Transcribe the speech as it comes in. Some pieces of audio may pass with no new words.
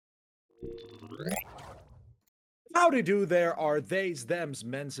Howdy do there are theys, thems,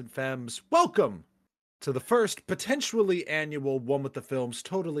 men's, and femmes. Welcome to the first potentially annual One with the Films,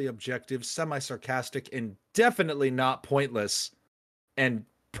 totally objective, semi-sarcastic, and definitely not pointless, and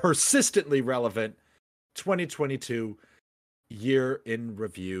persistently relevant 2022 Year in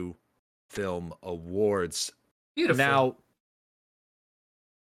Review Film Awards. Beautiful. Now,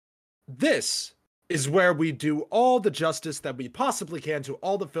 this is where we do all the justice that we possibly can to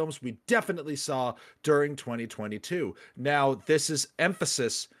all the films we definitely saw during 2022. Now, this is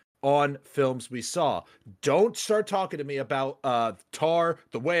emphasis on films we saw. Don't start talking to me about Tar,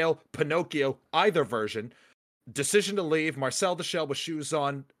 The Whale, Pinocchio, either version. Decision to Leave, Marcel the Shell with Shoes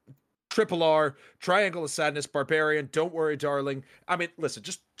On, Triple R, Triangle of Sadness, Barbarian, Don't Worry Darling. I mean, listen,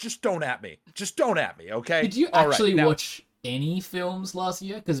 just don't at me. Just don't at me, okay? Did you actually watch any films last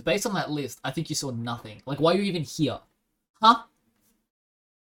year? Because based on that list, I think you saw nothing. Like, why are you even here? Huh?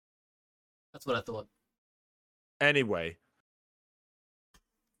 That's what I thought. Anyway.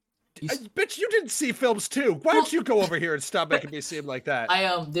 Bitch, you didn't see films too. Why don't you go over here and stop making me seem like that?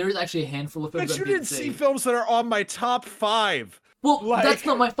 There is actually a handful of films Bitch, you didn't see films that are on my top 5. Well, that's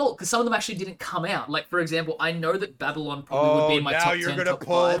not my fault, because some of them actually didn't come out. Like, for example, I know that Babylon probably would be in my top 10, now you're gonna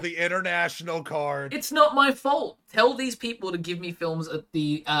pull the international card. It's not my fault. Tell these people to give me films at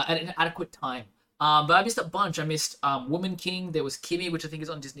an adequate time. But I missed a bunch. I missed Woman King. There was Kimi, which I think is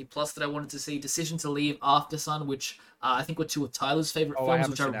on Disney Plus that I wanted to see. Decision to Leave, After Sun, which I think were two of Tyler's favorite films,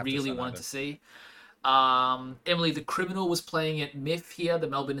 which I really wanted to see. Emily the Criminal was playing at MIFF here, the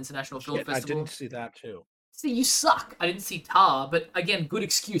Melbourne International Film Festival. I didn't see that too. See, you suck. I didn't see Tar, but again, good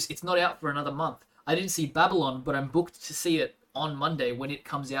excuse. It's not out for another month. I didn't see Babylon, but I'm booked to see it on Monday when it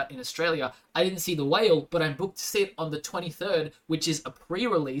comes out in Australia. I didn't see The Whale, but I'm booked to see it on the 23rd, which is a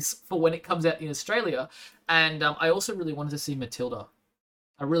pre-release for when it comes out in Australia. And I also really wanted to see Matilda.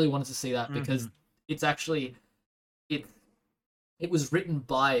 I really wanted to see that because it's actually... It was written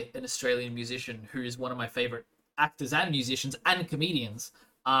by an Australian musician who is one of my favorite actors and musicians and comedians.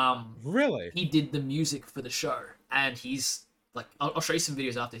 Really? He did the music for the show, and he's like, I'll show you some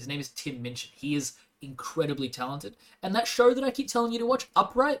videos after. His name is Tim Minchin. He is incredibly talented, and that show that I keep telling you to watch,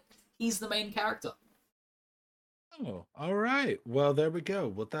 Upright, he's the main character. Oh, all right. Well, there we go.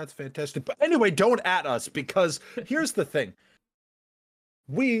 Well, that's fantastic. But anyway, don't at us, because here's the thing.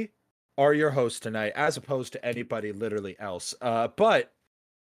 We are your hosts tonight, as opposed to anybody literally else. But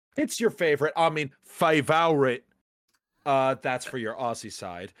it's your favorite, favorite. That's for your Aussie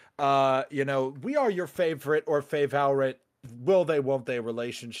side. We are your favorite or favorite. Will they, won't they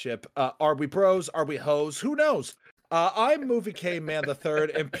relationship. Are we bros? Are we hoes? Who knows? I'm Movie K Man the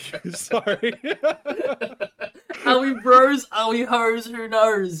Third, and sorry. Are we bros? Are we hoes? Who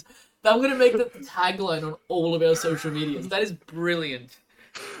knows? I'm gonna make that the tagline on all of our social medias. That is brilliant.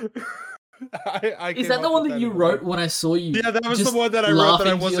 Is that the one that you wrote when I saw you? Yeah, that was the one that I wrote that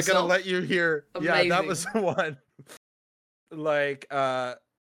I wasn't gonna let you hear. Amazing. Yeah, that was the one. Like,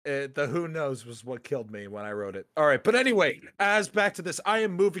 the who knows was what killed me when I wrote it. All right, but anyway, as back to this, I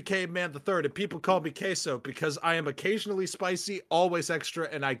am Movie Caveman the Third, and people call me Queso because I am occasionally spicy, always extra,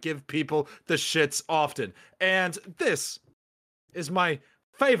 and I give people the shits often. And this is my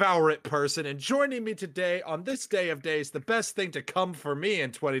favorite person, and joining me today on this day of days, the best thing to come for me in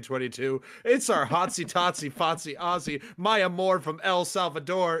 2022, it's our hotsy totsy fotsy Aussie, my amor from El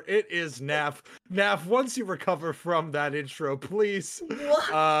Salvador. It is Naf. Naf, once you recover from that intro, please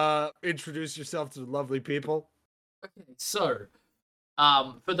introduce yourself to the lovely people. Okay, so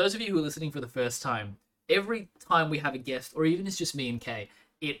for those of you who are listening for the first time, every time we have a guest, or even it's just me and Kay,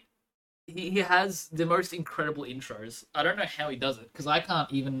 he has the most incredible intros. I don't know how he does it, because I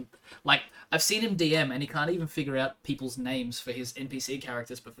can't even... Like, I've seen him DM, and he can't even figure out people's names for his NPC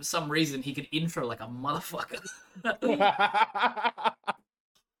characters, but for some reason, he can intro like a motherfucker.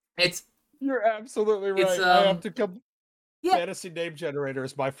 You're absolutely right. I have to come... Yeah. Fantasy name generator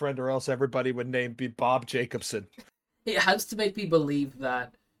is my friend, or else everybody would be Bob Jacobson. It has to make me believe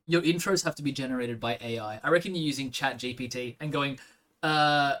that your intros have to be generated by AI. I reckon you're using ChatGPT and going,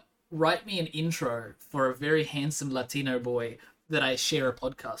 write me an intro for a very handsome Latino boy that I share a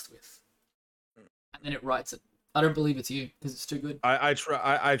podcast with. And then it writes it. I don't believe it's you, because it's too good. I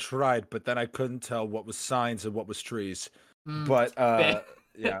tried, but then I couldn't tell what was signs and what was trees. But,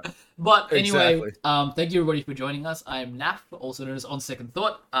 yeah. But anyway, exactly. Thank you everybody for joining us. I'm Naf, also known as On Second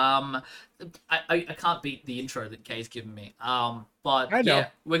Thought. I can't beat the intro that Kay's given me. But yeah,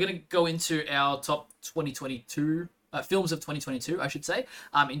 we're going to go into our top 2022 films of 2022, I should say,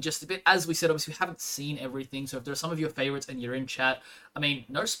 in just a bit. As we said, obviously we haven't seen everything, so if there are some of your favorites and you're in chat, I mean,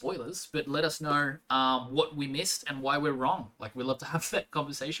 no spoilers, but let us know what we missed and why we're wrong. Like, we'd love to have that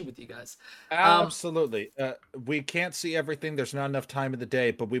conversation with you guys. Absolutely. We can't see everything. There's not enough time in the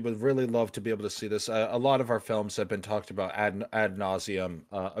day, but we would really love to be able to see this. A lot of our films have been talked about ad nauseum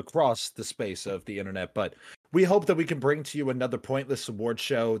across the space of the internet, but we hope that we can bring to you another pointless award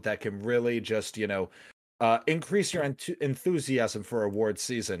show that can really just, increase your enthusiasm for award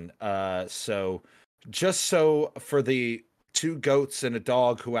season. So for the two goats and a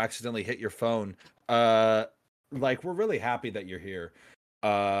dog who accidentally hit your phone, we're really happy that you're here,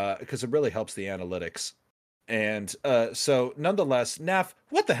 because it really helps the analytics. And so nonetheless, Naf,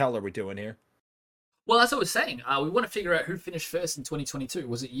 what the hell are we doing here? Well, as I was saying, we want to figure out who finished first in 2022.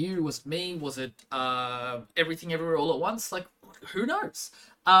 Was it you? Was it me? Was it Everything Everywhere All at Once? Like, who knows?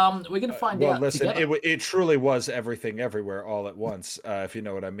 We're going to find out. Well, listen, it truly was Everything Everywhere All at Once, if you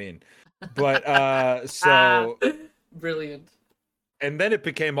know what I mean. But so brilliant. And then it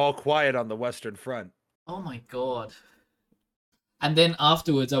became all quiet on the Western Front. Oh my god. And then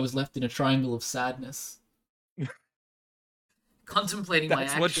afterwards, I was left in a triangle of sadness. Contemplating my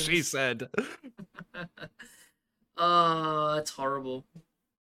actions. That's what she said. Oh, it's horrible.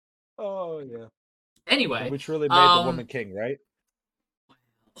 Oh, yeah. Anyway. Which really made the woman king, right?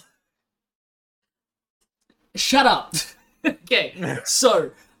 Shut up. Okay,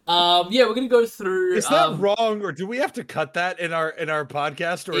 so... we're gonna go through. Is that wrong, or do we have to cut that in our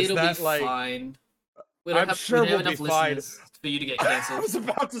podcast, or is that be fine? I'm sure we'll be fine for you to get cancelled. I was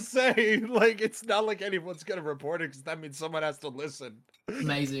about to say, it's not like anyone's gonna report it, because that means someone has to listen.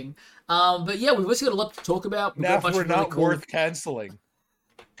 Amazing. But yeah, we've also got a lot to talk about. We're not worth canceling.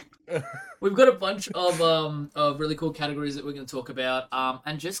 We've got a bunch of really cool categories that we're going to talk about,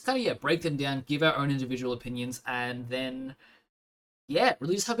 and just kind of break them down, give our own individual opinions, and then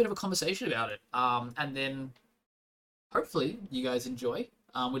really just have a bit of a conversation about it. And then hopefully you guys enjoy.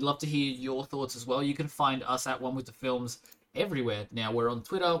 We'd love to hear your thoughts as well. You can find us at One With The Films everywhere. Now, we're on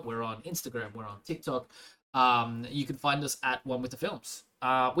Twitter, we're on Instagram, we're on TikTok. You can find us at One With The Films,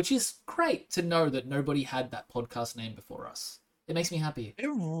 which is great to know that nobody had that podcast name before us. It makes me happy. It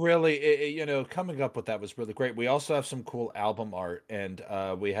really, coming up with that was really great. We also have some cool album art, and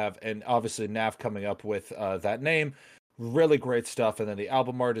obviously Nav coming up with that name. Really great stuff, and then the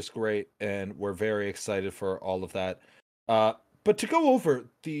album art is great, and we're very excited for all of that. But to go over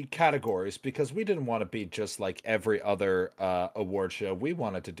the categories, because we didn't want to be just like every other award show, we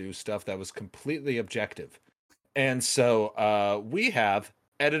wanted to do stuff that was completely objective. And so we have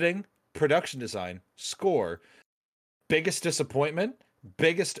editing, production design, score, biggest disappointment,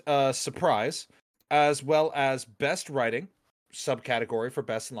 biggest surprise, as well as best writing, subcategory for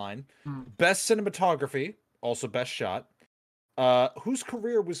best line, best cinematography, also best shot, whose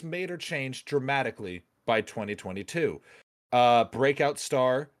career was made or changed dramatically by 2022, breakout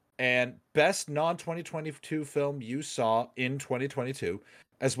star, and best non-2022 film you saw in 2022,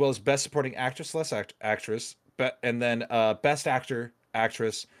 as well as best supporting actress, and then best actor,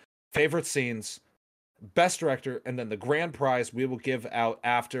 actress, favorite scenes, best director, and then the grand prize we will give out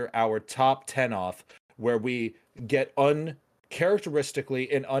after our top 10 off, where we get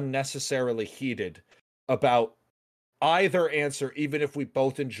uncharacteristically and unnecessarily heated about either answer, even if we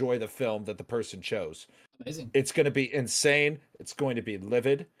both enjoy the film that the person chose. Amazing. It's going to be insane. It's going to be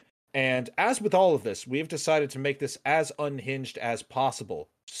livid. And as with all of this, we have decided to make this as unhinged as possible.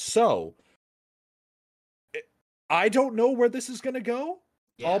 So, I don't know where this is going to go,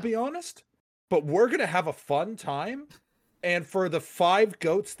 I'll be honest. But we're going to have a fun time. And for the 5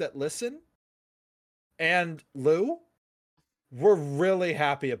 goats that listen, and Lou, we're really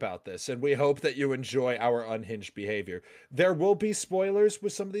happy about this, and we hope that you enjoy our unhinged behavior. There will be spoilers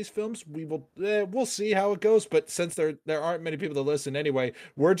with some of these films. We'll see how it goes, but since there aren't many people to listen anyway,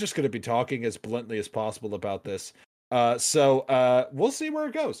 we're just going to be talking as bluntly as possible about this. So we'll see where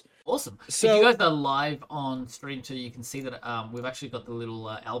it goes. Awesome. So, if you guys are live on stream too, you can see that we've actually got the little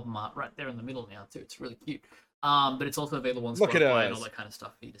album art right there in the middle now too. It's really cute. But it's also available on Spotify and all that kind of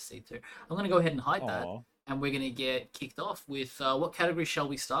stuff for you to see too. I'm going to go ahead and hide that, and we're going to get kicked off with what category shall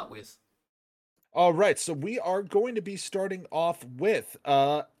we start with? All right, so we are going to be starting off with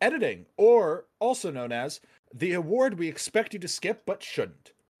editing, or also known as the award we expect you to skip but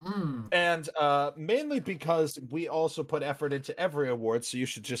shouldn't. And mainly because we also put effort into every award, so you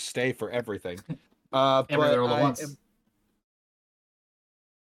should just stay for everything. Everywhere all at once.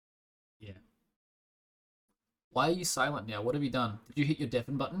 Yeah. Why are you silent now? What have you done? Did you hit your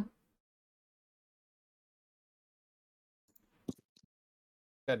deafen button?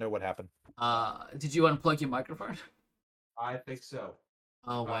 I know what happened. Did you unplug your microphone? I think so.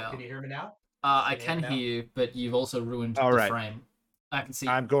 Oh wow! Can you hear me now? I can hear you, but you've also ruined All the right. frame. I can see.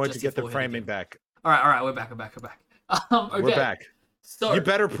 I'm going to get the framing back. All right, we're back. Okay. We're back. So you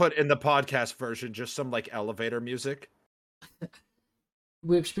better put in the podcast version just some like elevator music.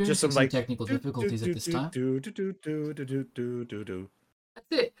 We're experiencing some technical difficulties at this time. That's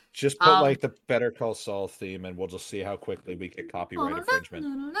it. Just put like the Better Call Saul theme, and we'll just see how quickly we get copyright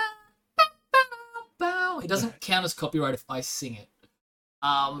infringement. It doesn't count as copyright if I sing it.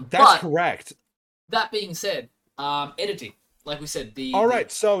 That's correct. That being said, editing, like we said, All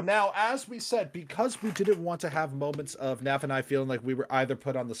right. So now, as we said, because we didn't want to have moments of Nav and I feeling like we were either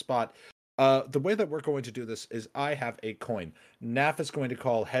put on the spot, the way that we're going to do this is I have a coin. Nav is going to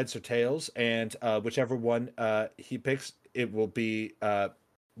call heads or tails, and whichever one he picks, it will be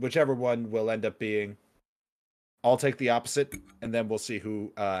whichever one will end up being. I'll take the opposite, and then we'll see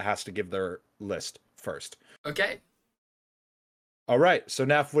who has to give their list first. Okay. All right. So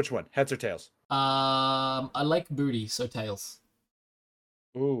Nav, which one? Heads or tails? I like booty, so tails.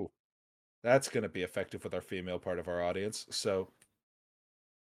 Ooh, that's gonna be effective with our female part of our audience. So,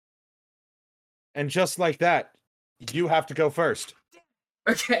 and just like that, you have to go first.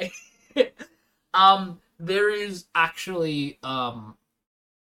 Okay. There is actually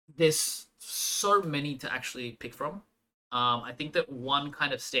there's so many to actually pick from. I think that one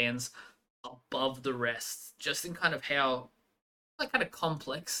kind of stands above the rest, just in kind of how kind of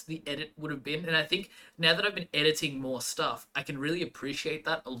complex the edit would have been. And I think now that I've been editing more stuff, I can really appreciate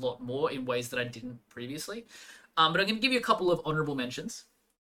that a lot more in ways that I didn't previously. But I'm going to give you a couple of honorable mentions.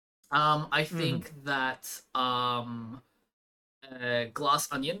 I think that Glass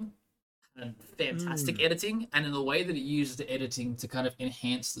Onion had fantastic editing, and in the way that it used the editing to kind of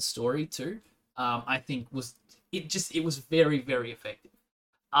enhance the story too, I think was very, very effective.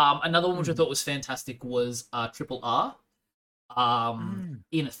 Another one which I thought was fantastic was Triple R.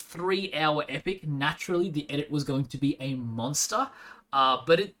 In a 3-hour epic, naturally the edit was going to be a monster,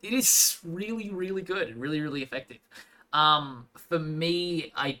 but it is really, really good and really, really effective. For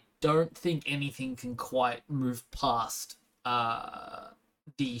me, I don't think anything can quite move past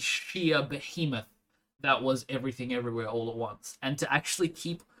the sheer behemoth that was Everything Everywhere All at Once, and to actually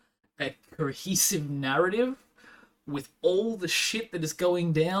keep a cohesive narrative with all the shit that is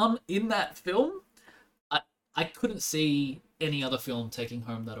going down in that film. I couldn't see any other film taking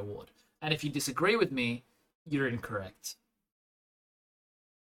home that award. And if you disagree with me, you're incorrect.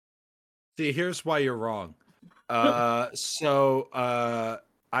 See, here's why you're wrong. I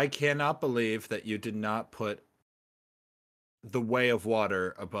cannot believe that you did not put The Way of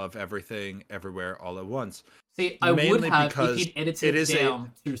Water above Everything Everywhere All at Once. See, I would have if he'd edited it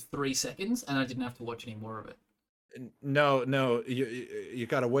down to 3 seconds and I didn't have to watch any more of it. No, you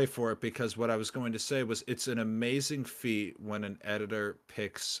got to wait for it, because what I was going to say was it's an amazing feat when an editor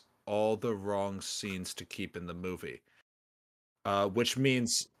picks all the wrong scenes to keep in the movie, which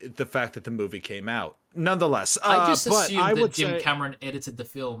means the fact that the movie came out. Nonetheless, I just assumed that Jim Cameron edited the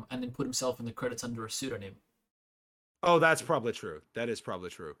film and then put himself in the credits under a pseudonym. Oh, that's probably true. That is probably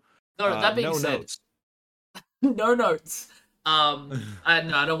true. No, that being said, notes. No notes.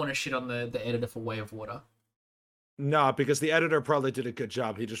 I don't want to shit on the editor for Way of Water. No, because the editor probably did a good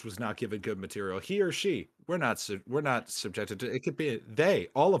job. He just was not given good material. He or she. We're not subjected to. It could be they,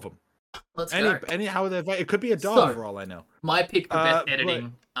 all of them. Let's go. It could be a dog for all I know. My pick for best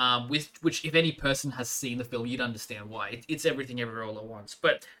editing, which if any person has seen the film, you'd understand why. It's Everything Everywhere All at Once.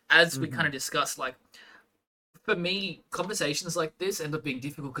 But as we kind of discussed, like, for me, conversations like this end up being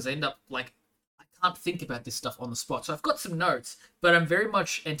difficult because I end up like, I can't think about this stuff on the spot. So I've got some notes, but I'm very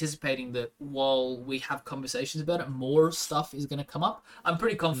much anticipating that while we have conversations about it, more stuff is going to come up. I'm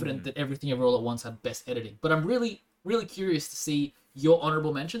pretty confident that Everything Everywhere All at Once had best editing, but I'm really, really curious to see your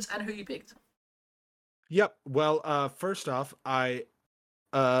honorable mentions and who you picked. Yep. Well, first off, my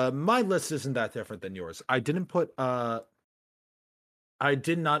list isn't that different than yours. I did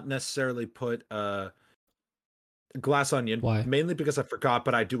not necessarily put Glass Onion. Why? Mainly because I forgot,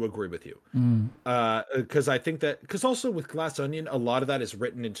 but I do agree with you. Because I think because also with Glass Onion, a lot of that is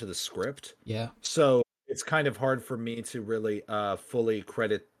written into the script. Yeah. So it's kind of hard for me to really fully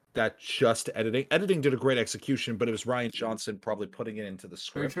credit that just editing. Editing did a great execution, but it was Rian Johnson probably putting it into the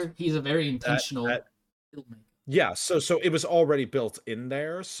script. Very true. He's a very intentional filmmaker. Yeah, so it was already built in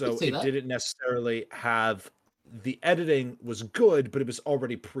there, so it didn't necessarily have the editing was good, but it was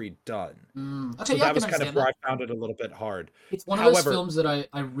already pre-done. Okay, so that was kind of where I found it a little bit hard. It's one of those films that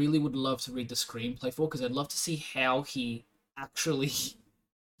I really would love to read the screenplay for, because I'd love to see how he actually,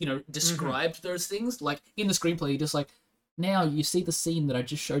 described those things. Like in the screenplay, you're just like, now you see the scene that I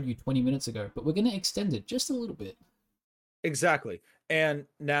just showed you 20 minutes ago, but we're going to extend it just a little bit. Exactly. And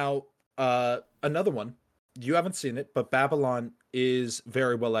now, another one, you haven't seen it, but Babylon is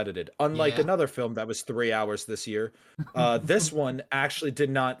very well edited. Unlike Yeah. another film that was 3 hours this year, this one actually did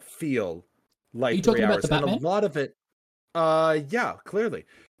not feel Are you like three talking about the hours, and a Batman? lot of it, yeah, clearly,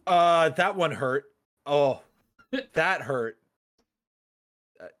 that one hurt. Oh, that hurt.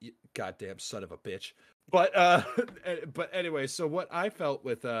 You goddamn son of a bitch. But but anyway, so what I felt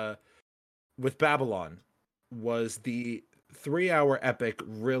with Babylon was the 3 hour epic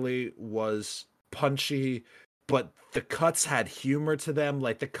really was punchy, but the cuts had humor to them.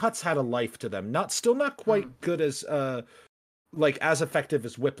 Like the cuts had a life to them. Still not quite good as like as effective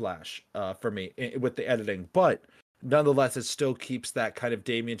as Whiplash for me with the editing, but nonetheless it still keeps that kind of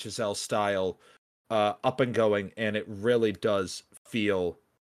Damien Chazelle style up and going, and it really does feel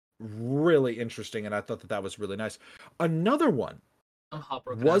really interesting, and I thought that was really nice. Another one I'm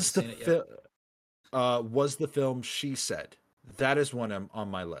heartbroken. was I haven't seen it yet. was the film She Said. That is one on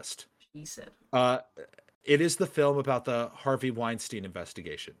my list. She Said. It is the film about the Harvey Weinstein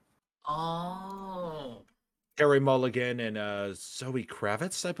investigation. Oh. Carey Mulligan and Zoe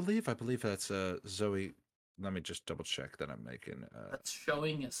Kravitz, I believe. I believe that's Zoe. Let me just double check that I'm making. That's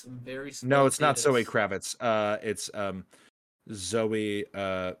showing us some very small No, it's not theaters. Zoe Kravitz. It's Zoe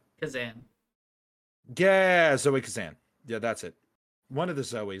Kazan. Yeah, Zoe Kazan. Yeah, that's it. One of the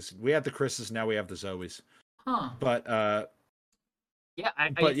Zoes. We had the Chris's, now we have the Zoes. Huh. But yeah,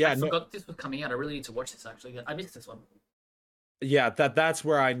 I forgot this was coming out. I really need to watch this actually. I missed this one. Yeah, that's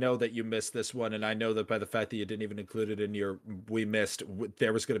where I know that you missed this one, and I know that by the fact that you didn't even include it in your we missed,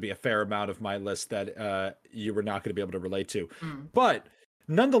 there was going to be a fair amount of my list that you were not going to be able to relate to. But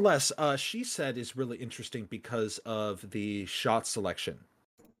nonetheless, She Said is really interesting because of the shot selection.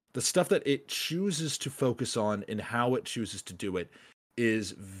 The stuff that it chooses to focus on and how it chooses to do it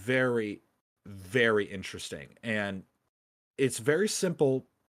is very, very interesting. And it's very simple.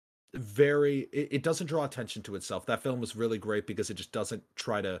 It doesn't draw attention to itself. That film was really great because it just doesn't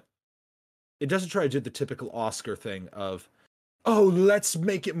try to do the typical Oscar thing of, oh, let's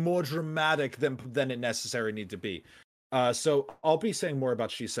make it more dramatic than it necessarily need to be. So I'll be saying more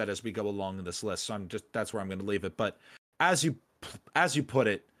about She Said as we go along in this list. So that's where I'm going to leave it. But as you put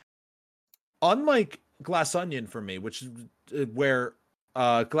it, unlike Glass Onion for me, which is where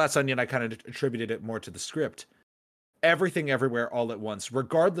Glass Onion, I kind of attributed it more to the script. Everything Everywhere All at Once,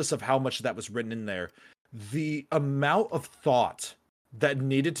 regardless of how much that was written in there, the amount of thought that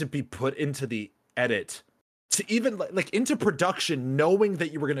needed to be put into the edit to even like into production, knowing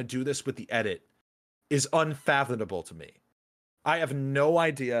that you were going to do this with the edit is unfathomable to me. I have no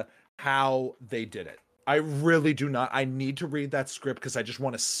idea how they did it. I really do not. I need to read that script because I just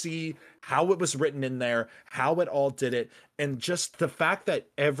want to see how it was written in there, how it all did it. And just the fact that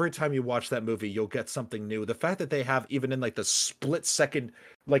every time you watch that movie, you'll get something new. The fact that they have, even in like the split second,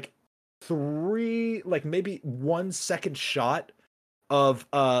 like maybe 1 second shot of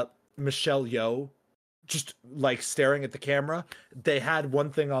Michelle Yeoh just like staring at the camera. They had one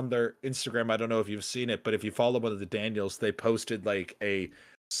thing on their Instagram. I don't know if you've seen it, but if you follow one of the Daniels, they posted like a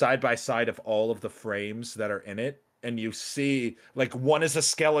side by side of all of the frames that are in it, and you see like one is a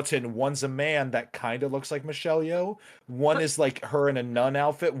skeleton, one's a man that kind of looks like Michelle Yeoh, one is like her in a nun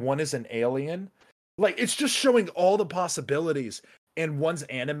outfit, one is an alien. Like it's just showing all the possibilities, and one's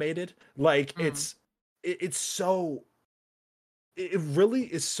animated. Like it's so, it really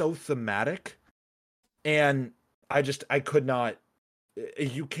is so thematic, and I could not.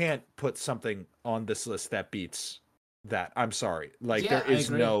 You can't put something on this list that beats that. I'm sorry. Like there is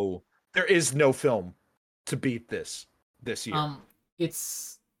no film to beat this year.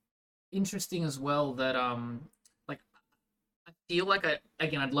 It's interesting as well that like I feel like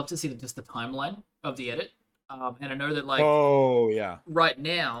I'd love to see just the timeline of the edit. And I know that like right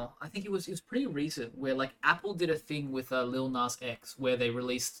now, I think it was pretty recent where like Apple did a thing with Lil Nas X where they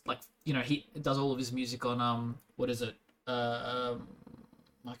released like, you know, he does all of his music on what is it? I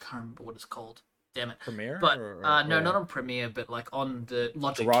can't remember what it's called. Damn it. Premiere? But no, not on Premiere, but like on the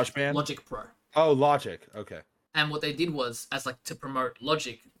Logic. GarageBand? Logic Pro. Oh, Logic. Okay. And what they did was, as like to promote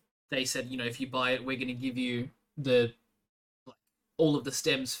Logic, they said, you know, if you buy it, we're going to give you the like all of the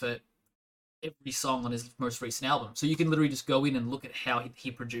stems for every song on his most recent album. So you can literally just go in and look at how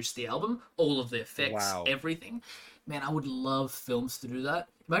he produced the album, all of the effects, everything. Man, I would love films to do that.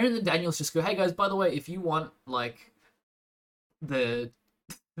 Imagine the Daniels just go, hey guys, by the way, if you want like the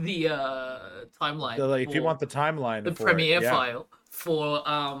timeline, like if you want the timeline, the Premiere file for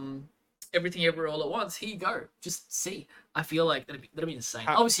Everything Everywhere All at Once, here you go. Just see. I feel like that'd be insane.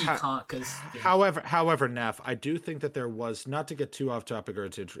 Obviously, you can't because. However, Naf, I do think that there was, not to get too off topic or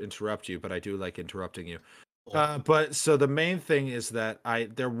to interrupt you, but I do like interrupting you. But so the main thing is that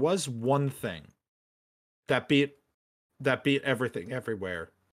there was one thing that beat everything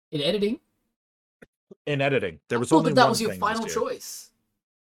everywhere In editing, in editing. There was thought only that one was your thing this final year. choice.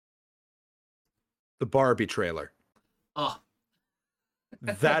 The Barbie trailer. Oh,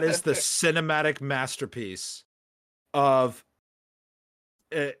 That is the cinematic masterpiece of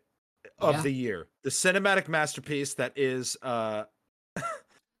the year. The cinematic masterpiece that is that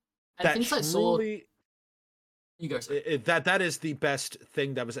since I saw you go, that is the best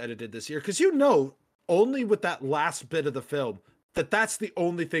thing that was edited this year, because only with that last bit of the film that's the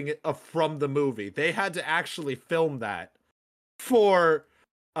only thing from the movie. They had to actually film that for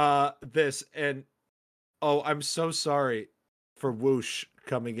this. And I'm so sorry for Whoosh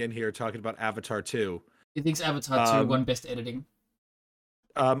coming in here talking about Avatar 2. He thinks Avatar 2 won best editing.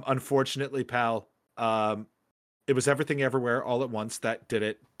 Unfortunately, pal, it was Everything Everywhere All at Once that did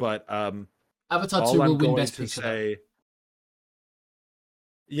it, but Avatar 2 will win best picture.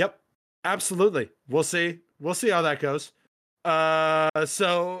 Yep, absolutely. We'll see how that goes.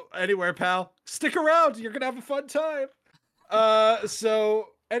 So anywhere, pal, stick around. You're gonna have a fun time. So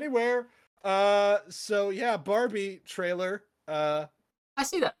anywhere. So yeah, Barbie trailer. I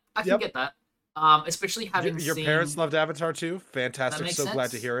see that. I can get that. Especially having your parents loved Avatar 2. Fantastic. So sense. Glad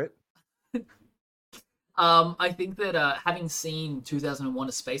to hear it. I think that having seen 2001: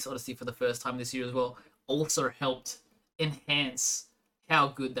 A Space Odyssey for the first time this year as well also helped enhance how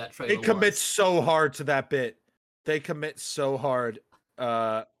good that trailer was. They commit so hard to that bit. They commit so hard.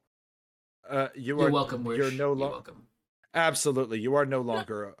 You're welcome. You're no longer welcome. Absolutely, you are no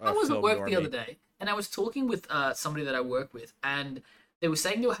longer. I was at work the other day, and I was talking with somebody that I work with, and they were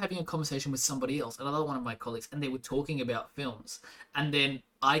saying they were having a conversation with somebody else, another one of my colleagues, and they were talking about films. And then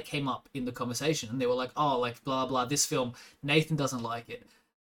I came up in the conversation, and they were like, "Oh, like blah blah, this film, Nathan doesn't like it,"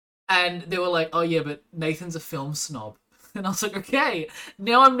 and they were like, "Oh yeah, but Nathan's a film snob." And I was like, "Okay,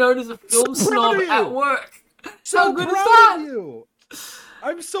 now I'm known as a film snob at work." How good is that? Of you.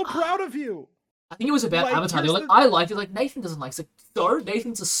 I'm so proud of you. I think it was about Avatar. They were like, I liked it. Like, Nathan doesn't like it. It's like, so?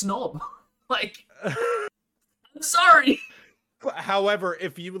 Nathan's a snob. Like, I'm sorry. However,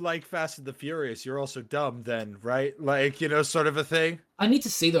 if you like Fast and the Furious, you're also dumb then, right? Like, sort of a thing. I need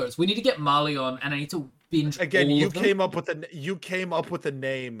to see those. We need to get Marley on, and I need to binge again. All You of them. came up with a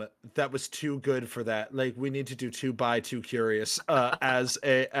name that was too good for that. Like, we need to do 2 by 2 Curious as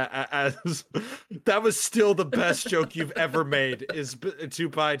that was still the best joke you've ever made. Is 2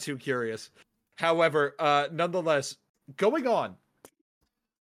 by 2 Curious. However, nonetheless, going on.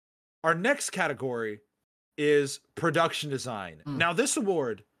 Our next category is production design. Now, this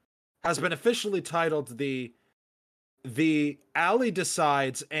award has been officially titled the Allie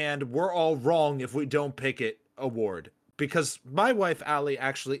Decides and We're All Wrong If We Don't Pick It award, because my wife Allie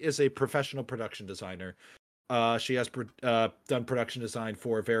actually is a professional production designer. She has done production design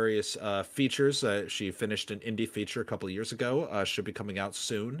for various features. She finished an indie feature a couple of years ago. Should be coming out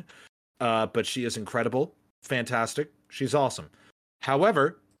soon. But she is incredible, fantastic. She's awesome.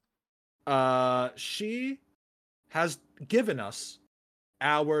 However, she has given us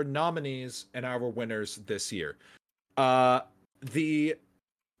our nominees and our winners this year. The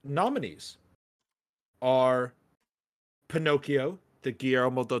nominees are Pinocchio, the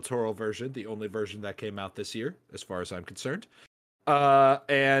Guillermo del Toro version, the only version that came out this year, as far as I'm concerned,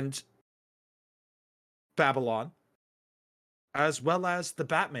 and Babylon, as well as the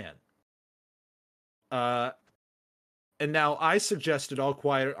Batman. And now I suggested All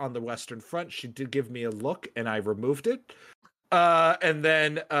Quiet on the Western Front. She did give me a look, and I removed it. And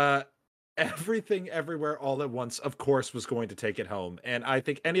then Everything Everywhere All at Once, of course, was going to take it home. And I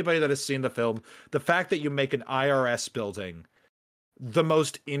think anybody that has seen the film, the fact that you make an IRS building the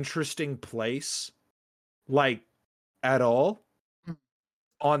most interesting place, like, at all,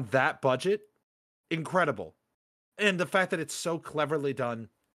 on that budget, incredible. And the fact that it's so cleverly done,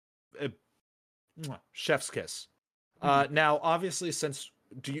 chef's kiss. Now, obviously,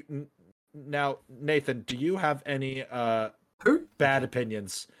 Nathan, do you have any bad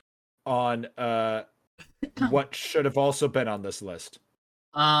opinions on what should have also been on this list?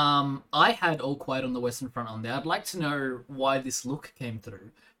 I had All Quiet on the Western Front on there. I'd like to know why this look came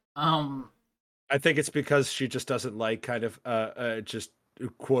through. I think it's because she just doesn't like kind of just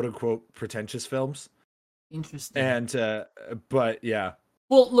quote unquote pretentious films. Interesting. And but yeah.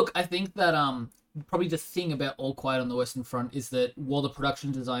 Well, look, I think that probably the thing about All Quiet on the Western Front is that while the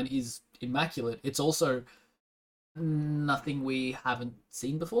production design is immaculate, it's also nothing we haven't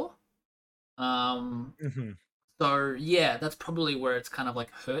seen before. So yeah, that's probably where it's kind of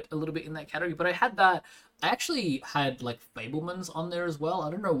like hurt a little bit in that category. But I had that. I actually had like Fablemans on there as well.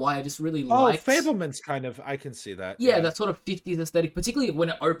 I don't know why. I just really liked. Oh, Fableman's kind of. I can see that. Yeah, that sort of 50s aesthetic, particularly when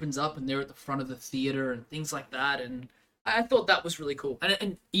it opens up and they're at the front of the theater and things like that. And I thought that was really cool.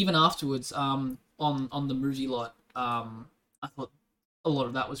 And even afterwards, on the movie lot, I thought a lot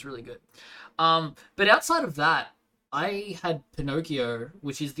of that was really good. But outside of that, I had Pinocchio,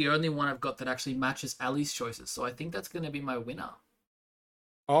 which is the only one I've got that actually matches Ali's choices. So I think that's going to be my winner.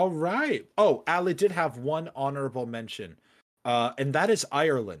 All right. Oh, Ali did have one honorable mention, and that is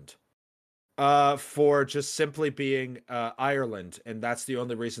Ireland. For just simply being Ireland, and that's the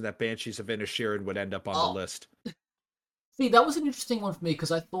only reason that Banshees of Inisherin would end up on the list. See, that was an interesting one for me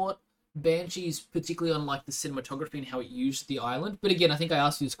because I thought Banshees, particularly on like the cinematography and how it used the island. But again, I think I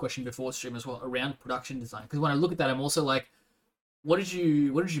asked you this question before stream as well around production design. Because when I look at that, I'm also like, what did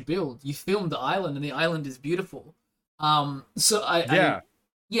you build? You filmed the island, and the island is beautiful. So I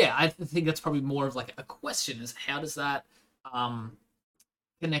think that's probably more of like a question: is how does that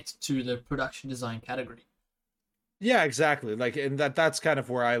connect to the production design category? Yeah, exactly. Like, and that's kind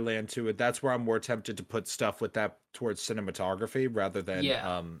of where I land to it. That's where I'm more tempted to put stuff with that towards cinematography rather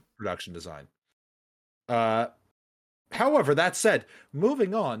than production design. However, that said,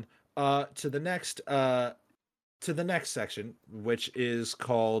 moving on to the next section, which is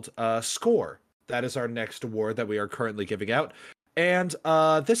called score. That is our next award that we are currently giving out. And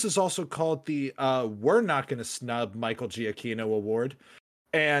this is also called the We're Not Gonna Snub Michael Giacchino Award.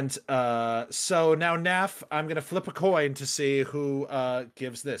 And so now, Naf, I'm going to flip a coin to see who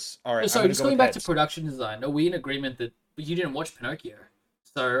gives this. All right. So just going back to production design, are we in agreement that you didn't watch Pinocchio?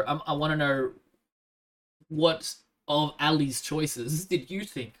 So I want to know what of Ali's choices did you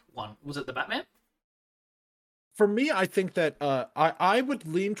think won? Was it the Batman? For me, I think that I would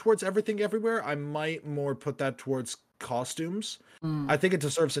lean towards Everything Everywhere. I might more put that towards costumes. I think it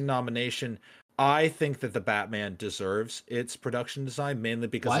deserves a nomination. I think that the Batman deserves its production design mainly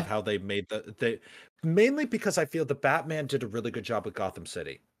because of how they made mainly because I feel the Batman did a really good job with Gotham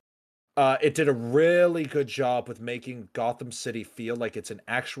City. It did a really good job with making Gotham City feel like it's an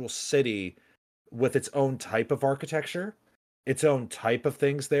actual city with its own type of architecture, its own type of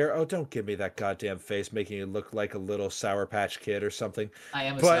things there. Oh, don't give me that goddamn face making it look like a little Sour Patch Kid or something. I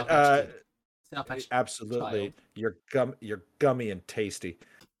am a Sour Patch Kid. Sour Patch absolutely. Child. You're gummy and tasty.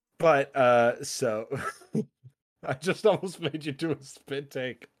 But so I just almost made you do a spit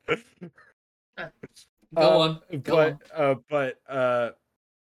take. Go on. The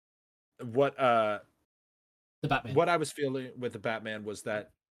Batman. What I was feeling with the Batman was that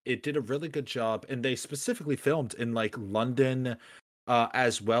it did a really good job, and they specifically filmed in like London,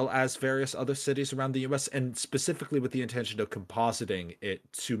 as well as various other cities around the US, and specifically with the intention of compositing it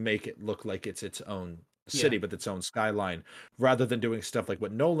to make it look like it's its own city with its own skyline, rather than doing stuff like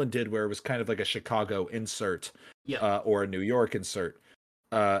what Nolan did where it was kind of like a Chicago insert or a New York insert.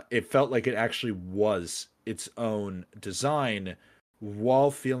 It felt like it actually was its own design while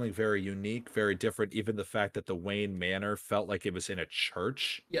feeling very unique, very different. Even the fact that the Wayne Manor felt like it was in a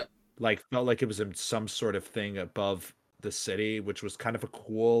church, like felt like it was in some sort of thing above the city, which was kind of a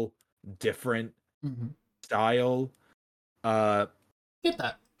cool, different style. Get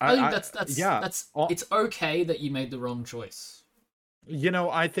that. I think that's it's okay that you made the wrong choice. You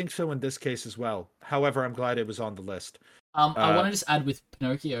know, I think so in this case as well. However, I'm glad it was on the list. I want to just add with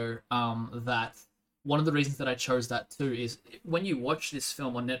Pinocchio that one of the reasons that I chose that too is when you watch this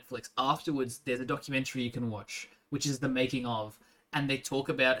film on Netflix, afterwards there's a documentary you can watch, which is the making of, and they talk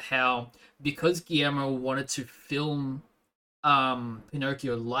about how because Guillermo wanted to film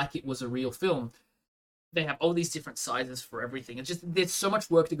Pinocchio like it was a real film, they have all these different sizes for everything. It's just, there's so much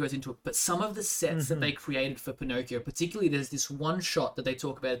work that goes into it. But some of the sets that they created for Pinocchio, particularly there's this one shot that they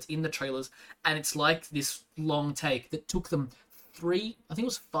talk about, it's in the trailers, and it's like this long take that took them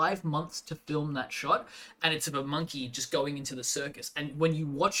 5 months to film that shot. And it's of a monkey just going into the circus. And when you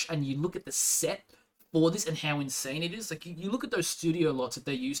watch and you look at the set for this and how insane it is, like you look at those studio lots that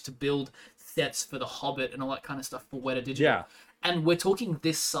they used to build sets for The Hobbit and all that kind of stuff for Weta Digital. Yeah. And we're talking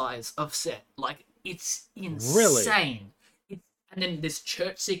this size of set. Like, it's insane. Really? And then there's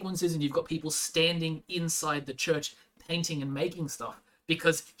church sequences, and you've got people standing inside the church painting and making stuff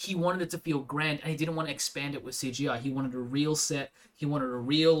because he wanted it to feel grand, and he didn't want to expand it with CGI. He wanted a real set. He wanted a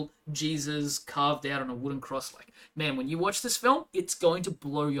real Jesus carved out on a wooden cross. Like, man, when you watch this film, it's going to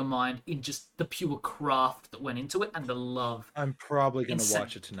blow your mind in just the pure craft that went into it and the love. I'm probably going to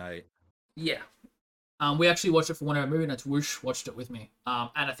watch it tonight. Yeah. We actually watched it for one of our movie nights. Whoosh watched it with me.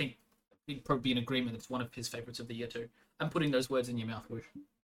 And I think we'd probably be in agreement it's one of his favorites of the year too. I'm putting those words in your mouth, Whoosh.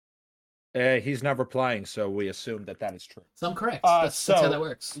 He's not replying, so we assume that is true. So I'm correct. That's how that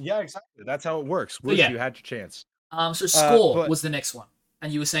works. Yeah, exactly. That's how it works. Whoosh, you had your chance. So Score was the next one,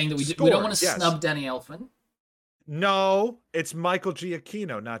 and you were saying that we don't want to snub Danny Elfman. No, it's Michael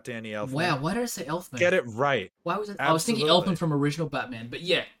Giacchino, not Danny Elfman. Wow, why did I say Elfman? Get it right. Why was it? Absolutely. I was thinking Elfman from original Batman, but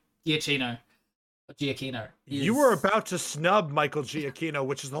yeah, Giacchino. You were about to snub Michael Giacchino,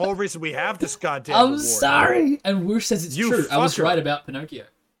 which is the whole reason we have this goddamn award. Sorry. And Woosh says it's true. I was right about Pinocchio.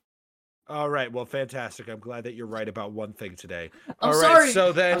 All right. Well, fantastic. I'm glad that you're right about one thing today. I'm sorry.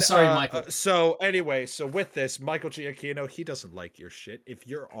 So then, I'm sorry, Michael. So anyway, with this, Michael Giacchino, he doesn't like your shit. If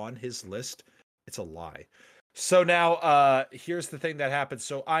you're on his list, it's a lie. So now, here's the thing that happens.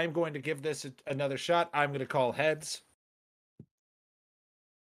 So I'm going to give this another shot. I'm going to call heads.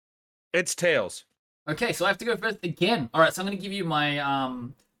 It's tails. Okay, so I have to go first again. All right, so I'm going to give you my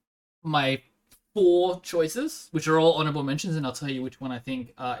my 4 choices, which are all honorable mentions, and I'll tell you which one I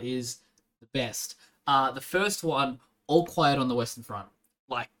think is the best. The first one, All Quiet on the Western Front.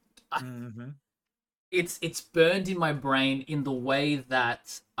 Like, it's burned in my brain in the way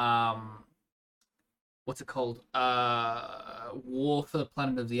that what's it called? War for the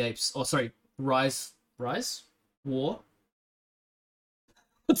Planet of the Apes. Oh, sorry, Rise, War.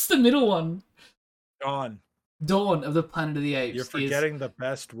 What's the middle one? Dawn of the Planet of the Apes. You're forgetting the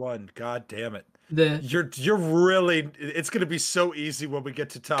best one. God damn it. You're really. It's gonna be so easy when we get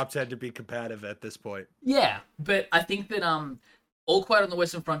to top 10 to be competitive at this point. Yeah, but I think that All Quiet on the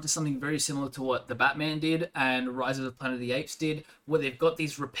Western Front is something very similar to what the Batman did and Rise of the Planet of the Apes did, where they've got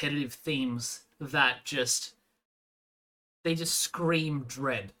these repetitive themes that they just scream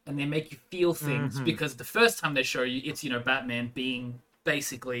dread and they make you feel things because the first time they show you, it's Batman being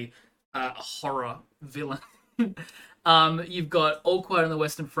basically a horror villain. You've got All Quiet on the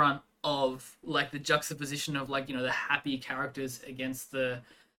Western Front of like the juxtaposition of like the happy characters against the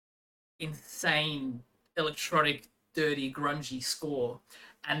insane electronic, dirty, grungy score,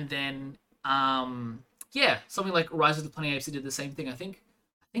 and then something like Rise of the Planet of the Apes did the same thing. I think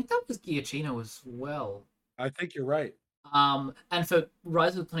that was Giacchino as well. I think you're right. And for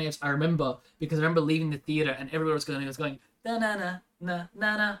Rise of the Planet of the Apes, I remember because I remember leaving the theater and everyone was going da na na na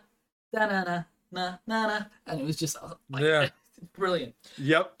na na da na na na na, and it was just brilliant.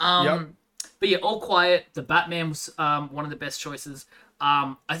 Yep. But yeah, All Quiet. The Batman was one of the best choices.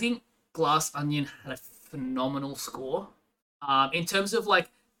 I think Glass Onion had a phenomenal score. In terms of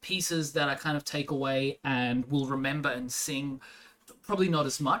like pieces that I kind of take away and will remember and sing, probably not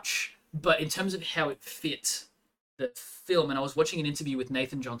as much. But in terms of how it fit the film, and I was watching an interview with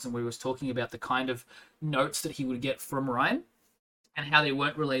Nathan Johnson where he was talking about the kind of notes that he would get from Ryan and how they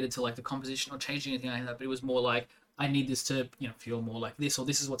weren't related to like the composition or changing anything like that, but it was more like, I need this to feel more like this, or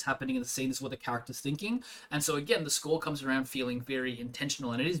this is what's happening in the scene, this is what the character's thinking. And so again, the score comes around feeling very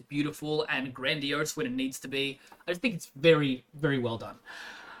intentional, and it is beautiful and grandiose when it needs to be. I think it's very, very well done.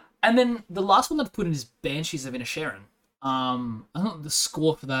 And then the last one that I put in is Banshees of Inisherin. I thought the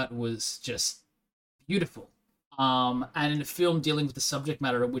score for that was just beautiful. And in a film dealing with the subject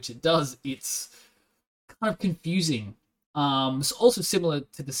matter of which it does, it's kind of confusing. It's also similar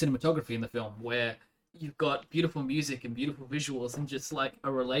to the cinematography in the film, where you've got beautiful music and beautiful visuals and just like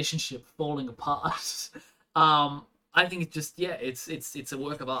a relationship falling apart. I think it's just, it's a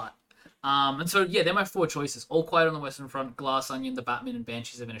work of art. And so, they're my 4 choices. All Quiet on the Western Front, Glass Onion, The Batman, and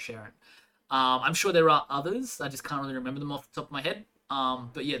Banshees of Inisherin. I'm sure there are others. I just can't really remember them off the top of my head.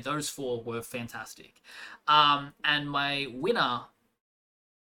 But yeah, those 4 were fantastic. And my winner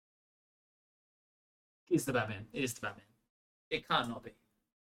is The Batman. It is The Batman. It can't not be.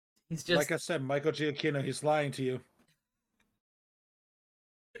 He's just, like I said, Michael Giacchino, he's lying to you.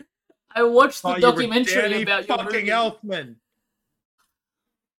 I watched the documentary about your fucking Elfman.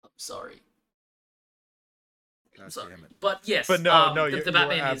 I'm sorry. God damn it. But yes, the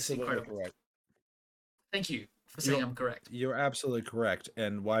Batman is incredible. Correct. Thank you for saying I'm correct. You're absolutely correct,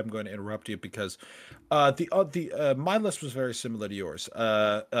 and why I'm going to interrupt you because my list was very similar to yours.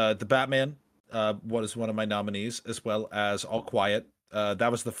 The Batman was one of my nominees, as well as All Quiet.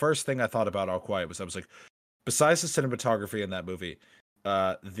 That was the first thing I thought about All Quiet. I was like, besides the cinematography in that movie,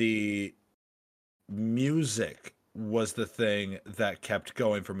 the music was the thing that kept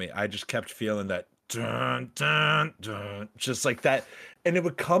going for me. I just kept feeling that dun, dun, dun, just like that, and it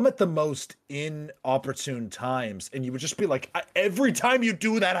would come at the most inopportune times, and you would just be like, every time you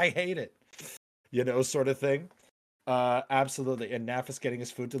do that, I hate it, sort of thing. Absolutely. And Naf is getting his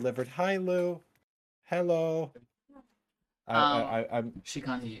food delivered. Hi, Lou. Hello. She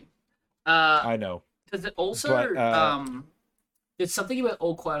can't hear you. I know. Does it also there's something about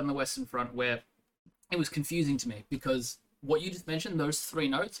All Quiet on the Western Front where it was confusing to me because what you just mentioned, those 3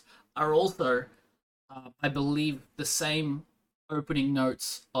 notes, are also, I believe, the same opening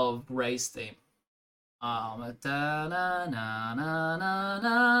notes of Ray's theme. Da na na na na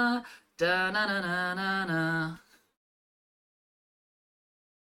na da na na na na na.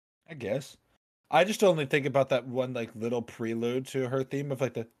 I guess. I just only think about that one like little prelude to her theme of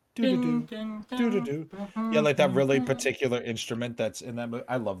like the do do do do do. Yeah, like that really particular instrument that's in that movie.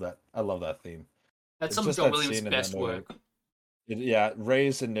 I love that. I love that theme. That's some of John Williams' best work. Yeah,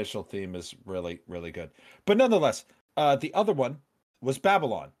 Ray's initial theme is really, really good. But nonetheless, the other one was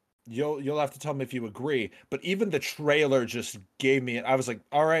Babylon. You'll have to tell me if you agree. But even the trailer just gave me. I was like,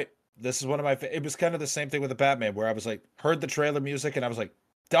 all right, this is one of my. It was kind of the same thing with the Batman, where I was like, heard the trailer music, and I was like,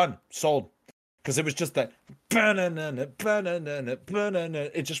 done, sold, because it was just that.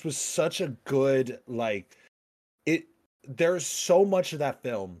 It just was such a good like. It there's so much of that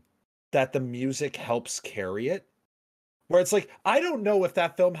film that the music helps carry it. Where it's like, I don't know if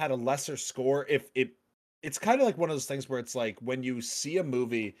that film had a lesser score, if it's kind of like one of those things where it's like when you see a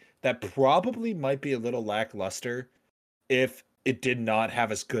movie that probably might be a little lackluster if it did not have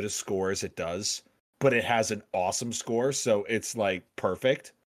as good a score as it does, but it has an awesome score, so it's like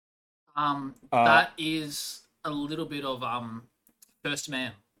perfect. That is a little bit of First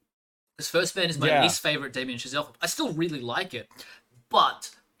Man. Because First Man is my least favorite Damien Chazelle film. I still really like it, but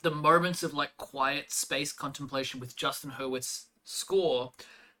the moments of like quiet space contemplation with Justin Hurwitz's score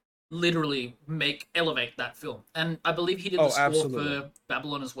literally elevate that film. And I believe he did the score for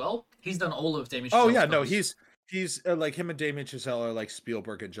Babylon as well. He's done all of Damien Chazelle's films. No, he's like him and Damien Chazelle are like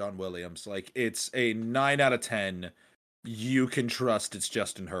Spielberg and John Williams. Like it's a 9 out of 10. You can trust it's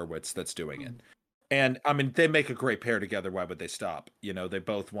Justin Hurwitz that's doing it. And I mean, they make a great pair together. Why would they stop? You know, they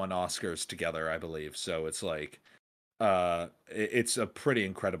both won Oscars together, I believe. So it's like, it's a pretty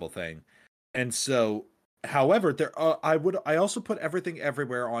incredible thing. And so, however, I also put Everything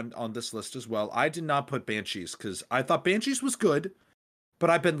Everywhere on this list as well. I did not put Banshees because I thought Banshees was good, but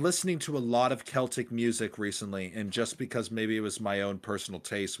I've been listening to a lot of Celtic music recently, and just because maybe it was my own personal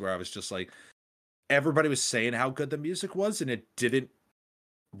taste, where I was just like, everybody was saying how good the music was, and it didn't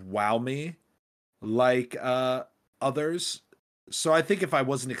wow me like others. So I think if I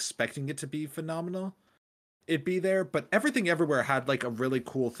wasn't expecting it to be phenomenal, it'd be there. But Everything Everywhere had like a really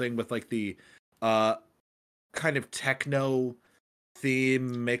cool thing with like the kind of techno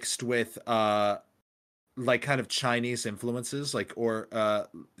theme mixed with like kind of Chinese influences, like, or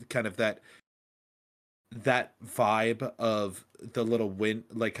kind of that vibe of the little wind,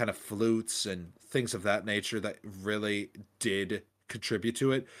 like kind of flutes and things of that nature that really did contribute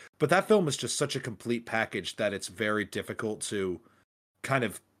to it. But that film is just such a complete package that it's very difficult to kind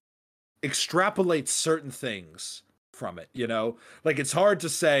of extrapolate certain things from it, you know? Like it's hard to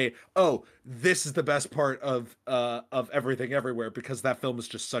say, oh, this is the best part of Everything Everywhere, because that film is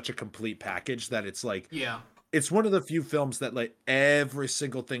just such a complete package that it's like, yeah, it's one of the few films that like every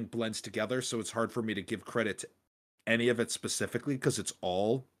single thing blends together, so it's hard for me to give credit to any of it specifically because it's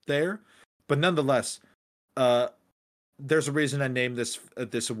all there. But nonetheless, there's a reason I named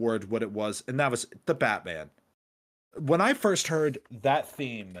this award what it was, and that was the Batman. When I first heard that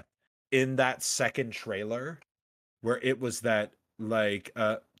theme in that second trailer, where it was that like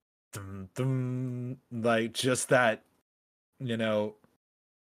dum, dum, like just that, you know,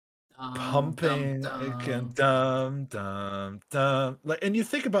 pumping dum dum dum, like, and you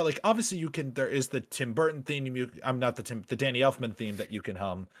think about like, obviously you can, there is the Tim Burton theme, I'm not the Danny Elfman theme that you can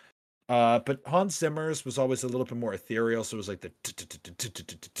hum, but Hans Zimmer's was always a little bit more ethereal, so it was like the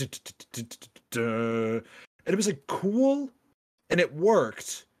and it was like cool and it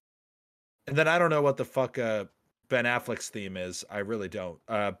worked. And then I don't know what the fuck Ben Affleck's theme is. I really don't.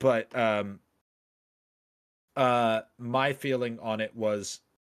 But my feeling on it was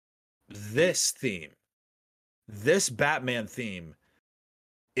this theme, this Batman theme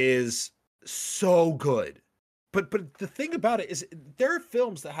is so good. But the thing about it is there are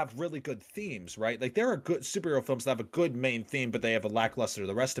films that have really good themes, right? Like there are good superhero films that have a good main theme, but they have a lackluster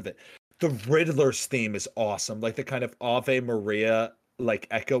the rest of it. The Riddler's theme is awesome. Like the kind of Ave Maria like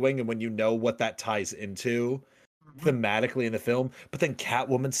echoing, and when you know what that ties into thematically in the film. But then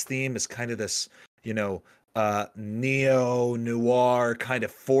Catwoman's theme is kind of this, you know, neo-noir kind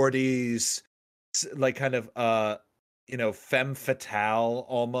of 40s, like kind of you know, femme fatale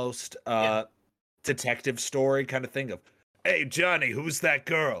almost detective story kind of thing of, hey Johnny, who's that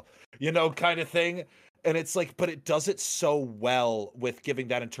girl, you know, kind of thing. And it's like, but it does it so well with giving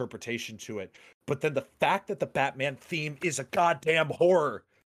that interpretation to it. But then the fact that the Batman theme is a goddamn horror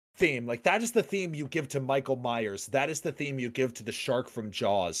theme, like that is the theme you give to Michael Myers, that is the theme you give to the shark from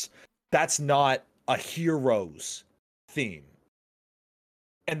Jaws. That's not a hero's theme.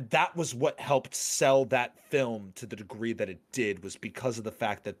 And that was what helped sell that film to the degree that it did, was because of the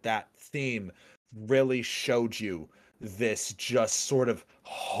fact that that theme really showed you this just sort of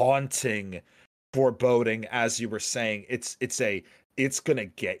haunting foreboding, as you were saying. It's gonna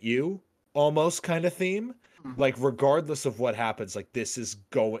get you almost kind of theme. Like, regardless of what happens, like, this is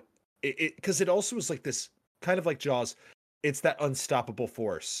going it because it also is like this kind of like Jaws, it's that unstoppable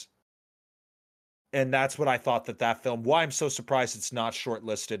force. And that's what I thought that film, why I'm so surprised it's not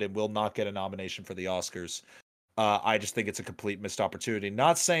shortlisted and will not get a nomination for the Oscars. I just think it's a complete missed opportunity.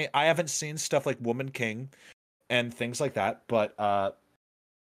 Not saying I haven't seen stuff like Woman King and things like that, but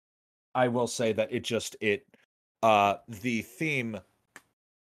I will say that the theme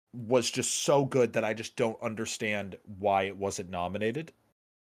was just so good that I just don't understand why it wasn't nominated,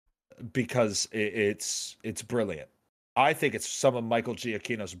 because it's brilliant. I think it's some of Michael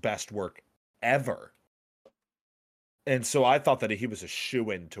Giacchino's best work ever. And so I thought that he was a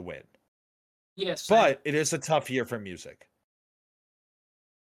shoo-in to win. Yes. But it is a tough year for music.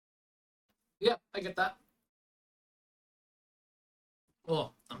 Yeah, I get that.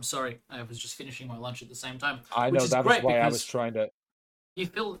 Oh, I'm sorry. I was just finishing my lunch at the same time. I know, that was why I was trying to... You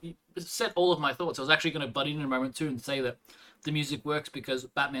said all of my thoughts. I was actually going to butt in a moment too and say that the music works because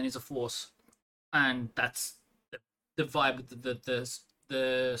Batman is a force. And that's the vibe that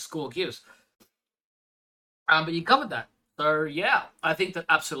the score gives. But you covered that. So, yeah, I think that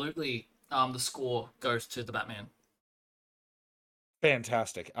absolutely the score goes to the Batman.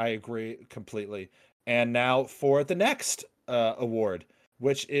 Fantastic. I agree completely. And now for the next award,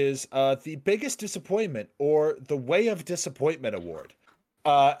 which is the biggest disappointment, or the Way of Disappointment award.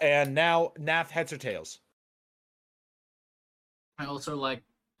 And now, Nath, heads or tails? I also like...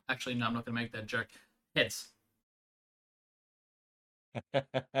 Actually, no, I'm not going to make that joke. Heads.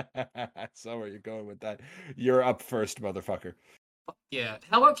 So where you're going with that? You're up first, motherfucker. Yeah.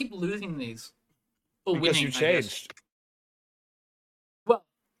 How do I keep losing these? Or because winning, you changed. Well,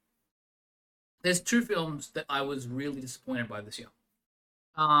 there's two films that I was really disappointed by this year.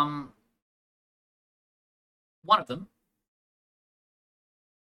 One of them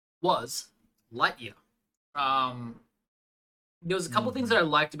was Lightyear. There was a couple things that I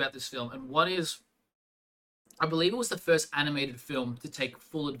liked about this film, and one is, I believe it was the first animated film to take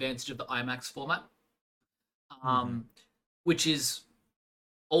full advantage of the IMAX format, which is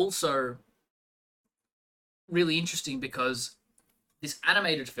also really interesting because this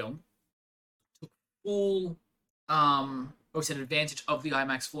animated film took full advantage of the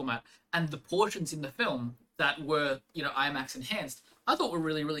IMAX format, and the portions in the film that were, IMAX enhanced, I thought were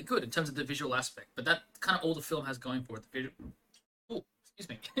really, really good in terms of the visual aspect. But that kind of all the film has going for it.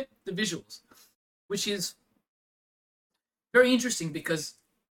 The visuals, which is very interesting because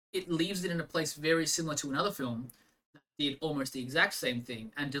it leaves it in a place very similar to another film that did almost the exact same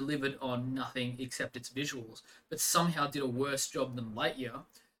thing and delivered on nothing except its visuals, but somehow did a worse job than Lightyear.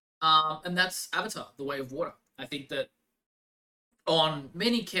 And that's Avatar: The Way of Water. I think that on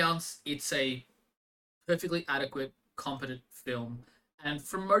many counts, it's a perfectly adequate, competent film. And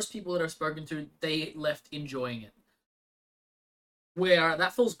from most people that I've spoken to, they left enjoying it. Where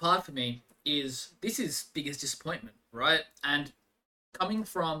that falls apart for me is this is biggest disappointment, right? And coming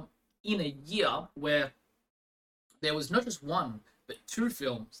from in a year where there was not just one, but two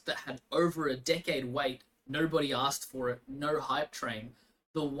films that had over a decade wait, nobody asked for it, no hype train.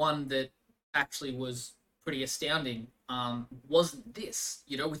 The one that actually was pretty astounding wasn't this,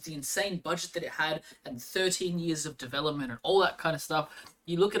 with the insane budget that it had and 13 years of development and all that kind of stuff.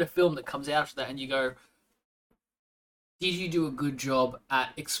 You look at a film that comes out after that and you go, did you do a good job at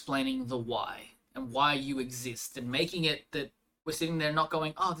explaining the why and why you exist and making it that we're sitting there not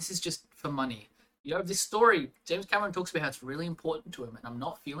going, oh, this is just for money. This story, James Cameron talks about how it's really important to him, and I'm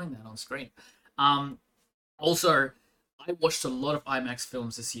not feeling that on screen. Also, I watched a lot of IMAX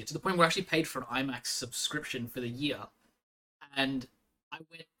films this year, to the point where I actually paid for an IMAX subscription for the year, and I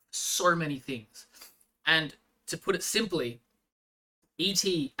went so many things. And to put it simply,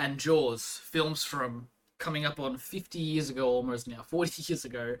 E.T. and Jaws, films from coming up on 50 years ago, almost now, 40 years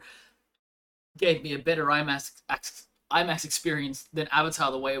ago, gave me a better IMAX experience than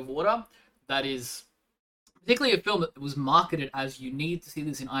Avatar: The Way of Water. That is particularly a film that was marketed as, you need to see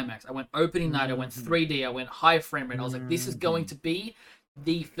this in IMAX. I went opening night, I went 3D, I went high frame rate. I was like, this is going to be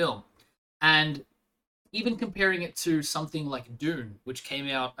the film. And even comparing it to something like Dune, which came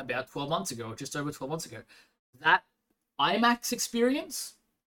out about 12 months ago, or just over 12 months ago, that IMAX experience,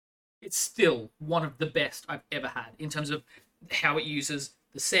 it's still one of the best I've ever had in terms of how it uses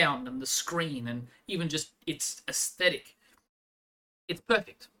the sound and the screen and even just its aesthetic. It's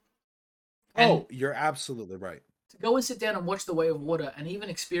perfect. And you're absolutely right. To go and sit down and watch The Way of Water and even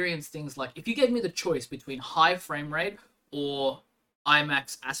experience things like, if you gave me the choice between high frame rate or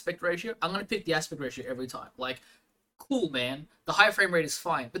IMAX aspect ratio, I'm going to pick the aspect ratio every time. Like, cool, man. The high frame rate is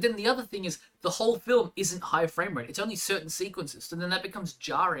fine. But then the other thing is, the whole film isn't high frame rate. It's only certain sequences. So then that becomes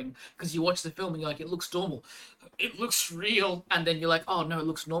jarring because you watch the film and you're like, it looks normal. It looks real. And then you're like, oh, no, it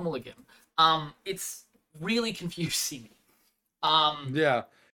looks normal again. It's really confusing. Yeah.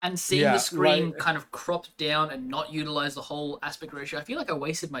 And seeing the screen kind of cropped down and not utilize the whole aspect ratio, I feel like I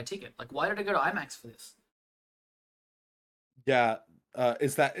wasted my ticket. Like, why did I go to IMAX for this? Yeah.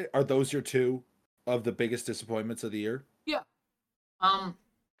 Are those your two of the biggest disappointments of the year? Yeah.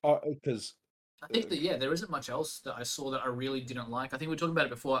 Because I think that, there isn't much else that I saw that I really didn't like. I think we talked about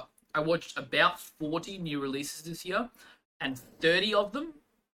it before. I watched about 40 new releases this year, and 30 of them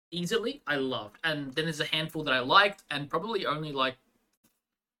easily I loved. And then there's a handful that I liked, and probably only like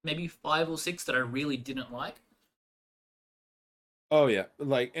maybe 5 or 6 that I really didn't like. Oh yeah,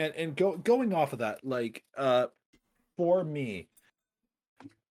 like going off of that, like for me,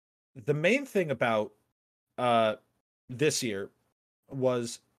 the main thing about this year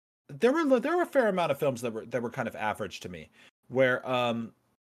was there were a fair amount of films that were kind of average to me, where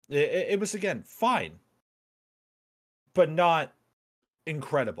it was again fine, but not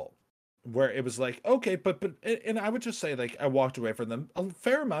incredible. Where it was like, okay, but and I would just say, like, I walked away from them, a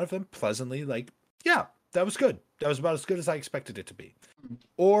fair amount of them pleasantly, like, yeah, that was good. That was about as good as I expected it to be.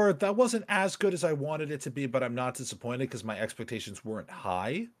 Or that wasn't as good as I wanted it to be, but I'm not disappointed because my expectations weren't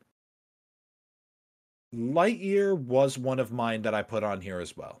high. Lightyear was one of mine that I put on here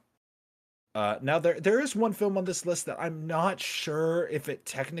as well. Now there is one film on this list that I'm not sure if it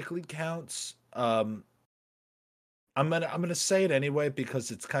technically counts. I'm gonna say it anyway because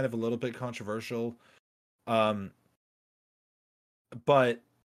it's kind of a little bit controversial. But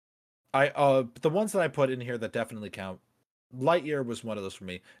the ones that I put in here that definitely count, Lightyear was one of those for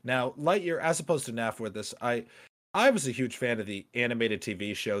me. Now, Lightyear, as opposed to NAF with this, I was a huge fan of the animated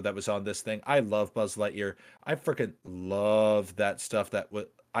TV show that was on this thing. I love Buzz Lightyear. I freaking love that stuff.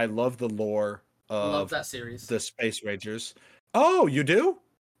 I love the lore of love that series. The Space Rangers. Oh, you do?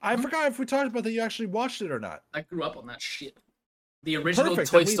 I forgot if we talked about that you actually watched it or not. I grew up on that shit. The original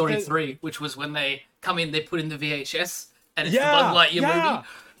Toy Story 3, which was when they come in, they put in the VHS, and it's the Buzz Lightyear movie.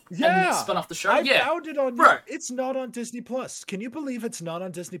 Yeah, and spun off the show. I found it on. Bro, it's not on Disney Plus. Can you believe it's not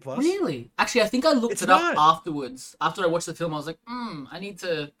on Disney Plus? Really? Actually, I think I looked it up afterwards. After I watched the film, I was like, I need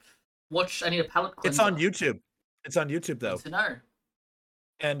to watch. I need a palate cleanser. It's on YouTube. It's on YouTube though. Good to know.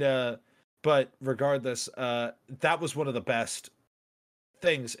 And but regardless, that was one of the best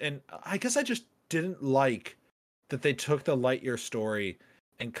things, and I guess I just didn't like that they took the Lightyear story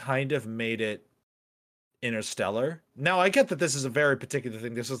and kind of made it Interstellar. Now I get that this is a very particular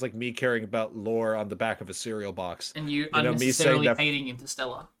thing. This is like me caring about lore on the back of a cereal box, and you unnecessarily hating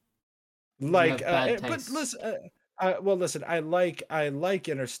Interstellar. Like, but listen, listen. I like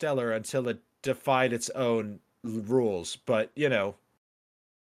Interstellar until it defied its own rules. But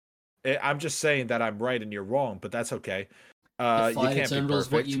I'm just saying that I'm right and you're wrong. But that's okay. You can't its own be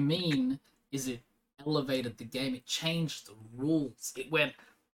rules. What you mean is it elevated the game. It changed the rules. It went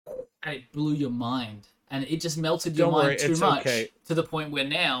and it blew your mind. And it just melted your mind too much to the point where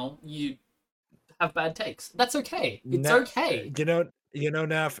now you have bad takes. That's okay. It's okay.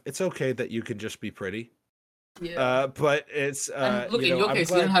 Naf, it's okay that you can just be pretty. Yeah. But it's and look, in your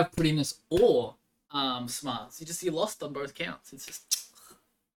case, you don't have prettiness or smarts. You lost on both counts. It's just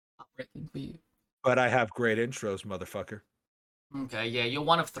heartbreaking for you. But I have great intros, motherfucker. Okay, yeah, you're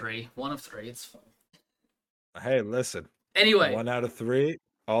one of 3. One of 3. It's fine. Hey, listen. Anyway, 1 out of 3.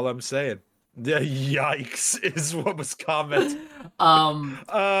 All I'm saying. Yikes is what was comment.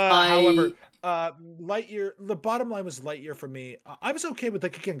 However, Lightyear, the bottom line was Lightyear for me. I was okay with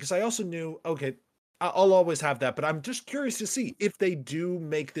it again because I also knew, okay, I'll always have that, but I'm just curious to see if they do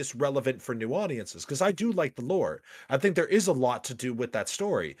make this relevant for new audiences because I do like the lore. I think there is a lot to do with that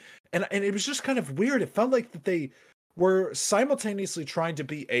story, and it was just kind of weird. It felt like that they were simultaneously trying to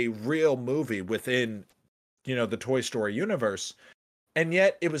be a real movie within, the Toy Story universe. And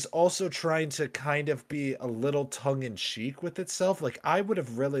yet it was also trying to kind of be a little tongue-in-cheek with itself. Like, I would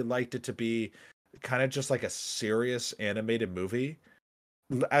have really liked it to be kind of just like a serious animated movie,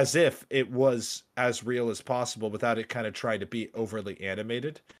 as if it was as real as possible without it kind of trying to be overly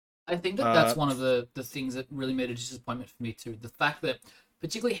animated. I think that's one of the things that really made a disappointment for me too. The fact that,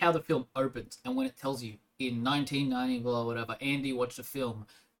 particularly how the film opens and when it tells you in 1990, blah, whatever, Andy watched a film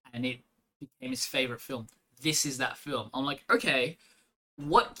and it became his favorite film. This is that film. I'm like, okay,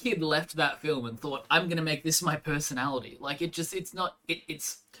 what kid left that film and thought, I'm going to make this my personality? Like,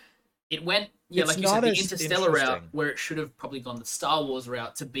 it's It went, like you said, the Interstellar route, where it should have probably gone the Star Wars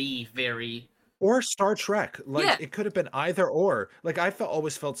route to be very... Or Star Trek. Like, it could have been either or. Like,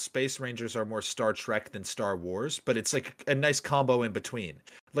 always felt Space Rangers are more Star Trek than Star Wars, but it's like a nice combo in between.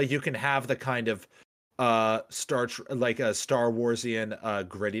 Like, you can have the kind of a Star Warsian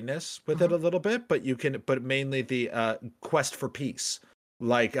grittiness with it a little bit, but mainly the quest for peace,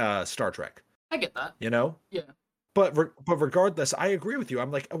 like Star Trek. I get that. You know? Yeah. But regardless, I agree with you.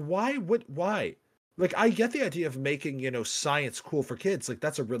 I'm like, why? Like, I get the idea of making, science cool for kids. Like,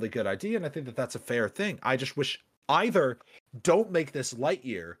 that's a really good idea, and I think that that's a fair thing. I just wish either don't make this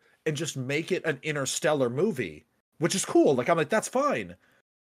Lightyear and just make it an interstellar movie, which is cool. Like, I'm like, that's fine.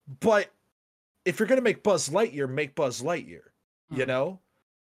 But if you're going to make Buzz Lightyear, make Buzz Lightyear, you know?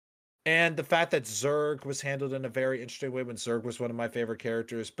 And the fact that Zurg was handled in a very interesting way when Zurg was one of my favorite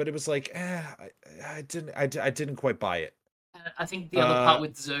characters, but it was like, I didn't quite buy it. I think the other part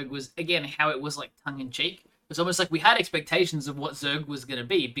with Zurg was, again, how it was like tongue-in-cheek. It was almost like we had expectations of what Zurg was going to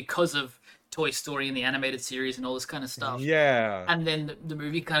be because of Toy Story and the animated series and all this kind of stuff. Yeah. And then the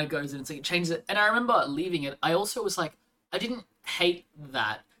movie kind of goes and it changes it. And I remember leaving it, I also was like, I didn't hate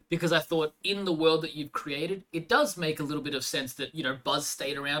that because I thought in the world that you've created, it does make a little bit of sense that, Buzz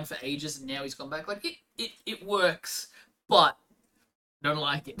stayed around for ages and now he's gone back. Like, it works, but I don't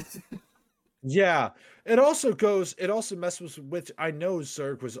like it. Yeah. It also messes with, I know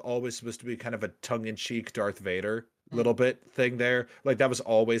Zurg was always supposed to be kind of a tongue-in-cheek Darth Vader little bit thing there. Like, that was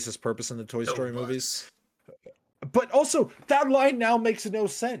always his purpose in the Toy Story movies. But also, that line now makes no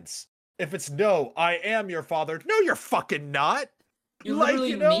sense. If it's, no, I am your father. No, you're fucking not. You're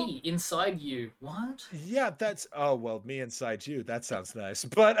literally me inside you. What? Yeah, that's... Oh, well, me inside you. That sounds nice.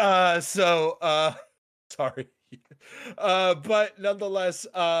 But, sorry. But nonetheless,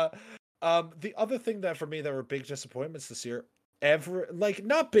 the other thing that for me that were big disappointments this year,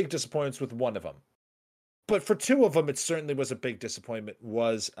 not big disappointments with one of them, but for two of them, it certainly was a big disappointment,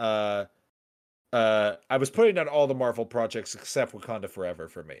 was, I was putting down all the Marvel projects except Wakanda Forever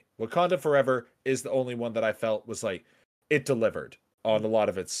for me. Wakanda Forever is the only one that I felt was like, it delivered on a lot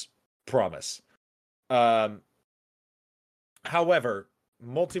of its promise. However,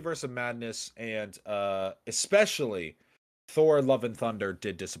 Multiverse of Madness and especially Thor: Love and Thunder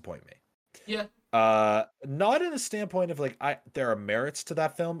did disappoint me. Yeah. Not in a standpoint of like there are merits to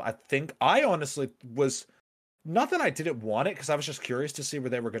that film. I think I honestly was not that I didn't want it because I was just curious to see where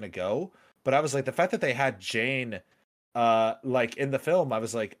they were going to go, but I was like the fact that they had Jane like in the film, I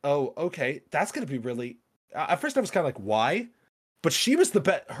was like, "Oh, okay, that's going to be really..." At first I was kind of like, "Why?" But she was the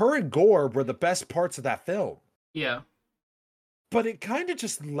best. Her and Gore were the best parts of that film. Yeah. But it kind of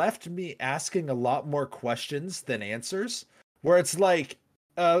just left me asking a lot more questions than answers, where it's like,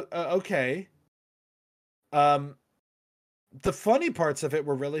 okay. The funny parts of it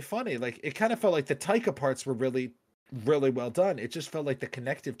were really funny. Like, it kind of felt like the Taika parts were really, really well done. It just felt like the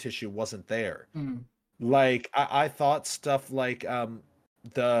connective tissue wasn't there. Like, I thought stuff like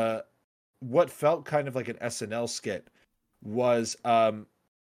what felt kind of like an SNL skit was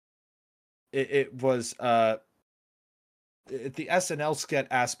it was the SNL skit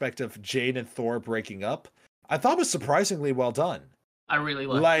aspect of Jane and Thor breaking up. I thought was surprisingly well done. I really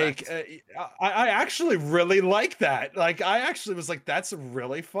like that. I actually really like that. Like, I actually was like, that's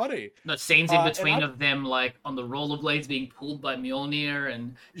really funny. The scenes in between of them, like, on the rollerblades being pulled by Mjolnir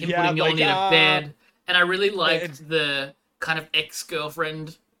and him putting Mjolnir to bed. And I really liked the kind of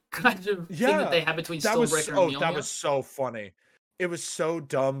ex-girlfriend kind of thing that they had between Stormbreaker and Mjolnir. That was so funny. It was so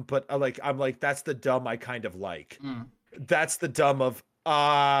dumb, but I'm like, that's the dumb I kind of like. That's the dumb of,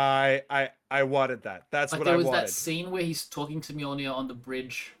 I wanted that. That's like what I wanted. There was that scene where he's talking to Mjolnir on the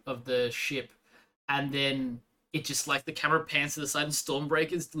bridge of the ship, and then it just like the camera pans to the side and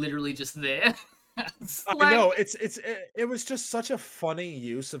Stormbreaker's literally just there. I know it was just such a funny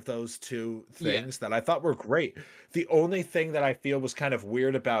use of those two things that I thought were great. The only thing that I feel was kind of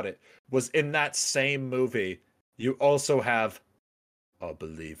weird about it was in that same movie, you also have, I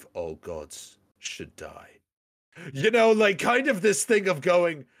believe all gods should die. You know, like kind of this thing of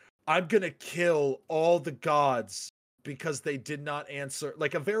going, I'm going to kill all the gods because they did not answer,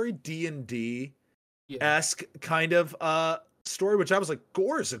 like a very D&D-esque kind of story, which I was like,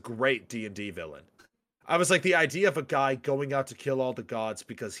 Gore is a great D&D villain. I was like, the idea of a guy going out to kill all the gods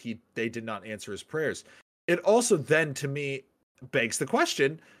because they did not answer his prayers. It also then, to me, begs the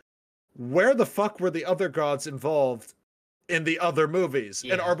question, where the fuck were the other gods involved in the other movies?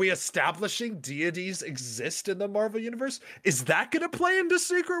 And are we establishing deities exist in the Marvel Universe? Is that going to play into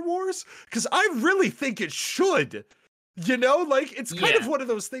Secret Wars? Because I really think it should. You know, like, it's kind of one of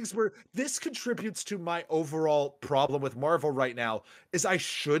those things where this contributes to my overall problem with Marvel right now, is I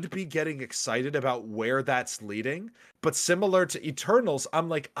should be getting excited about where that's leading, but similar to Eternals, I'm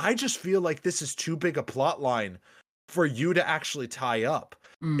like, I just feel like this is too big a plot line for you to actually tie up.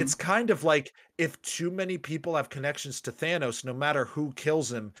 It's kind of like if too many people have connections to Thanos, no matter who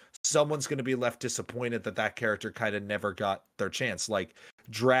kills him, someone's going to be left disappointed that that character kind of never got their chance, like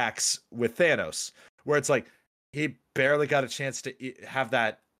Drax with Thanos, where it's like, he barely got a chance to have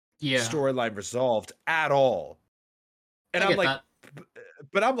that storyline resolved at all. And I'm like,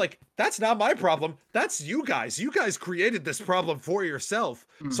 but I'm like, that's not my problem. That's you guys. You guys created this problem for yourself.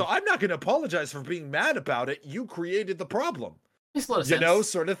 So I'm not going to apologize for being mad about it. You created the problem. Makes a lot of sense. You know,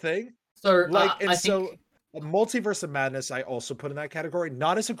 sort of thing. So, like, and so Multiverse of Madness, I also put in that category,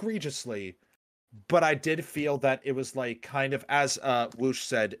 not as egregiously, but I did feel that it was like kind of, as Whoosh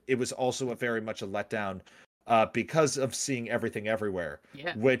said, it was also very much a letdown. Because of seeing Everything Everywhere,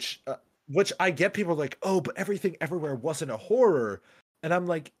 which I get people like, oh, but Everything Everywhere wasn't a horror, and I'm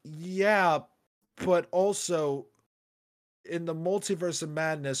like, yeah, but also in the Multiverse of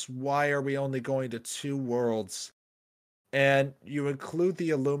Madness, why are we only going to 2 worlds? And you include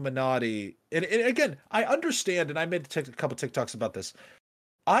the Illuminati, and again, I understand, and I made a couple TikToks about this.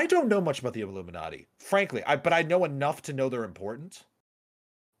 I don't know much about the Illuminati, frankly, but I know enough to know they're important.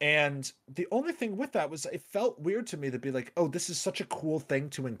 And the only thing with that was it felt weird to me to be like, oh, this is such a cool thing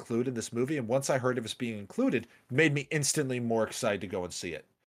to include in this movie. And once I heard it was being included, it made me instantly more excited to go and see it.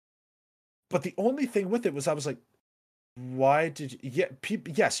 But the only thing with it was I was like, why did you...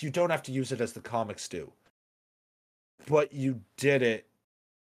 yes, you don't have to use it as the comics do. But you did it,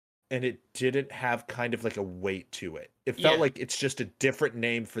 and it didn't have kind of like a weight to it. It felt like it's just a different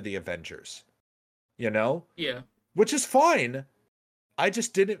name for the Avengers. You know? Yeah. Which is fine. I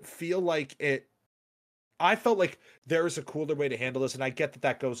just didn't feel like it. I felt like there is a cooler way to handle this, and I get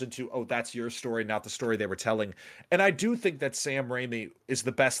that goes into, oh, that's your story, not the story they were telling. And I do think that Sam Raimi is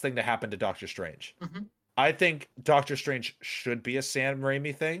the best thing to happen to Doctor Strange. I think Doctor Strange should be a Sam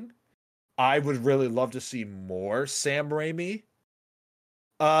Raimi thing. I would really love to see more Sam Raimi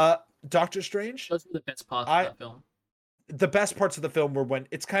Doctor Strange. Those were the best parts of that film. The best parts of the film were when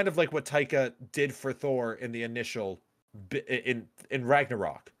it's kind of like what Taika did for Thor in the initial in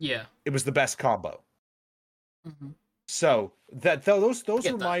Ragnarok. Yeah, it was the best combo. So those were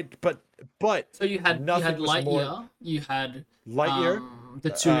my but so you had Lightyear, you had Lightyear, the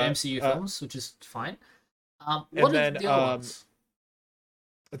 2 MCU films, which is fine. What are the other ones?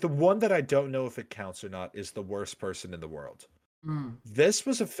 The one that I don't know if it counts or not is The Worst Person in the World. This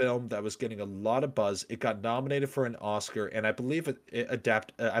was a film that was getting a lot of buzz. It got nominated for an Oscar, and I believe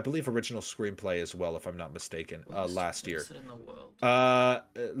I believe original screenplay as well, if I'm not mistaken. Last year. In the world. I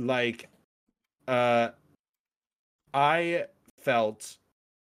felt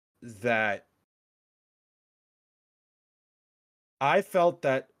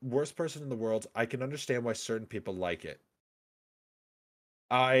that Worst Person in the World. I can understand why certain people like it.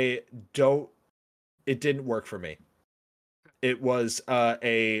 It didn't work for me. It was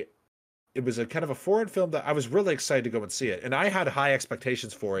a kind of a foreign film that I was really excited to go and see it, and I had high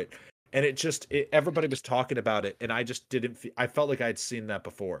expectations for it, and everybody was talking about it, and I just didn't. I felt like I had seen that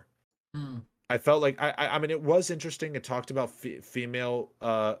before. I felt like I mean, it was interesting. It talked about female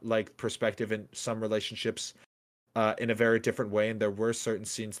like perspective in some relationships in a very different way, and there were certain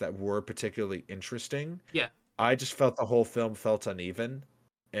scenes that were particularly interesting. Yeah, I just felt the whole film felt uneven.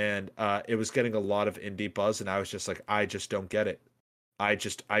 And it was getting a lot of indie buzz, and I was just like, I just don't get it. I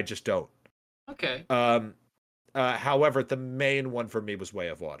just don't. Okay. However, the main one for me was Way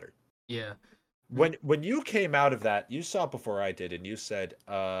of Water. Yeah. When you came out of that, you saw it before I did, and you said,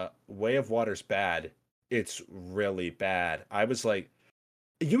 Way of Water's bad. It's really bad. I was like,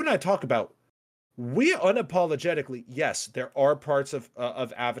 you and I talk about, we unapologetically, yes, there are parts of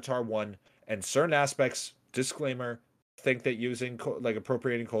Avatar 1 and certain aspects, disclaimer, think that using like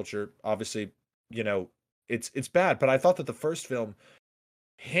appropriating culture, obviously, you know, it's bad, but I thought that the first film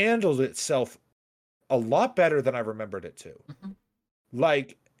handled itself a lot better than I remembered it to.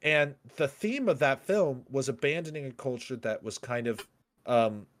 Like, and the theme of that film was abandoning a culture that was kind of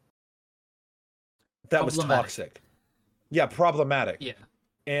that was toxic. Yeah, problematic. Yeah.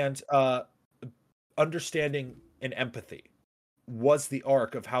 And understanding and empathy was the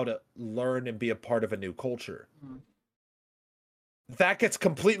arc of how to learn and be a part of a new culture. That gets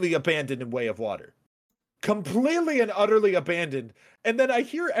completely abandoned in Way of Water. Completely and utterly abandoned. And then I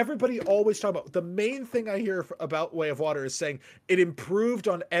hear everybody always talk about, the main thing I hear about Way of Water is saying it improved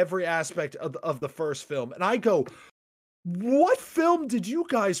on every aspect of the first film. And I go, what film did you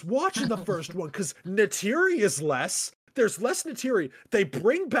guys watch in the first one? Because Neytiri is less. There's less Neytiri. They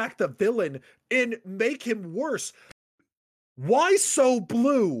bring back the villain and make him worse. Why so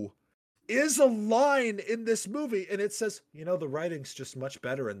blue is a line in this movie, and it says, the writing's just much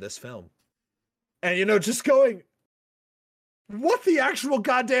better in this film. And, just going, what the actual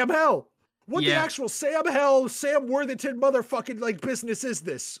goddamn hell? What the actual Sam Worthington motherfucking business is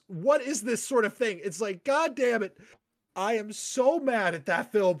this? What is this sort of thing? It's like, God damn it. I am so mad at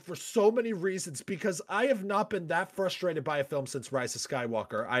that film for so many reasons, because I have not been that frustrated by a film since Rise of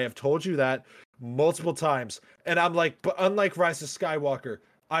Skywalker. I have told you that multiple times. And I'm like, but unlike Rise of Skywalker,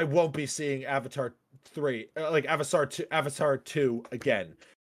 I won't be seeing Avatar 3, Avatar 2 again.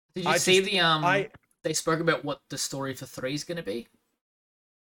 Did you see they spoke about what the story for 3 is going to be?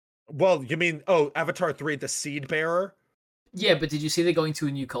 Well, you mean, Avatar 3, the Seed Bearer? Yeah, but did you see they're going to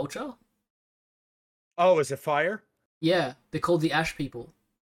a new culture? Oh, is it fire? Yeah, they're called the Ash People.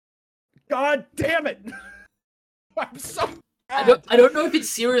 God damn it! I'm so I don't know if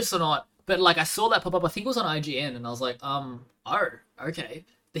it's serious or not, but I saw that pop up. I think it was on IGN, and I was like, oh, okay.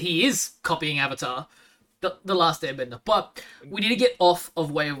 He is copying Avatar, the Last Airbender. But we need to get off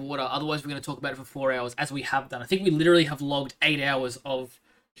of Way of Water, otherwise we're going to talk about it for 4 hours, as we have done. I think we literally have logged 8 hours of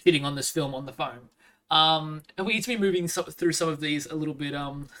shitting on this film on the phone. And we need to be moving through some of these a little bit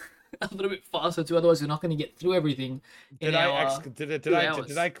faster too, otherwise we're not going to get through everything. Did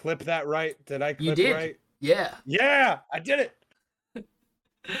I clip that right? Did I clip you did. Right? Yeah. Yeah, I did it.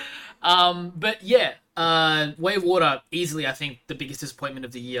 But yeah, Way of Water, easily I think the biggest disappointment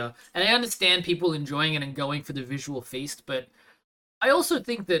of the year. And I understand people enjoying it and going for the visual feast, but I also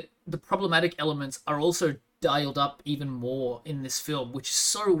think that the problematic elements are also dialed up even more in this film, which is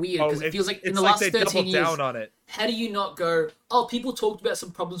so weird, because it feels like in the last 13 years, down on it. How do you not go, people talked about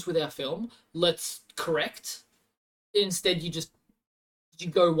some problems with our film, let's correct? Instead, you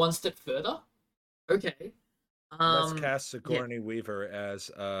go one step further. Okay. Let's cast Sigourney Weaver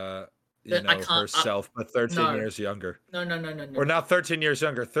as herself, but 13 years younger. No. Or not 13 years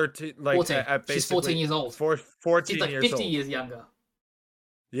younger. 13, 14. She's 14 years old. 14 She's years 50 old. years younger.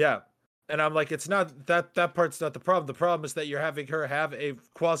 Yeah. And I'm like, it's not that part's not the problem. The problem is that you're having her have a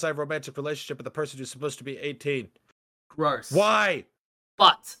quasi-romantic relationship with a person who's supposed to be 18. Gross. Why?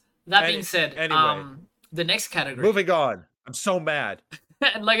 But that being said, anyway, the next category. Moving on. I'm so mad.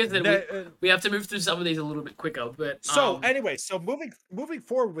 And like I said, we have to move through some of these a little bit quicker. But anyway, moving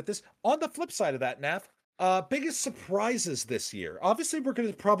forward with this. On the flip side of that, Nav, biggest surprises this year. Obviously, we're going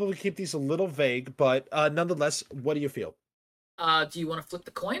to probably keep these a little vague, but nonetheless, what do you feel? Do you want to flip the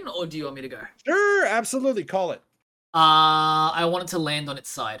coin, or do you want me to go? Sure, absolutely. Call it. I want it to land on its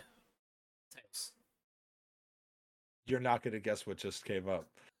side. Tails. You're not going to guess what just came up.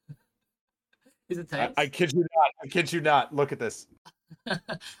 Is it Tails? I kid you not. I kid you not. Look at this.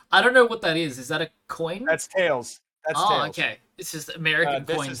 I don't know what that is. Is that a coin? That's Tails. That's Tails. Okay. This is American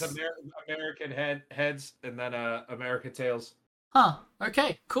coins. This is American heads, and then American tails. Huh.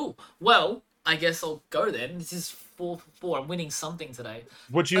 Okay. Cool. Well, I guess I'll go then. This is 4 for 4. I'm winning something today.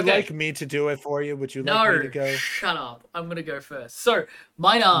 Would you like me to do it for you? Would you like me to go? Shut up. I'm gonna go first. So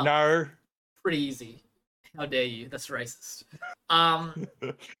mine are no pretty easy. How dare you? That's racist.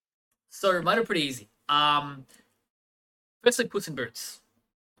 So mine are pretty easy. Firstly, Puss in Boots.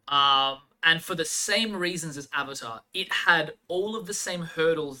 And for the same reasons as Avatar, it had all of the same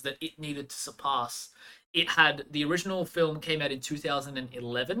hurdles that it needed to surpass. It had, the original film came out in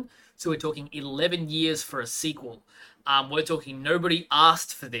 2011, so we're talking 11 years for a sequel. We're talking nobody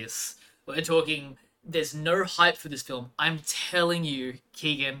asked for this. We're talking there's no hype for this film. I'm telling you,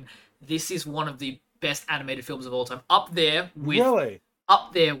 Keegan, this is one of the best animated films of all time. Up there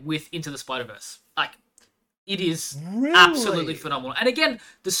with Into the Spider-Verse. It is absolutely phenomenal. And again,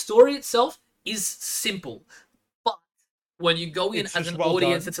 the story itself is simple. But when you go in as an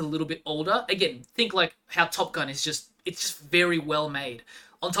audience that's a little bit older, again, think like how Top Gun is it's just very well made.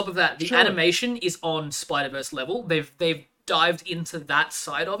 On top of that, the animation is on Spider-Verse level. They've dived into that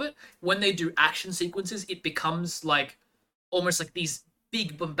side of it. When they do action sequences, it becomes almost like these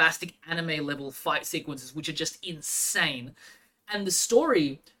big bombastic anime level fight sequences, which are just insane. And the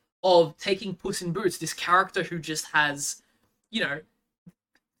story of taking Puss in Boots, this character who just has,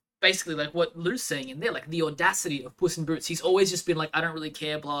 basically like what Lou's saying in there, the audacity of Puss in Boots. He's always just been I don't really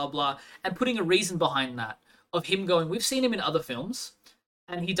care, blah, blah, and putting a reason behind that of him going, we've seen him in other films,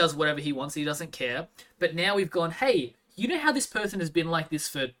 and he does whatever he wants, he doesn't care, but now we've gone, hey, you know how this person has been like this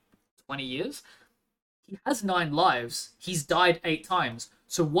for 20 years? He has 9 lives, he's died 8 times,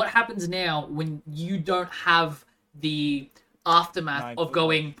 so what happens now when you don't have the aftermath of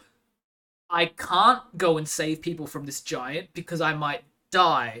going, I can't go and save people from this giant because I might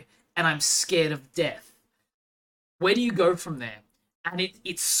die and I'm scared of death. where do you go from there? And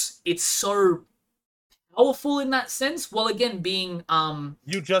it's so powerful in that sense, while again being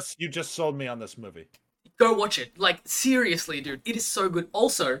You just sold me on this movie. Go watch it. Like, seriously, dude, it is so good.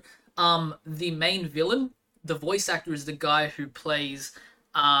 Also, the main villain, the voice actor is the guy who plays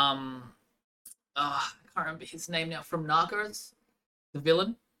I can't remember his name now, from Narcos, the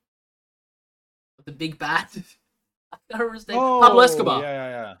villain, the big bad. I can't remember his name. Pablo Escobar.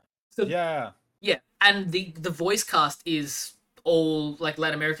 Yeah. So, yeah. Yeah, and the voice cast is all like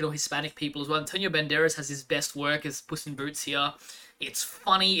Latin American or Hispanic people as well. Antonio Banderas has his best work as Puss in Boots here. It's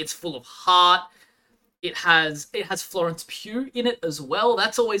funny. It's full of heart. It has Florence Pugh in it as well.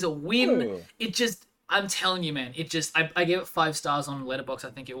 That's always a win. Ooh. It just, I'm telling you, man. It just, I gave it 5 stars on Letterboxd,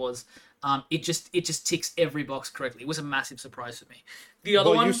 I think it was. It just ticks every box correctly. It was a massive surprise for me. The other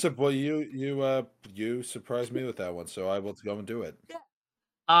one, you surprised me with that one, so I will go and do it. Yeah.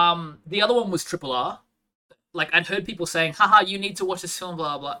 The other one was Triple R. Like, I'd heard people saying, haha, you need to watch this film,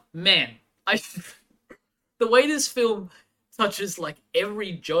 blah, blah. Man, the way this film touches, like,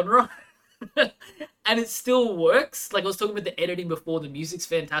 every genre, and it still works. Like, I was talking about the editing before, the music's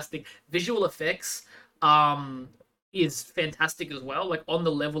fantastic. Visual effects is fantastic as well, like, on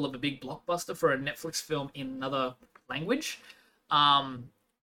the level of a big blockbuster for a Netflix film in another language.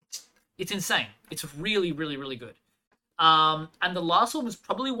 It's insane. It's really, really, really good. And the last one was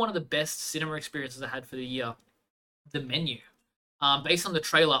probably one of the best cinema experiences I had for the year. The Menu. Based on the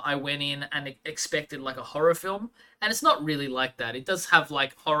trailer, I went in and expected like a horror film, and it's not really like that. It does have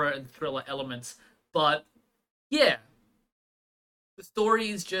like horror and thriller elements, but yeah, the story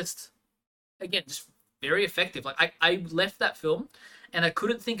is just, again, just very effective. Like, I left that film and I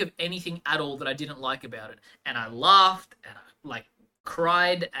couldn't think of anything at all that I didn't like about it, and I laughed and I like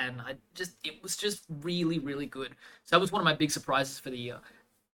cried, and it was just really, really good. So that was one of my big surprises for the year.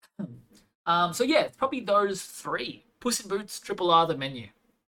 So yeah, it's probably those 3: Puss in Boots, Triple R, The Menu.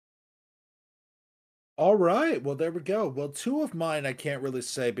 All right, well there we go. Well, 2 of mine I can't really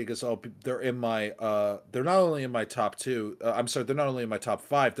say because they're in my they're not only in my top 2. I'm sorry, they're not only in my top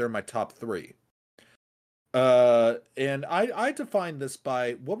 5, they're in my top 3. And I define this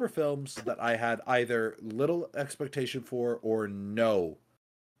by what were films that I had either little expectation for or no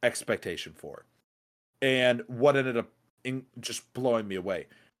expectation for, and what ended up just blowing me away.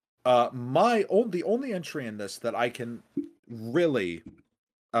 The only entry in this that I can really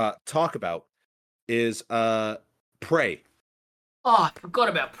talk about is Prey. Oh, I forgot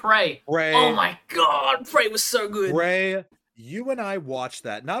about Prey. Oh my god, Prey was so good. Prey. You and I watched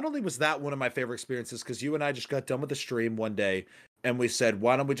that. Not only was that one of my favorite experiences, because you and I just got done with the stream one day, and we said,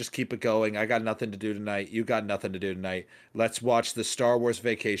 why don't we just keep it going? I got nothing to do tonight. You got nothing to do tonight. Let's watch the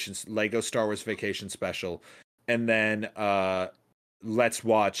Lego Star Wars Vacation special, and then let's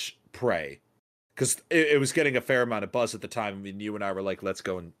watch Prey. Because it was getting a fair amount of buzz at the time. I mean, you and I were like, let's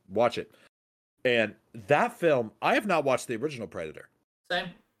go and watch it. And that film, I have not watched the original Predator. Same.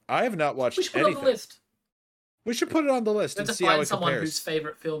 I have not watched anything. We should put it on the list. We should put it on the list and see how it compares. Someone whose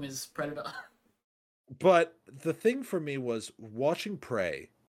favorite film is Predator. But the thing for me was watching Prey.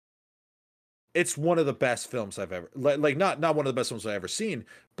 It's one of the best films I've ever not one of the best films I've ever seen,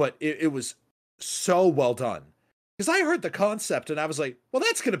 but it was so well done. Because I heard the concept and I was like, well,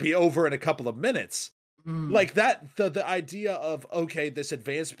 that's going to be over in a couple of minutes. Like that, the idea of, okay, this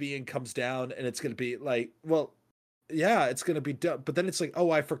advanced being comes down and it's going to be like, well, yeah, it's going to be done. But then it's like, oh,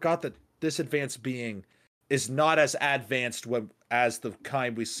 I forgot that this advanced being is not as advanced as the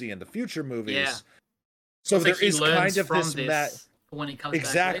kind we see in the future movies. Yeah. So there is kind of this when he comes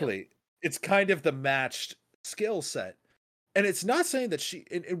exactly. Back it's kind of the matched skill set, and it's not saying that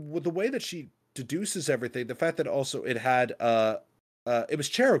with the way that she deduces everything, the fact that also it had it was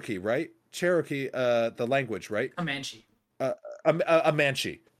Cherokee, right? Cherokee, the language, right? Comanche.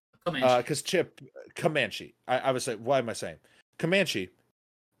 Comanche. Because Comanche. I was like, why am I saying Comanche?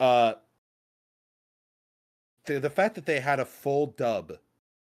 The fact that they had a full dub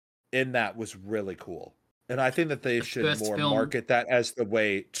in that was really cool. And I think that they should more market that as the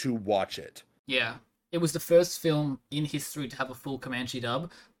way to watch it. Yeah. It was the first film in history to have a full Comanche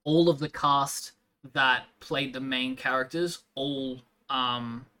dub. All of the cast that played the main characters all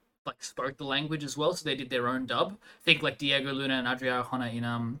spoke the language as well, so they did their own dub. Think like Diego Luna and Adria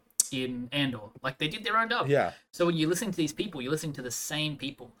Arjona in Andor. Like, they did their own dub. Yeah. So when you listen to these people, you're listening to the same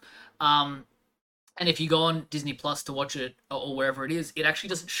people. And if you go on Disney Plus to watch it or wherever it is, it actually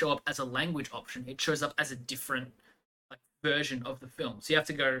doesn't show up as a language option. It shows up as a different version of the film. So you have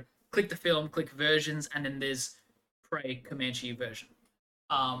to go click the film, click versions, and then there's Prey Comanche version.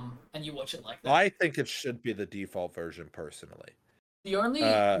 And you watch it like that. I think it should be the default version, personally. The only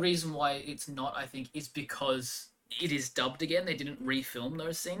reason why it's not, I think, is because it is dubbed again. They didn't refilm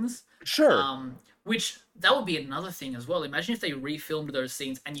those scenes. Sure. Which that would be another thing as well. Imagine if they refilmed those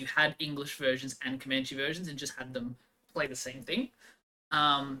scenes and you had English versions and Comanche versions and just had them play the same thing.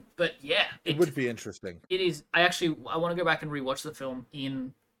 But yeah, it would be interesting. It is. I want to go back and rewatch the film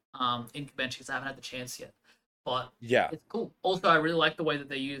in Comanche because I haven't had the chance yet. But yeah, it's cool. Also, I really like the way that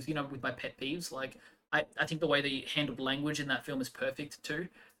they use, with my pet peeves, like I think the way they handled language in that film is perfect too.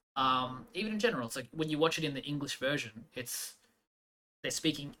 Even in general, it's like when you watch it in the English version, they're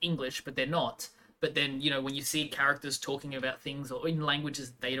speaking English, but they're not. But then, when you see characters talking about things or in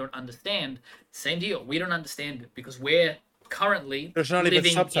languages they don't understand, same deal. We don't understand it because we're currently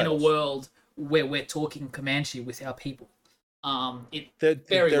living in a world where we're talking Comanche with our people.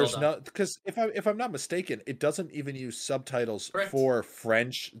 There's no, because if I'm not mistaken, it doesn't even use subtitles for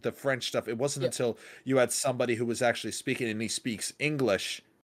French, the French stuff. It wasn't until you had somebody who was actually speaking and he speaks English,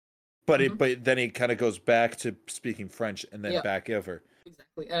 but then he kind of goes back to speaking French and then back over.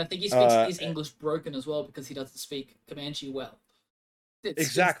 Exactly, and I think he speaks his English broken as well because he doesn't speak Comanche well.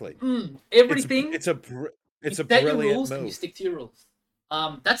 Exactly. Everything. It's a brilliant rules move. And you stick to your rules.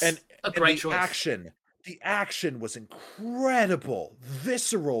 That's a great choice. The action was incredible,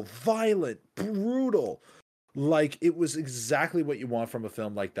 visceral, violent, brutal. Like, it was exactly what you want from a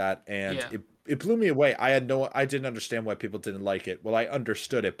film like that, and it blew me away. I didn't understand why people didn't like it. Well, I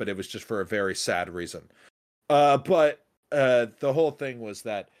understood it, but it was just for a very sad reason. But the whole thing was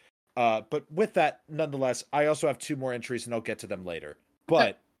that. But with that, nonetheless, I also have 2 more entries, and I'll get to them later.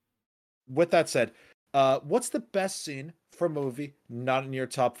 But with that said, what's the best scene from a movie not in your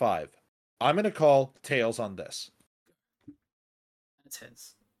top 5? I'm going to call tails on this. It's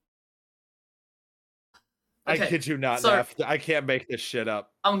his. Okay. I kid you not, Neff. I can't make this shit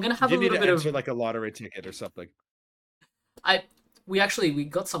up. I'm going to have a little bit of... like a lottery ticket or something. We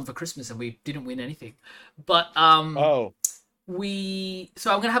got some for Christmas and we didn't win anything. But, So I'm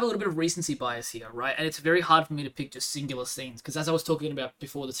going to have a little bit of recency bias here, right? And it's very hard for me to pick just singular scenes because as I was talking about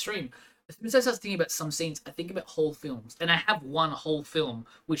before the stream, as soon as I start thinking about some scenes, I think about whole films. And I have one whole film,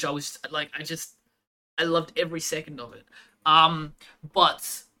 which I loved every second of it.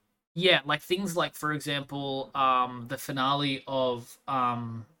 But yeah, like things like, for example, the finale of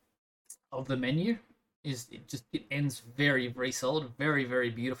The Menu it ends very, very solid, very,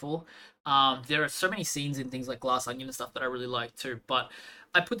 very beautiful. There are so many scenes in things like Glass Onion and stuff that I really like too. But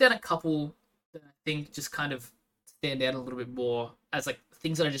I put down a couple that I think just kind of stand out a little bit more as like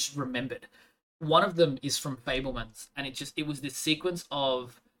things that I just remembered. One of them is from Fabelmans, and it was this sequence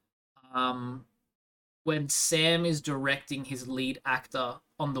of when Sam is directing his lead actor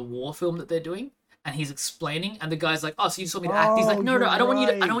on the war film that they're doing, and he's explaining, and the guy's like, "Oh, so you just want me to act?" He's like, "No, I don't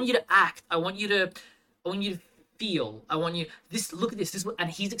want you to act. I want you to feel. I want you look at this, and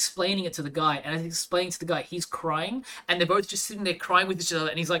he's explaining it to the guy, and as he's explaining to the guy, he's crying, and they're both just sitting there crying with each other,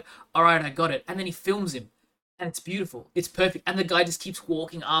 and he's like, "All right, I got it," and then he films him. And it's beautiful. It's perfect. And the guy just keeps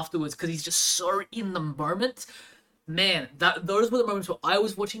walking afterwards because he's just so in the moment. Man, those were the moments where I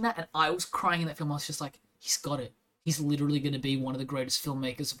was watching that and I was crying in that film. I was just like, he's got it. He's literally going to be one of the greatest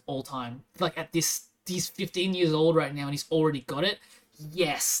filmmakers of all time. Like he's 15 years old right now and he's already got it.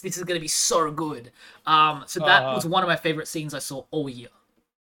 Yes, this is going to be so good. So that was one of my favorite scenes I saw all year.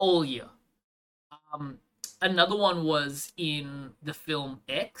 All year. Another one was in the film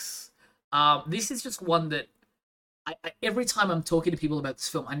X. This is just one that I every time I'm talking to people about this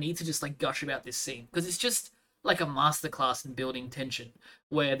film, I need to just like gush about this scene because it's just like a masterclass in building tension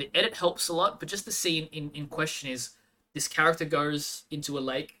where the edit helps a lot, but just the scene in question is this character goes into a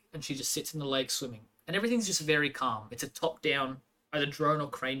lake and she just sits in the lake swimming and everything's just very calm. It's a top down, either drone or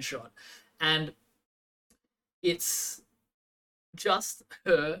crane shot. And it's just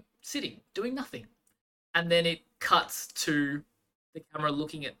her sitting, doing nothing. And then it cuts to the camera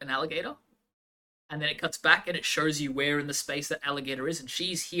looking at an alligator. And then it cuts back and it shows you where in the space that alligator is. And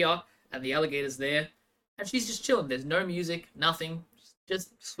she's here and the alligator's there. And she's just chilling. There's no music, nothing,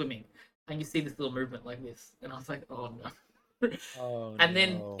 just swimming. And you see this little movement like this. And I was like, oh no. And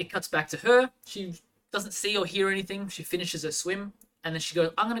then it cuts back to her. She doesn't see or hear anything. She finishes her swim. And then she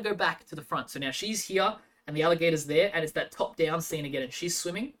goes, I'm going to go back to the front. So now she's here and the alligator's there. And it's that top down scene again. And she's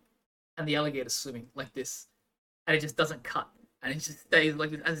swimming and the alligator's swimming like this. And it just doesn't cut. And it just stays like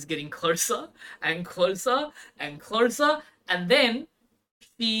this as it's getting closer and closer and closer. And then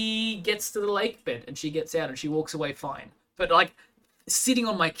she gets to the lake bed and she gets out and she walks away fine. But like sitting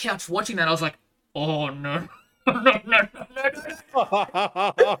on my couch watching that, I was like, oh no. No.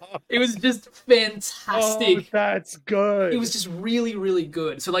 It was just fantastic. Oh, that's good. It was just really, really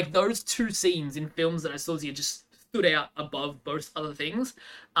good. So like those two scenes in films that I saw here just stood out above most other things.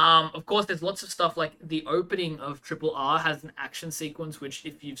 Of course, there's lots of stuff like the opening of Triple R has an action sequence, which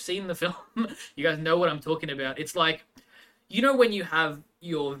if you've seen the film, you guys know what I'm talking about. It's like, you know, when you have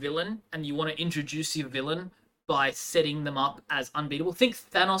your villain and you want to introduce your villain by setting them up as unbeatable. Think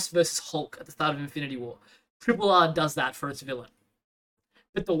Thanos versus Hulk at the start of Infinity War. Triple R does that for its villain.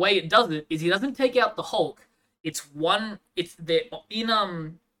 But the way it does it is he doesn't take out the Hulk. It's they're in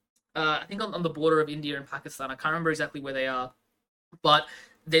I think on the border of India and Pakistan. I can't remember exactly where they are, but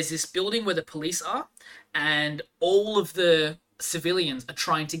there's this building where the police are, and all of the civilians are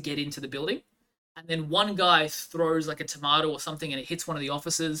trying to get into the building. And then one guy throws like a tomato or something, and it hits one of the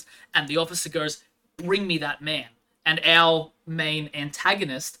officers, and the officer goes, "Bring me that man." And our main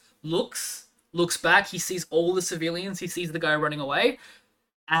antagonist looks back. He sees all the civilians. He sees the guy running away,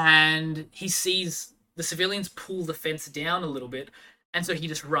 and he sees the civilians pull the fence down a little bit. And so he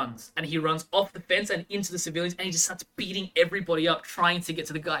just runs, and he runs off the fence and into the civilians, and he just starts beating everybody up, trying to get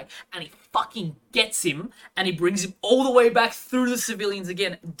to the guy. And he fucking gets him, and he brings him all the way back through the civilians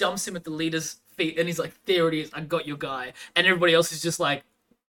again, dumps him at the leader's feet, and he's like, "There it is, I got your guy." And everybody else is just like,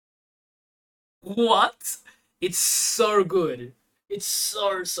 what? It's so good. It's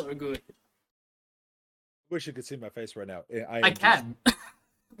so good. Wish you could see my face right now. I can.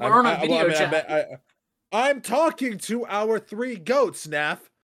 We're on a video chat. I'm talking to our 3 goats, Naff.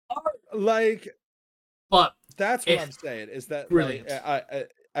 Like, but that's what I'm saying. Is that brilliant?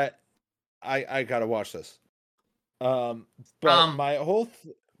 Like, I gotta watch this. But my whole,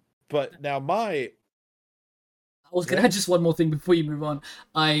 but now my. I was gonna add just one more thing before you move on.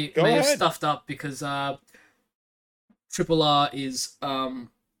 I may have stuffed up because Triple R is higher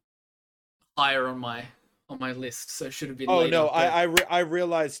on my list, so it should have been. Oh no, I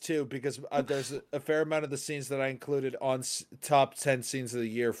realized too, because there's a fair amount of the scenes that I included on top 10 scenes of the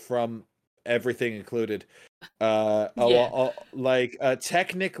year from everything included.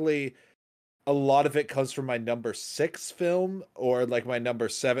 Technically, a lot of it comes from my number 6 film or like my number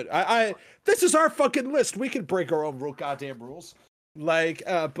 7. This is our fucking list. We can break our own goddamn rules. Like,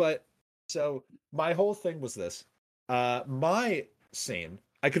 but so my whole thing was this. My scene.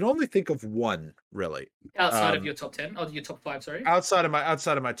 I can only think of one, really. Outside of your top 10? Or your top 5, sorry? Outside of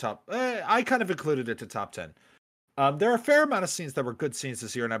my top. I kind of included it to top 10. There are a fair amount of scenes that were good scenes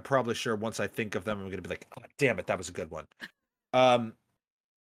this year, and I'm probably sure once I think of them, I'm going to be like, oh, damn it, that was a good one.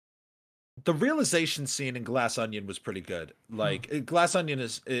 The realization scene in Glass Onion was pretty good. Like, Glass Onion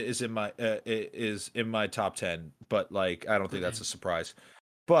is in my top 10, but like, I don't think that's a surprise.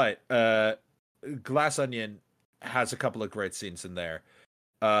 But Glass Onion has a couple of great scenes in there.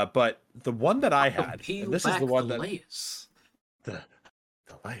 But the one that I had, and this is the one that layers. The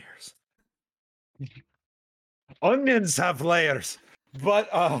layers. Onions have layers, but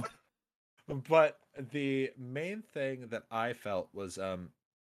the main thing that I felt was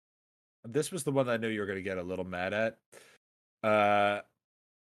this was the one that I knew you were going to get a little mad at.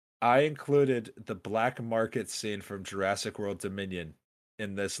 I included the black market scene from Jurassic World Dominion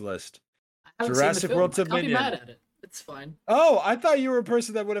in this list. Jurassic World Dominion. I can't be mad at it. It's fine. Oh, I thought you were a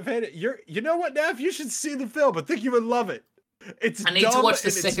person that would have hated it. You know what, Nav? You should see the film. I think you would love it. I need to watch the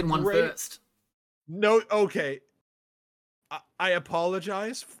second one first. No, okay. I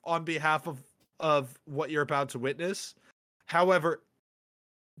apologize on behalf of what you're about to witness. However,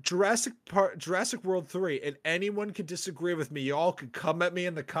 Jurassic World 3, and anyone can disagree with me. Y'all can come at me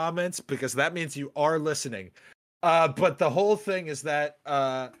in the comments because that means you are listening. But the whole thing is that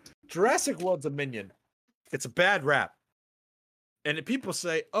Jurassic World Dominion, it's a bad rap. And people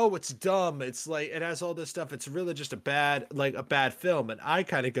say, oh, it's dumb. It's like, it has all this stuff. It's really just a bad film. And I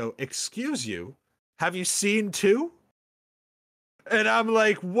kind of go, excuse you, have you seen 2? And I'm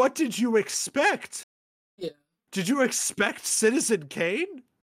like, what did you expect? Yeah. Did you expect Citizen Kane?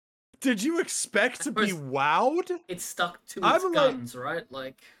 Did you expect to be wowed? It's stuck to its guns, right?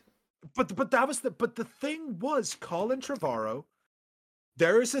 Like, but the thing was, Colin Trevorrow,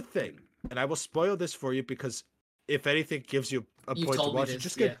 there is a thing, and I will spoil this for you because if anything gives you a point to watch it,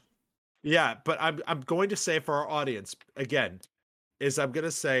 just get. Yeah, but I'm going to say for our audience again, is I'm gonna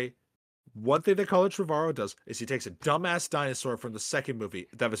say one thing that Colin Trevorrow does is he takes a dumbass dinosaur from the second movie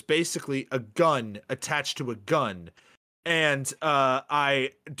that was basically a gun attached to a gun. And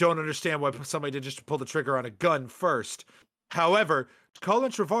I don't understand why somebody did just pull the trigger on a gun first. However,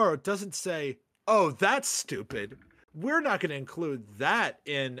 Colin Trevorrow doesn't say, oh, that's stupid. We're not going to include that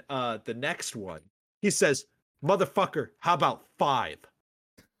in the next one. He says, motherfucker, how about 5?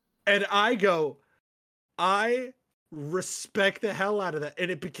 And I go, I respect the hell out of that.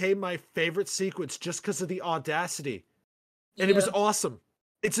 And it became my favorite sequence just because of the audacity. And it was awesome.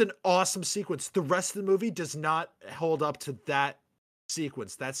 It's an awesome sequence. The rest of the movie does not hold up to that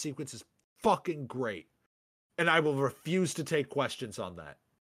sequence. That sequence is fucking great. And I will refuse to take questions on that.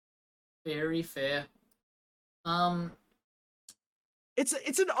 Very fair.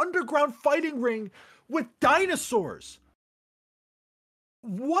 It's an underground fighting ring with dinosaurs.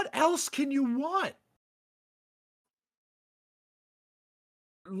 What else can you want?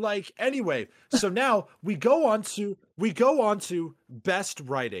 Like, anyway, so now we go on to best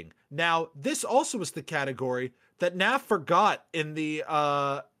writing. Now, this also is the category that Naf forgot in the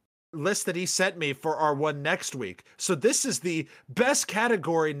list that he sent me for our one next week. So this is the best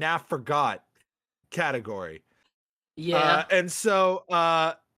category Naf forgot category. Yeah. And so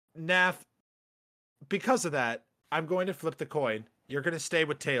Naf, because of that, I'm going to flip the coin. You're going to stay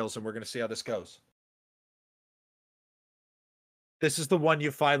with tails, and we're going to see how this goes. This is the one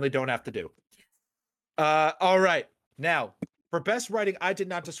you finally don't have to do. All right. Now, for best writing, I did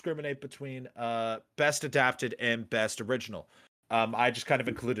not discriminate between best adapted and best original. I just kind of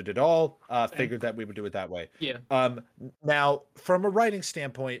included it all. Figured that we would do it that way. Yeah. Now, from a writing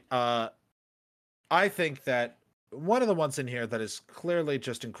standpoint, I think that one of the ones in here that is clearly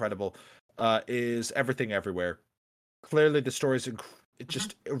just incredible is Everything Everywhere. Clearly, the story's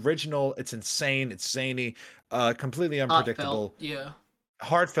just original. It's insane. It's zany. Completely unpredictable. Heartfelt, yeah.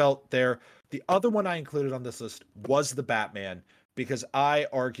 Heartfelt there. The other one I included on this list was The Batman, because I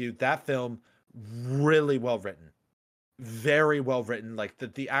argued that film really well written. Very well written. Like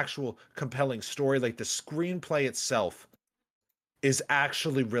the actual compelling story, like the screenplay itself is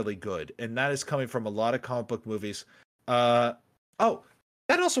actually really good. And that is coming from a lot of comic book movies.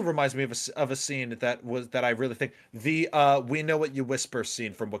 That also reminds me of a scene that I really think the We Know What You Whisper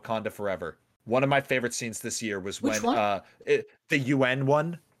scene from Wakanda Forever. One of my favorite scenes this year was when the UN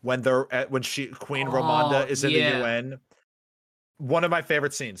one, when Queen Ramonda is in the UN. One of my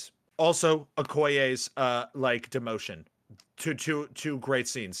favorite scenes. Also, Okoye's demotion. Two great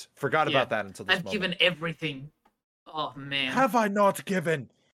scenes. Forgot about that until this moment. I've given everything. Oh man. Have I not given?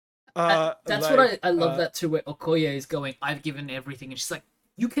 That's what I love that too, where Okoye is going, I've given everything, and she's like,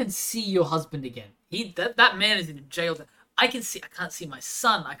 you can see your husband again. That man is in jail. I can't see my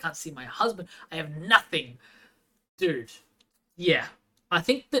son. I can't see my husband. I have nothing. Dude. Yeah. I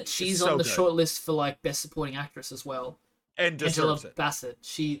think that she's on the short list for best supporting actress as well. And deserves Angela Bassett.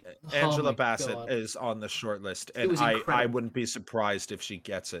 Angela Bassett is on the short list, and I wouldn't be surprised if she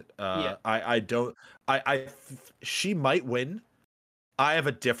gets it. She might win. I have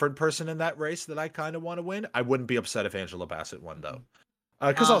a different person in that race that I kind of want to win. I wouldn't be upset if Angela Bassett won, though.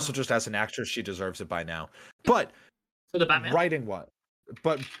 Because also just as an actress, she deserves it by now. But for the Batman, writing what?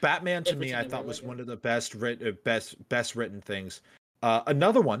 But Batman to me, I thought was one of the best written things.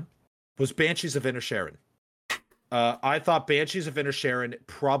 Another one was Banshees of Inisherin. I thought Banshees of Inisherin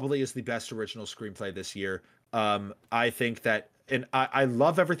probably is the best original screenplay this year. I think that, and I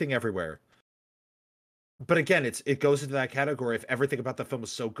love Everything Everywhere. But again, it goes into that category of everything about the film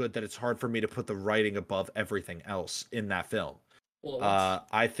was so good that it's hard for me to put the writing above everything else in that film.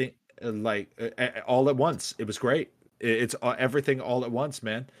 I think all at once, it was great. It's everything all at once,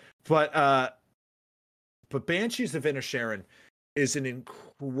 man. But Banshees of Inisherin is an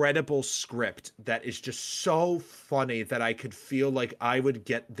incredible script that is just so funny that I could feel like I would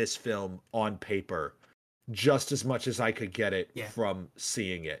get this film on paper just as much as I could get it from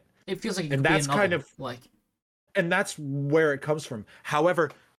seeing it. It feels like, and that's kind of and that's where it comes from. However,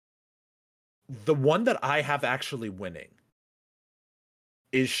 the one that I have actually winning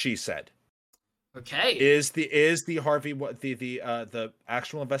is She Said. Okay. Is the Harvey the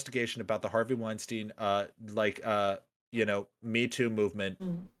actual investigation about the Harvey Weinstein Me Too movement.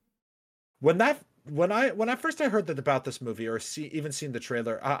 When I first heard that about this movie or even seen the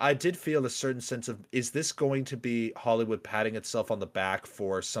trailer, I did feel a certain sense of, is this going to be Hollywood patting itself on the back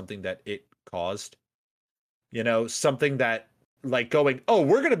for something that it caused? Something that going, oh,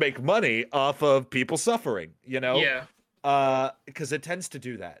 we're going to make money off of people suffering, Yeah. Because it tends to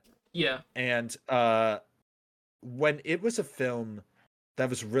do that. Yeah. And when it was a film that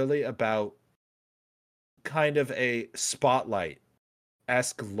was really about kind of a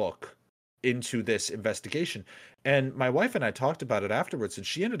spotlight-esque look into this investigation, and my wife and I talked about it afterwards, and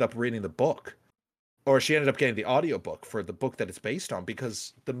she ended up reading the book, or she ended up getting the audiobook for the book that it's based on,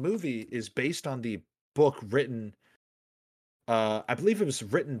 because the movie is based on the book written, I believe it was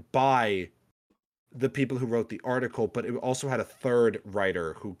written by the people who wrote the article, but it also had a third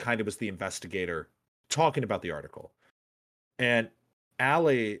writer who kind of was the investigator talking about the article. And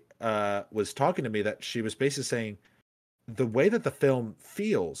Allie was talking to me that she was basically saying the way that the film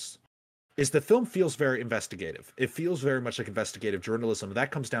feels is the film feels very investigative. It feels very much like investigative journalism.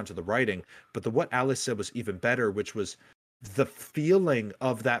 That comes down to the writing, but what Alice said was even better, which was the feeling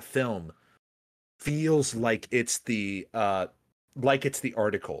of that film feels like it's the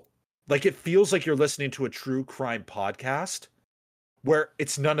article. Like it feels like you're listening to a true crime podcast where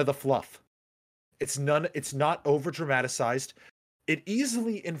it's none of the fluff. It's not over dramatized. It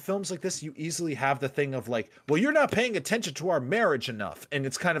easily, in films like this, you easily have the thing of like, well, you're not paying attention to our marriage enough. And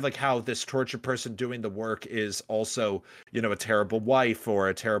it's kind of like how this tortured person doing the work is also, a terrible wife or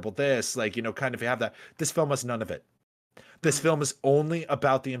a terrible this, like, kind of have that. This film has none of it. This film is only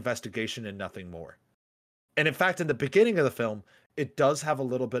about the investigation and nothing more. And in fact, in the beginning of the film, it does have a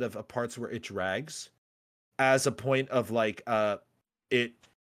little bit of parts where it drags as a point of like,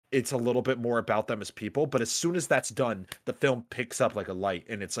 it's a little bit more about them as people, but as soon as that's done, the film picks up like a light,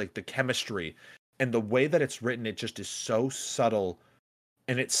 and it's like the chemistry and the way that it's written, it just is so subtle,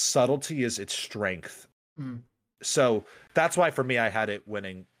 and its subtlety is its strength. So that's why for me, I had it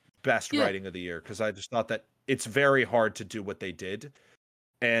winning best writing of the year, because I just thought that it's very hard to do what they did.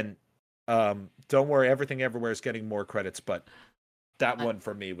 And don't worry, Everything Everywhere is getting more credits, but that one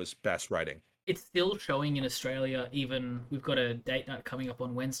for me was best writing. It's still showing in Australia. Even we've got a date night coming up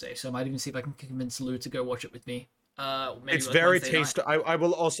on Wednesday, so I might even see if I can convince Lou to go watch it with me. Maybe it's very tasteful. I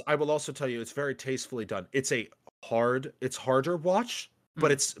will also tell you, it's very tastefully done. It's harder watch,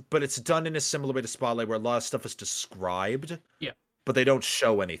 but it's done in a similar way to Spotlight, where a lot of stuff is described. Yeah, but they don't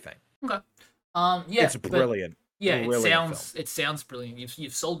show anything. Okay. Yeah, it's brilliant. Yeah, it sounds brilliant.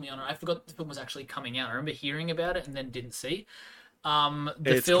 You've sold me on it. I forgot the film was actually coming out. I remember hearing about it and then didn't see.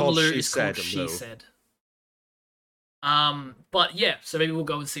 The film Lou is called She Said. But yeah, so maybe we'll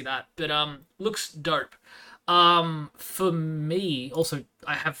go and see that. But looks dope. For me, also,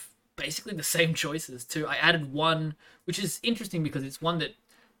 I have basically the same choices too. I added one, which is interesting because it's one that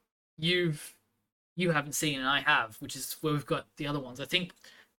you haven't seen and I have, which is where we've got the other ones. I think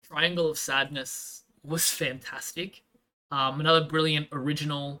Triangle of Sadness was fantastic. Another brilliant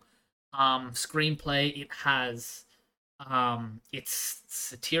original screenplay. It has it's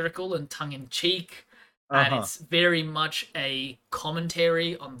satirical and tongue-in-cheek, and it's very much a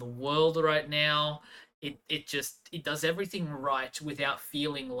commentary on the world right now. It does everything right without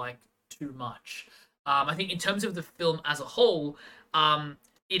feeling like too much. I think in terms of the film as a whole,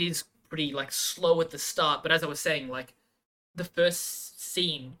 it is pretty like slow at the start, but as I was saying, like the first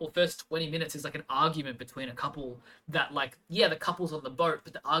scene or first 20 minutes is like an argument between a couple that, like, yeah, the couple's on the boat,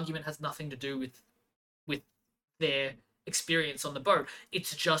 but the argument has nothing to do with their experience on the boat.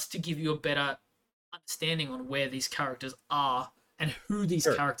 It's just to give you a better understanding on where these characters are and who these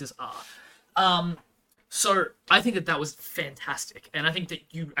characters are. So I think that was fantastic, and I think that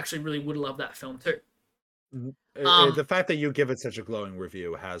you actually really would love that film too. The fact that you give it such a glowing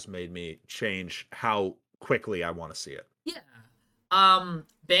review has made me change how quickly I want to see it. Yeah.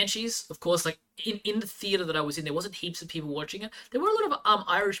 Banshees, of course, like in the theater that I was in, there wasn't heaps of people watching it. There were a lot of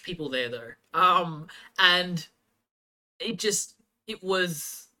Irish people there though. And it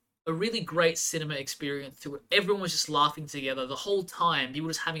was a really great cinema experience too. Everyone was just laughing together the whole time. People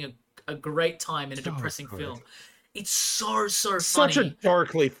were just having a great time in a depressing film. It's so funny. Such a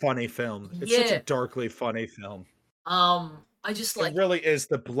darkly funny film. It's such a darkly funny film. I just like, it really is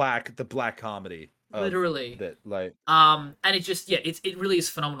the black comedy. Literally. That, like, and it just, it really is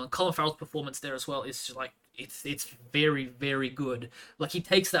phenomenal. Colin Farrell's performance there as well is just like, it's very, very good. Like, he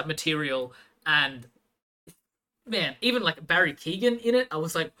takes that material and, man, even like Barry Keoghan in it, I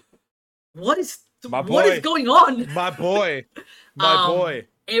was like, what is going on? My boy. My boy.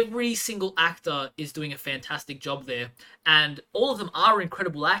 Every single actor is doing a fantastic job there, and all of them are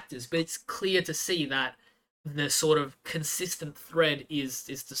incredible actors, but it's clear to see that the sort of consistent thread is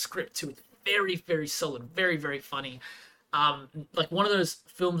the script too. It's very, very solid, very, very funny. Like one of those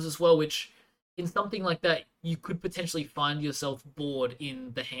films as well, which in something like that, you could potentially find yourself bored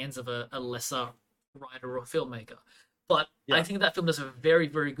in the hands of a lesser writer or filmmaker. But I think that film does a very,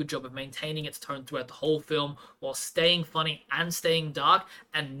 very good job of maintaining its tone throughout the whole film while staying funny and staying dark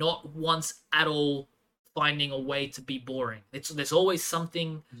and not once at all finding a way to be boring. There's always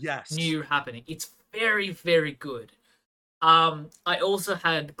something new happening. It's very, very good. I also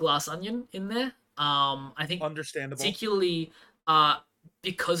had Glass Onion in there. I think understandable, particularly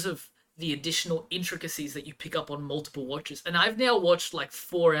because of the additional intricacies that you pick up on multiple watches. And I've now watched like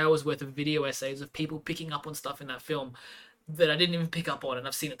 4 hours worth of video essays of people picking up on stuff in that film that I didn't even pick up on, and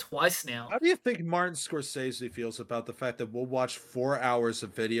I've seen it twice now. How do you think Martin Scorsese feels about the fact that we'll watch 4 hours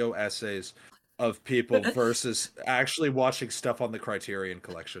of video essays of people versus actually watching stuff on the Criterion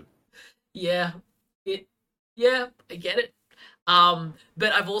Collection? Yeah, I get it.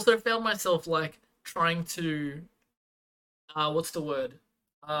 But I've also found myself like trying to what's the word?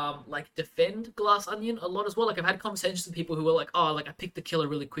 Like defend Glass Onion a lot as well. Like I've had conversations with people who are like, oh, like I picked the killer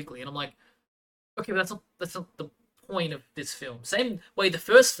really quickly, and I'm like, okay, but that's not the point of this film. Same way the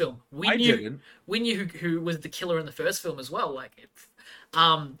first film, we knew who was the killer in the first film as well. Like it's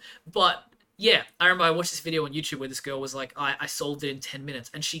but yeah, I remember I watched this video on YouTube where this girl was like, I solved it in 10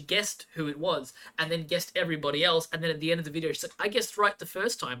 minutes, and she guessed who it was, and then guessed everybody else, and then at the end of the video, she's like, I guessed right the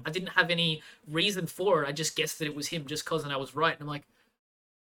first time. I didn't have any reason for it. I just guessed that it was him just cause, and I was right. And I'm like,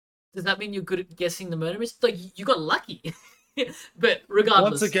 does that mean you're good at guessing the murder mystery? Like, you got lucky. But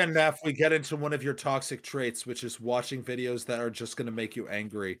regardless. Once again, Naf, we get into one of your toxic traits, which is watching videos that are just going to make you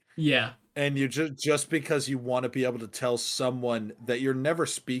angry. Yeah. And you just because you want to be able to tell someone that you're never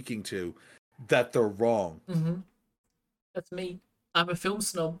speaking to that they're wrong. Mm-hmm. That's me. I'm a film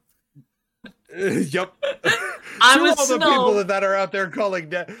snob. Yep. I'm all the people that are out there calling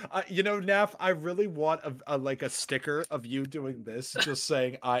Naf, I really want a like a sticker of you doing this, just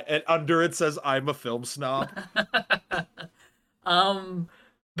saying and under it says I'm a film snob.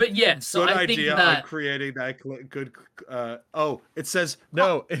 But yeah, so good I idea think that on creating that good. It says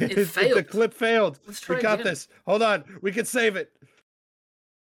no. It failed. The clip failed. Let's try we got again. this. Hold on, we can save it.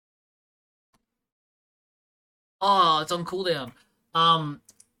 Oh, it's on cooldown.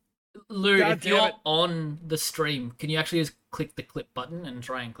 Lou, God if you're on the stream, can you actually just click the clip button and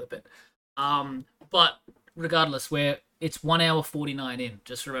try and clip it? But regardless, it's 1 hour 49 in.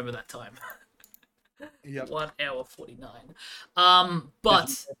 Just remember that time. Yep. 1 hour 49. But did you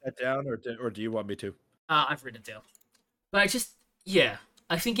write that down, or do you want me to? I've written it down. But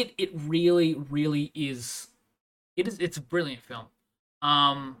I think it really, really is. It's a brilliant film.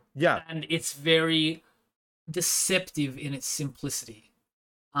 Yeah, and it's very deceptive in its simplicity.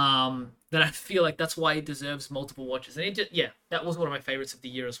 That I feel like that's why it deserves multiple watches. And that was one of my favorites of the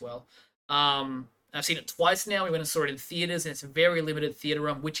year as well. I've seen it twice now. We went and saw it in theaters, and it's a very limited theater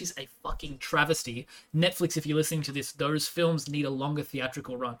run, which is a fucking travesty. Netflix, if you're listening to this, those films need a longer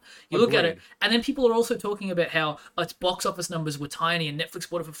theatrical run. You look at it, and then people are also talking about how its box office numbers were tiny, and Netflix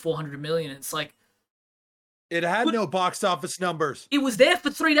bought it for 400 million. And it's like, it had no box office numbers. It was there for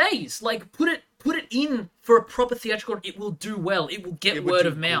 3 days. Like, put it in for a proper theatrical. It will do well. It will get word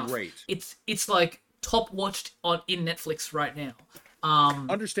of mouth. Great. It's like top watched in Netflix right now.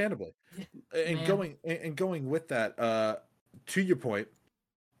 Understandably, and going with that, to your point,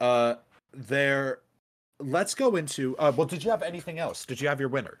 let's go into. Well, did you have anything else? Did you have your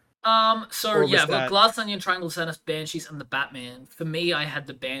winner? So yeah, but Glass Onion, Triangle of Sadness, Banshees, and the Batman. For me, I had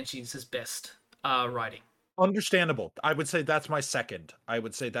the Banshees as best writing. Understandable. I would say that's my second. I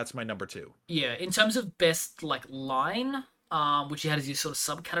would say that's my number 2. Yeah, in terms of best like line, which you had as your sort of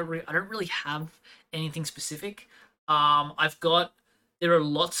subcategory, I don't really have anything specific. There are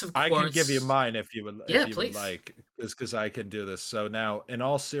lots of quotes. I can give you mine if you would. Yeah, if you please. Would like, because I can do this. So now, in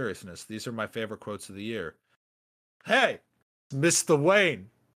all seriousness, these are my favorite quotes of the year. Hey, Mr.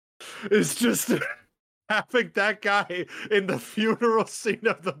 Wayne, it's just having that guy in the funeral scene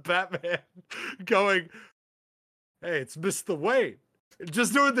of the Batman going, hey, it's Mr. Wayne.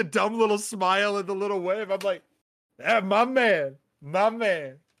 Just doing the dumb little smile and the little wave. I'm like, yeah, my man.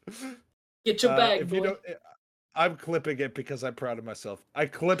 Get your bag, boy. I'm clipping it because I'm proud of myself. I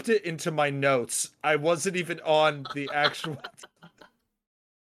clipped it into my notes. I wasn't even on the actual.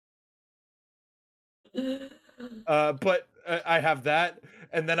 But I have that,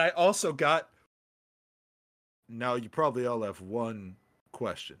 and then I also got. Now you probably all have one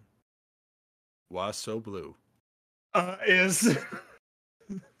question. Why so blue?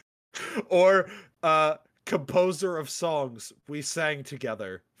 Or composer of songs we sang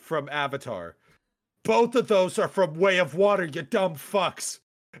together from Avatar. Both of those are from Way of Water, you dumb fucks.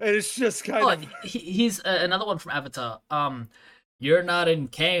 And it's just kind of. Here's another one from Avatar. You're not in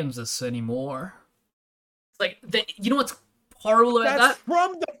Kansas anymore. It's like, you know what's horrible about that? That's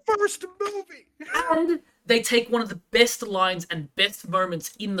from the first movie. And they take one of the best lines and best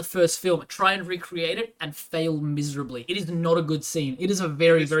moments in the first film, try and recreate it, and fail miserably. It is not a good scene. It is a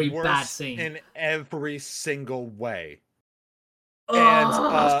very, very bad scene. In every single way.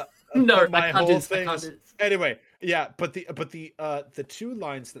 Oh. And no, my whole thing is, anyway, yeah, but the 2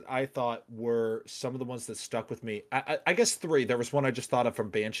 lines that I thought were some of the ones that stuck with me, I guess 3. There was one I just thought of from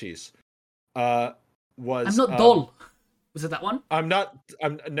Banshees. Was I'm not dull. Was it that one?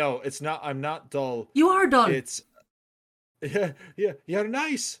 No, it's not. I'm not dull. You are dull. It's yeah, you're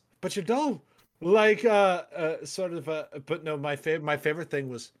nice, but you're dull. Like sort of. But no, my favorite thing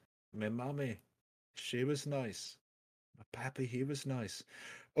was my mommy. She was nice. My pappy, he was nice.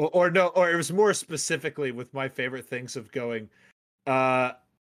 Or it was more specifically with my favorite things of going, My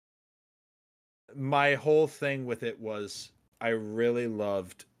whole thing with it was I really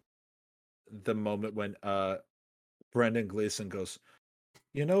loved the moment when Brendan Gleeson goes,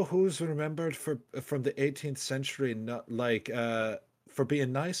 you know who's remembered from the 18th century, not like for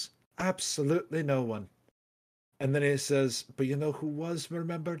being nice? Absolutely no one. And then he says, but you know who was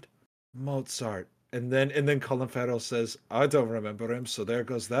remembered? Mozart. And then Colin Farrell says, I don't remember him, so there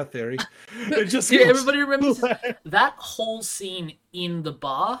goes that theory. It just yeah, everybody remembers that whole scene in the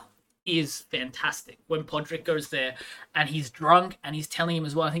bar is fantastic when Podrick goes there and he's drunk and he's telling him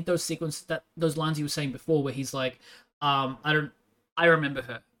as well. I think those lines he was saying before where he's like, I remember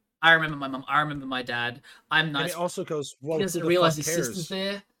her. I remember my mum. I remember my dad. I'm nice. And he also goes, well, he doesn't realize his sister's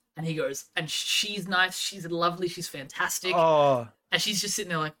there. And he goes, and she's nice. She's lovely. She's fantastic. Oh. And she's just sitting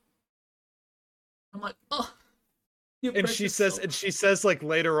there like, I'm like, oh. And she says like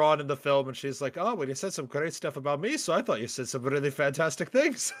later on in the film, and she's like, oh, well, you said some great stuff about me, so I thought you said some really fantastic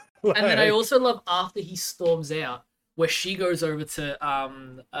things. Like... And then I also love after he storms out, where she goes over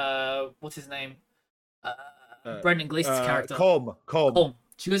to what's his name? Brendan Gleeson's character. Colm.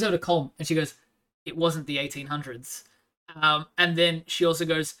 She goes over to Colm and she goes, it wasn't the 1800s. And then she also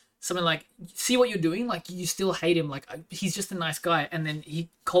goes something like, see what you're doing? Like, you still hate him. Like, he's just a nice guy. And then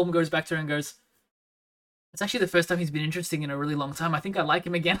Colm goes back to her and goes, it's actually the first time he's been interesting in a really long time. I think I like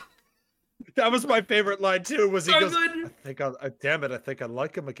him again. That was my favorite line too. Was he goes, good. I think I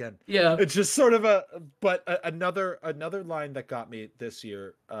like him again. Yeah. It's just sort of another line that got me this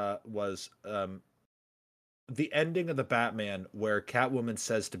year was the ending of the Batman, where Catwoman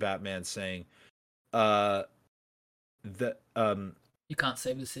says to Batman, saying, "You can't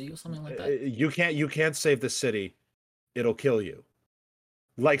save the city," or something like that. You can't save the city. It'll kill you."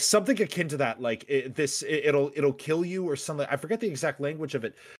 Like something akin to that. Like it'll kill you or something. I forget the exact language of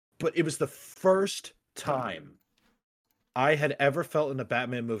it, but it was the first time I had ever felt in a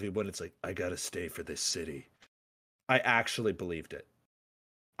Batman movie when it's like, I gotta stay for this city. I actually believed it.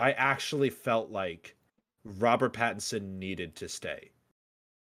 I actually felt like Robert Pattinson needed to stay.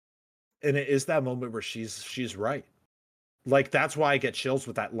 And it is that moment where she's right. Like, that's why I get chills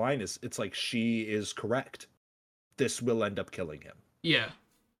with that line. It's like, she is correct. This will end up killing him. Yeah.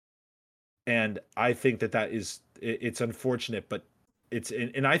 And I think it's unfortunate, but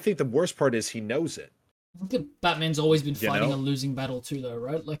and I think the worst part is he knows it. I think Batman's always been fighting a losing battle too, though,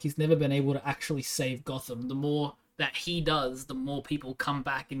 right? Like, he's never been able to actually save Gotham. The more that he does, the more people come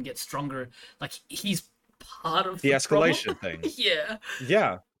back and get stronger. Like, he's part of the escalation thing. Yeah.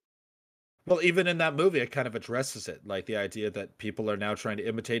 Yeah. Well, even in that movie, it kind of addresses it, like the idea that people are now trying to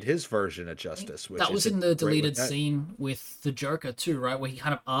imitate his version of justice. Which that was in the deleted scene with the Joker too, right? Where he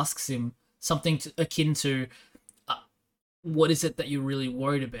kind of asks him something akin to, "What is it that you're really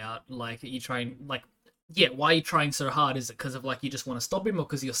worried about? Like, are you trying? Like, yeah, why are you trying so hard? Is it because of like you just want to stop him, or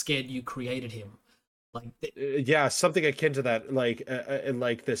because you're scared you created him?" Like, yeah, something akin to that,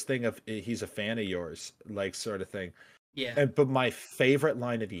 like this thing of he's a fan of yours, like sort of thing. Yeah. But my favorite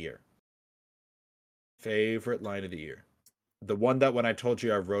line of the year, the one that when I told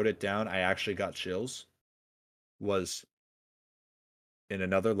you I wrote it down, I actually got chills, was, in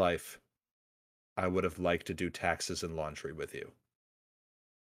another life, I would have liked to do taxes and laundry with you.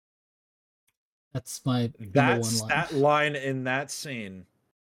 That's my number one line. That line in that scene.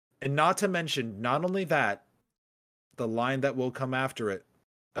 And not to mention, not only that, the line that will come after it,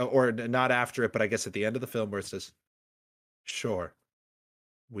 or not after it, but I guess at the end of the film, where it says, "Sure,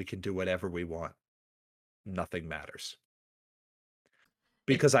 we can do whatever we want. Nothing matters."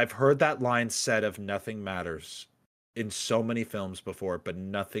 Because I've heard that line said of "nothing matters" in so many films before, but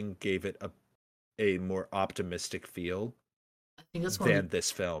nothing gave it a more optimistic feel than this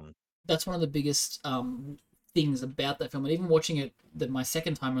film. That's one of the biggest things about that film, and even watching it my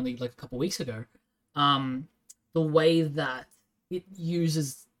second time only like a couple of weeks ago, the way that it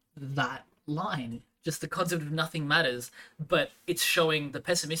uses that line, just the concept of nothing matters, but it's showing the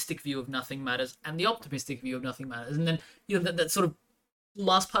pessimistic view of nothing matters and the optimistic view of nothing matters. And then, you know, that sort of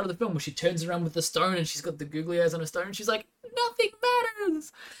last part of the film where she turns around with the stone and she's got the googly eyes on her stone and she's like, nothing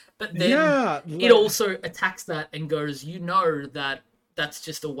matters. But then it also attacks that and goes, you know that that's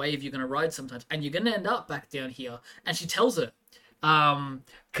just a wave you're going to ride sometimes, and you're going to end up back down here. And she tells her,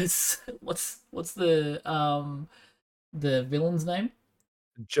 because what's the villain's name?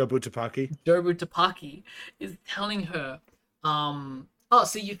 Jobu Tupaki. Jobu Tupaki is telling her, oh,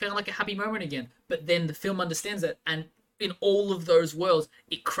 so you found like a happy moment again. But then the film understands that, and in all of those worlds,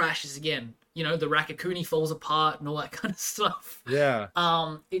 it crashes again. You know, the Raccacoonie falls apart and all that kind of stuff. Yeah.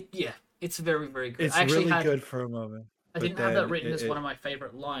 It's very, very good. It's really good for a moment. I didn't have that written as one of my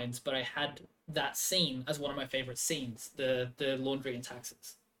favorite lines, but I had that scene as one of my favorite scenes, the laundry and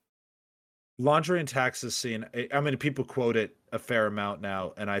taxes. Laundry and taxes scene. I mean, people quote it a fair amount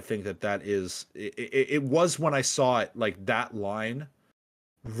now, and I think that is it was when I saw it, like that line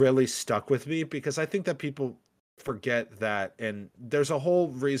really stuck with me, because I think that people forget that, and there's a whole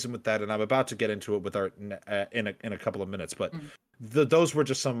reason with that, and I'm about to get into it with our in a couple of minutes, but those were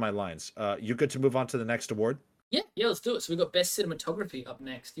just some of my lines. You good to move on to the next award? Yeah, let's do it. So we've got best cinematography up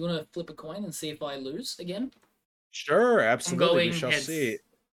next. You want to flip a coin and see if I lose again? Sure, absolutely. We shall see.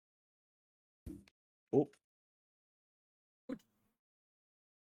 Oh.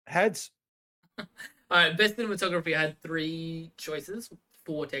 Heads. All right, best cinematography. I had 3 choices,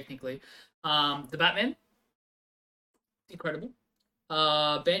 4 technically. The Batman, incredible.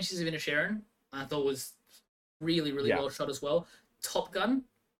 Banshees of Inisherin, I thought was really well shot as well. Top Gun,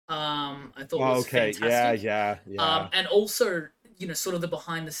 I thought was fantastic. Yeah. And also, sort of the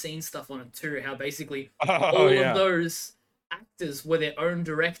behind the scenes stuff on it too. How basically all of those actors were their own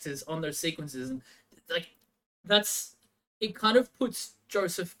directors on those sequences, and like it kind of puts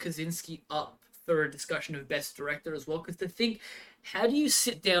Joseph Kosinski up for a discussion of best director as well. Because to think, how do you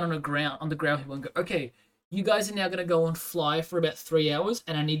sit down on the ground and go, okay, you guys are now going to go and fly for about 3 hours,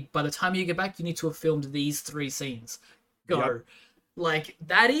 and by the time you get back, you need to have filmed these 3 scenes. Go. Yep. Like,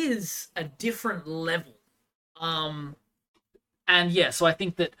 that is a different level. And yeah, so I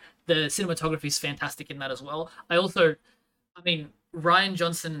think that the cinematography is fantastic in that as well. Rian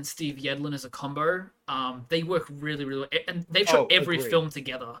Johnson and Steve Yedlin as a combo, they work really well. And they've shot every film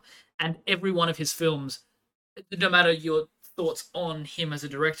together. And every one of his films, no matter your thoughts on him as a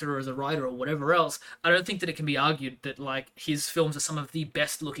director or as a writer or whatever else, I don't think that it can be argued that like his films are some of the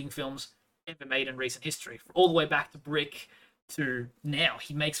best looking films ever made in recent history. All the way back to Brick to now,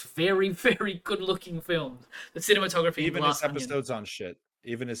 he makes very good looking films. The cinematography, even his episodes on shit.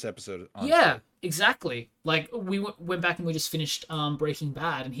 Even his episode on shit. Exactly. Like we went back and we just finished Breaking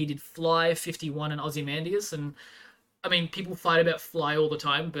Bad, and he did Fly, 51, and Ozymandias, and I mean, people fight about Fly all the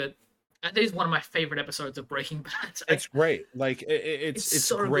time, but that is one of my favorite episodes of Breaking Bad. It's great. Like it's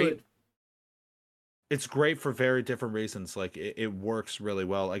so great. Good. It's great for very different reasons. Like it works really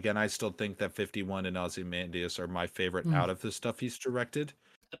well. Again, I still think that 51 and Ozymandias are my favorite out of the stuff he's directed.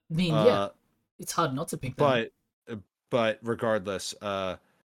 I mean, yeah, it's hard not to pick them. But regardless,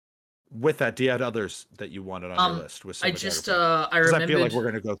 with that, do you have others that you wanted on your list? With I remembered. I feel like we're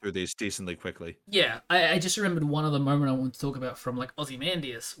going to go through these decently quickly. Yeah, I just remembered one other moment I want to talk about from like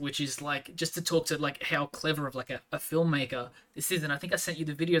Ozymandias, which is like just to talk to like how clever of like a filmmaker this is. And I think I sent you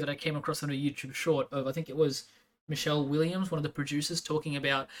the video that I came across on a YouTube short of, I think it was Michelle Williams, one of the producers, talking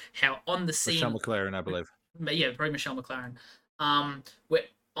about how on the scene. Michelle McLaren, I believe. Yeah, probably Michelle McLaren. Where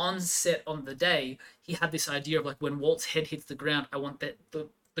on set on the day, he had this idea of like, when Walt's head hits the ground, I want that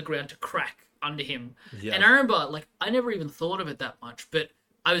the ground to crack under him. Yeah. And I remember, like, I never even thought of it that much, but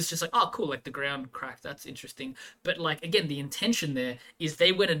I was just like, oh, cool, like the ground cracked, that's interesting. But like, again, the intention there is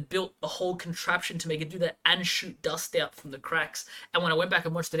they went and built a whole contraption to make it do that and shoot dust out from the cracks. And when I went back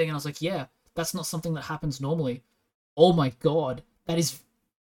and watched it again, I was like, yeah, that's not something that happens normally. Oh my god, that is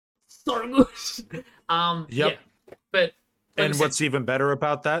so good. Yep. Yeah. But and what's even better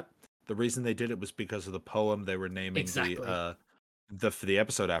about that, the reason they did it was because of the poem they were naming the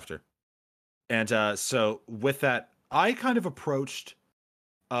episode after. And so with that, I kind of approached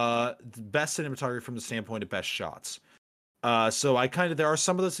the best cinematography from the standpoint of best shots. So there are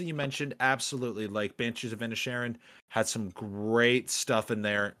some of those that you mentioned, absolutely, like Banshees of Inisherin had some great stuff in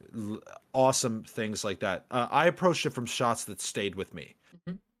there, awesome things like that. I approached it from shots that stayed with me.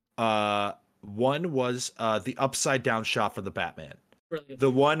 Mm-hmm. One was the upside down shot for the Batman. Brilliant.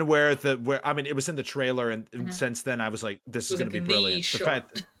 The one where I mean, it was in the trailer, and since then I was like, this is going to be brilliant. The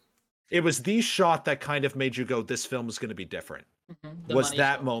fact it was the shot that kind of made you go, this film is going to be different. Mm-hmm. Was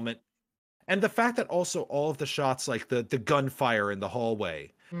that shot. Moment. And the fact that also all of the shots, like the gunfire in the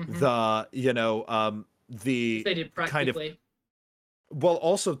hallway, the they did practically.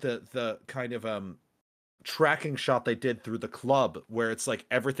 Also the kind of tracking shot they did through the club, where it's like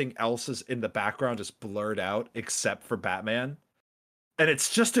everything else is in the background is blurred out except for Batman. And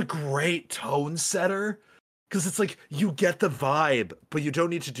it's just a great tone setter, because it's like you get the vibe, but you don't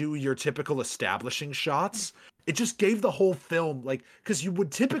need to do your typical establishing shots. It just gave the whole film, like, because you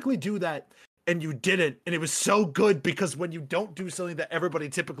would typically do that and you didn't. And it was so good, because when you don't do something that everybody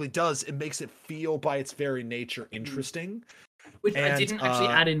typically does, it makes it feel by its very nature interesting. Which I didn't actually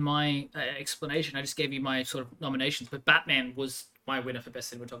add in my explanation. I just gave you my sort of nominations, but Batman was my winner for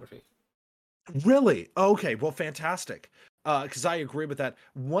best cinematography. Really? Okay, well, fantastic. Because I agree with that.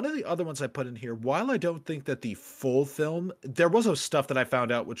 One of the other ones I put in here, while I don't think that the full film, there was a stuff that I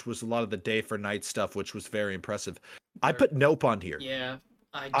found out, which was a lot of the day for night stuff, which was very impressive. I put Nope on here. Yeah,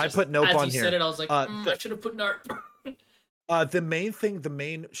 I put Nope as on you here. said it, I was like, I should have put Nope. The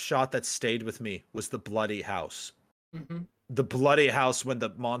main shot that stayed with me was the bloody house. Mm-hmm. The bloody house when the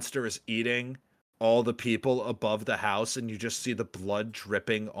monster is eating all the people above the house, and you just see the blood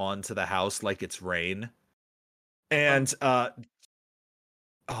dripping onto the house like it's rain. And there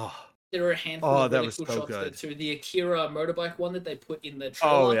were a handful of really cool shots there too. The Akira motorbike one that they put in the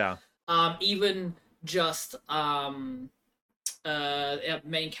trailer. Oh yeah. Even just our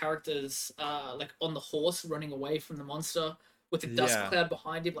main characters like on the horse running away from the monster with the dust cloud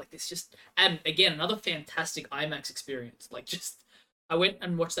behind him. Like this just, and again another fantastic IMAX experience. Like just I went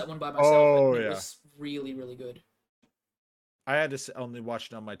and watched that one by myself. Oh and it was really, really good. I had to only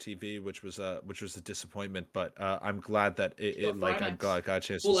watch it on my TV, which was a disappointment. But I'm glad that it like I got a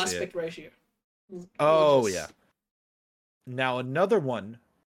chance to see it. Full aspect ratio. Oh yeah. Now another one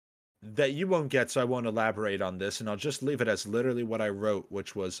that you won't get, so I won't elaborate on this, and I'll just leave it as literally what I wrote,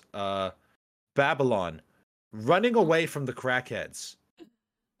 which was Babylon, running away from the crackheads.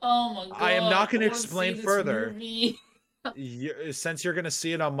 Oh my god! I am not going to explain further. Since you're going to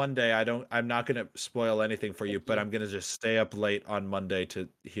see it on Monday, I'm not going to spoil anything for you, but I'm going to just stay up late on Monday to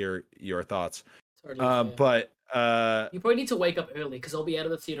hear your thoughts. But you probably need to wake up early because I'll be out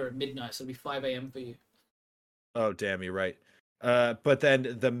of the theater at midnight, so it'll be 5 a.m. for you. Oh damn, you're right. But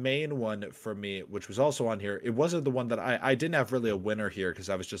then the main one for me, which was also on here, it wasn't the one that I didn't have really a winner here because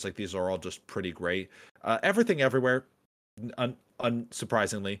I was just like, these are all just pretty great. Everything Everywhere,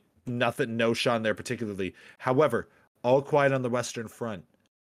 unsurprisingly, nothing, no Sean there particularly. However, All Quiet on the Western Front,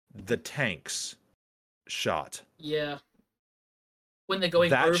 the tanks shot. Yeah. When they're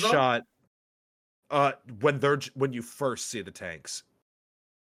going that over? shot, when you first see the tanks,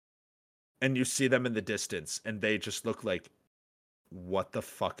 and you see them in the distance, and they just look like, what the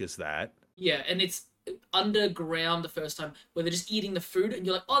fuck is that? Yeah, and it's underground the first time where they're just eating the food, and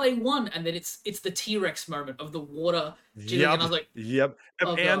you're like, oh, they won, and then it's the T-Rex moment of the water. Yep, and I was like, yep,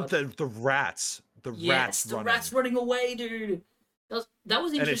 oh, and the rats. The rats running away, dude. That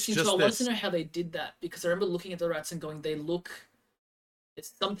was interesting. So I wanted to know how they did that because I remember looking at the rats and going,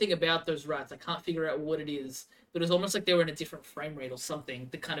 it's something about those rats. I can't figure out what it is, but it was almost like they were in a different frame rate or something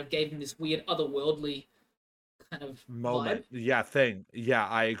that kind of gave them this weird otherworldly kind of moment. Vibe. Yeah,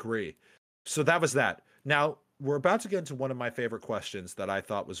 I agree. So that was that. Now we're about to get into one of my favorite questions that I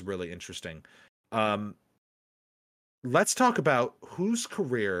thought was really interesting. Let's talk about whose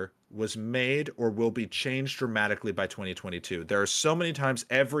career was made or will be changed dramatically by 2022. There are so many times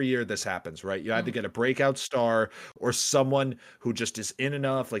every year this happens, right? You either get a breakout star or someone who just is in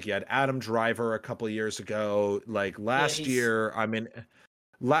enough. Like you had Adam Driver a couple of years ago. Like last year, I mean,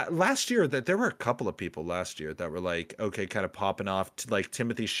 last year that there were a couple of people last year that were like, okay, kind of popping off, like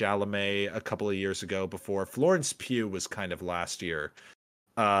Timothée Chalamet a couple of years ago. Before Florence Pugh was kind of last year.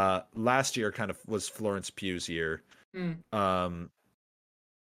 Last year kind of was Florence Pugh's year.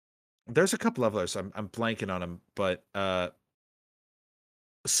 There's a couple of others. I'm blanking on them, but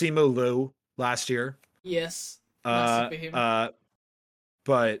Simu Liu last year. Yes. But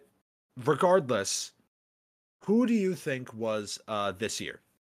regardless, who do you think was this year?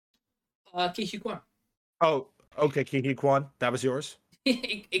 Ke Huy Quan. Oh, okay, Ke Huy Quan. That was yours?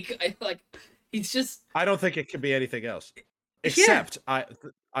 He's just. I don't think it could be anything else. Except I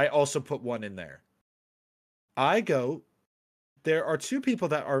also put one in there. There are two people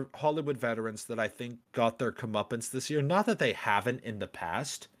that are Hollywood veterans that I think got their comeuppance this year. Not that they haven't in the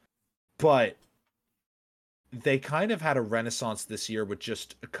past, but they kind of had a renaissance this year with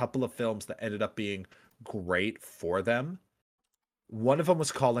just a couple of films that ended up being great for them. One of them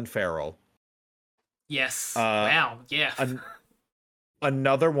was Colin Farrell. Yes. Wow. Yeah.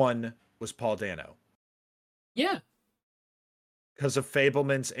 Another one was Paul Dano. Yeah. Because of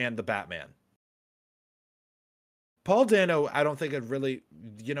Fabelmans and the Batman. Paul Dano, I don't think it really,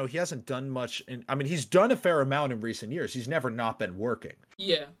 he hasn't done much. He's done a fair amount in recent years. He's never not been working.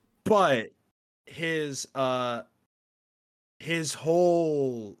 Yeah. But his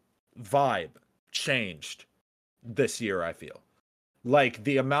whole vibe changed this year, I feel. Like,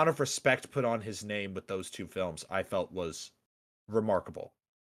 the amount of respect put on his name with those two films, I felt was remarkable.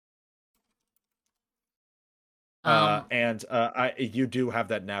 You do have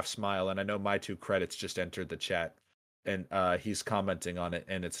that naff smile, and I know my two credits just entered the chat. And he's commenting on it,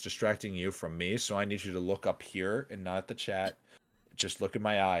 and it's distracting you from me. So I need you to look up here and not at the chat. Just look at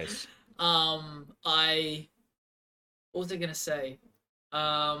my eyes. What was I gonna say?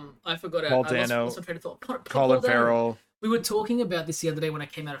 I forgot. Paul I Dano, lost my train of thought. Colin Farrell. We were talking about this the other day when I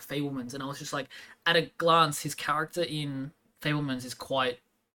came out of Fablemans, and I was just like, at a glance, his character in Fablemans is quite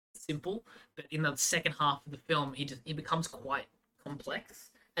simple, but in the second half of the film, he becomes quite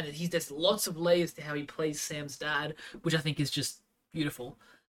complex, and there's lots of layers to how he plays Sam's dad, which I think is just beautiful.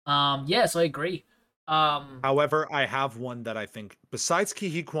 Yes, I agree. However, I have one that I think, besides Ke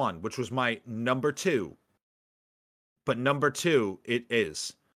Huy Quan, which was my number 2, but number 2, it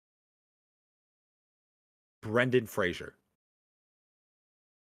is Brendan Fraser.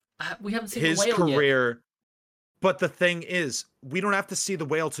 We haven't seen his the Whale career yet. But the thing is, we don't have to see The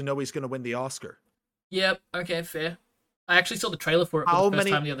Whale to know he's going to win the Oscar. Yep. Okay. Fair. I actually saw the trailer for it for the first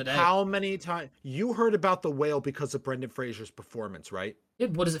time the other day. How many times you heard about The Whale because of Brendan Fraser's performance, right? Yeah,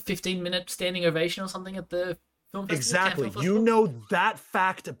 what is it? 15-minute standing ovation or something at the film festival? Exactly. Film you know that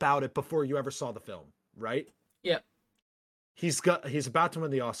fact about it before you ever saw the film, right? Yep. He's about to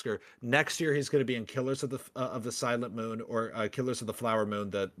win the Oscar next year. He's going to be in Killers of the Silent Moon or Killers of the Flower Moon,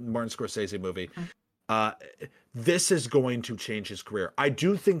 the Martin Scorsese movie. This is going to change his career. I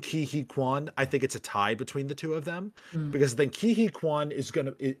do think Ke Huy Quan, I think it's a tie between the two of them because I think Ke Huy Quan is going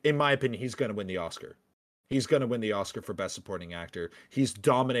to, in my opinion, he's going to win the Oscar. He's going to win the Oscar for Best Supporting Actor. He's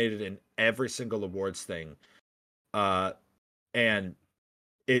dominated in every single awards thing. And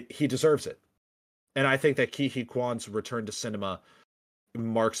he deserves it. And I think that Ke Huy Quan's return to cinema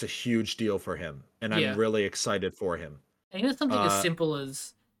marks a huge deal for him. And I'm really excited for him. And even something as simple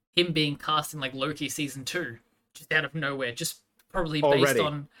as him being cast in like Loki season 2, just out of nowhere, just probably based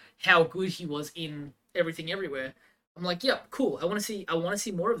on how good he was in Everything Everywhere. I'm like, yeah, cool. I want to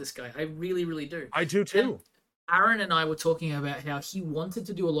see more of this guy. I really, really do. I do too. And Aaron and I were talking about how he wanted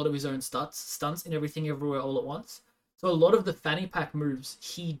to do a lot of his own stunts in Everything Everywhere All at Once. So a lot of the fanny pack moves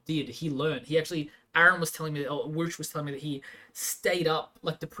he learned. Aaron was telling me, Woosh was telling me that he stayed up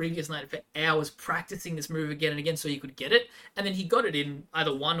like the previous night for hours practicing this move again and again so he could get it. And then he got it in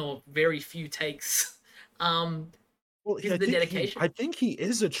either one or very few takes. Well, the dedication. I think he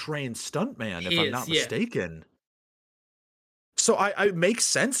is a trained stuntman, if I'm not mistaken. So it makes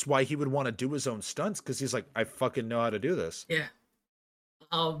sense why he would want to do his own stunts because he's like, I fucking know how to do this. Yeah.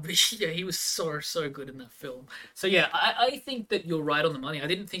 He was so good in that film. So yeah, I think that you're right on the money. I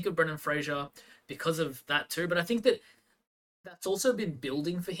didn't think of Brendan Fraser because of that too, but I think that that's also been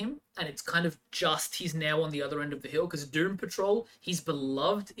building for him, and it's kind of just he's now on the other end of the hill because Doom Patrol, he's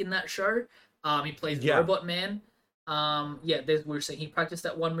beloved in that show. He plays Robot Man. We're saying he practiced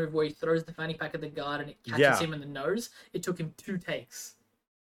that one move where he throws the fanny pack at the guard and it catches him in the nose. It took him 2 takes.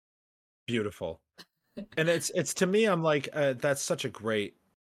 Beautiful. And it's to me, I'm like, that's such a great,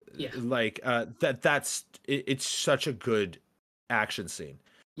 it's such a good action scene.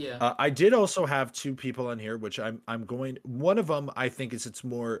 Yeah. I did also have 2 people in here, which I'm going. One of them, I think he's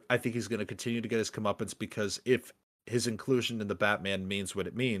going to continue to get his comeuppance because if his inclusion in the Batman means what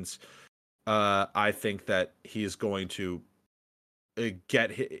it means, I think that he's going to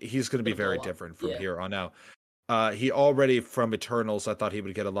he's going to be very different from here on out. He already from Eternals, I thought he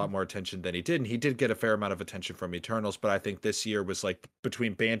would get a lot more attention than he did. And he did get a fair amount of attention from Eternals, but I think this year was like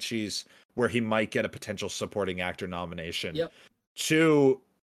between Banshees, where he might get a potential supporting actor nomination, to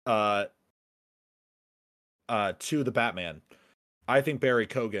the Batman. I think Barry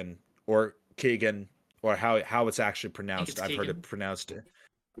Keoghan or Keegan or how it's actually pronounced. I've heard it pronounced.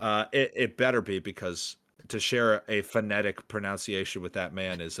 It better be, because to share a phonetic pronunciation with that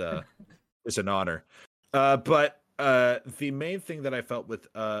man is an honor. But the main thing that I felt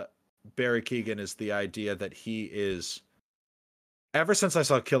with Barry Keoghan is the idea that he is, ever since I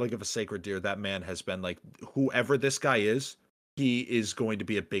saw Killing of a Sacred Deer, that man has been like, whoever this guy is, he is going to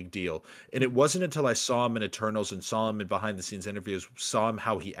be a big deal. And it wasn't until I saw him in Eternals and saw him in behind the scenes interviews, saw him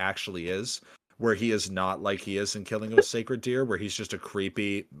how he actually is, where he is not like he is in Killing of a Sacred Deer, where he's just a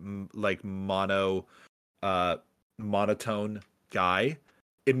creepy, like monotone guy.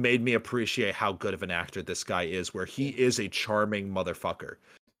 It made me appreciate how good of an actor this guy is, where he is a charming motherfucker.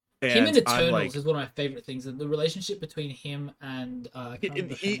 And him in Eternals is one of my favorite things. And the relationship between him and I can't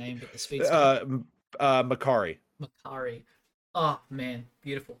remember her name, but the speedster. Makari. Oh man,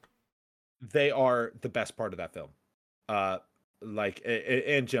 beautiful. They are the best part of that film.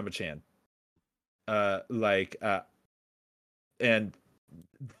 And Gemma Chan. And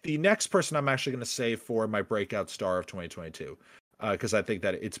the next person I'm actually going to say for my breakout star of 2022, because I think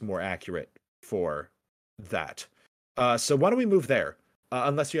that it's more accurate for that. So why don't we move there?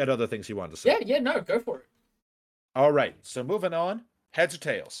 Unless you had other things you wanted to say. Yeah, no, go for it. All right, so moving on. Heads or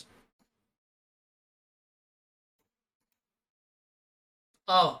tails?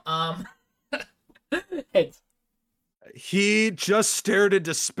 Oh, heads. He just stared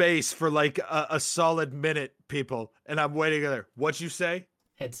into space for like a solid minute, people, and I'm waiting there. What'd you say?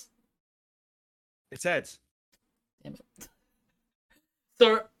 Heads. It's heads. Damn it.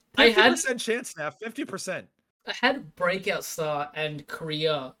 So 50% chance now. 50%. I had Breakout Star and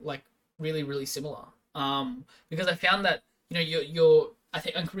Korea like really, really similar. Because I found that you're I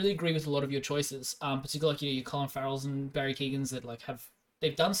think I really agree with a lot of your choices. Particularly like your Colin Farrells and Barry Keoghan's that like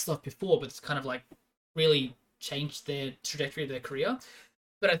they've done stuff before, but it's kind of like really changed their trajectory of their career.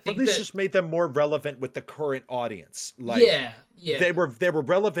 But I think this just made them more relevant with the current audience. Like, yeah, they were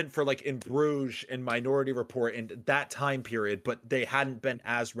relevant for like In Bruges and Minority Report in that time period, but they hadn't been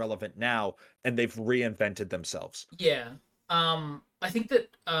as relevant now, and they've reinvented themselves. Yeah, I think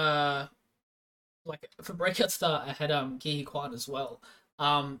that like for Breakout Star, I had Ke Huy Quan as well.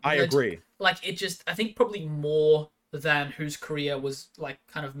 I agree. Like it just, I think probably more than whose career was like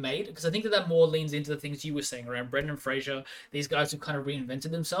kind of made, because I think that more leans into the things you were saying around Brendan Fraser, these guys who kind of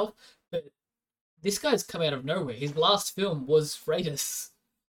reinvented themselves. But this guy's come out of nowhere. His last film was Freitas.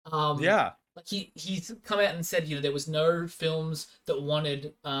 Yeah, like he's come out and said there was no films that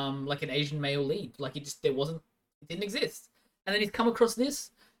wanted like an Asian male lead. Like it didn't exist. And then he's come across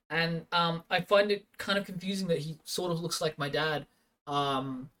this, and I find it kind of confusing that he sort of looks like my dad.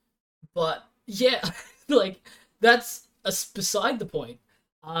 But yeah, like. That's beside the point.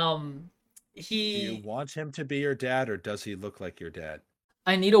 Do you want him to be your dad, or does he look like your dad?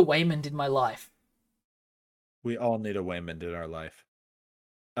 I need a Waymond in my life. We all need a Waymond in our life.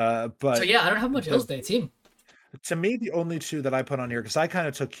 But so yeah, I don't have much else there. It's him. To me, the only two that I put on here, because I kind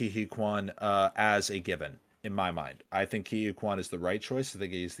of took Ke Huy Quan as a given in my mind. I think Ke Huy Quan is the right choice. I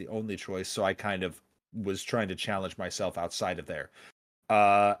think he's the only choice. So I kind of was trying to challenge myself outside of there.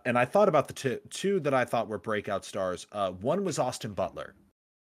 And I thought about the two that I thought were breakout stars. One was Austin Butler.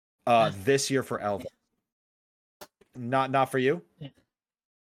 This year for Elvis. Not for you? Yeah.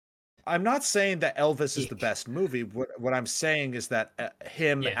 I'm not saying that Elvis is the best movie. What I'm saying is that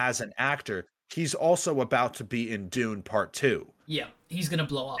him as an actor, he's also about to be in Dune Part 2. Yeah, he's gonna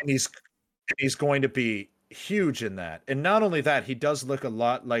blow up. And he's going to be huge in that. And not only that, he does look a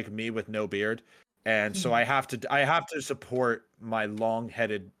lot like me with no beard. And so I have to support my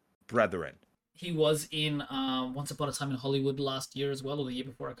long-headed brethren. He was in Once Upon a Time in Hollywood last year as well, or the year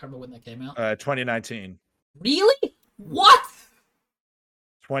before. I can't remember when that came out. 2019. Really? What?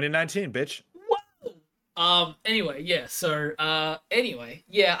 2019, bitch. What? Anyway, yeah. So, anyway,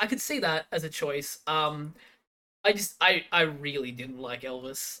 yeah, I could see that as a choice. I really didn't like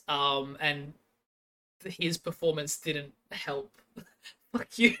Elvis. And his performance didn't help.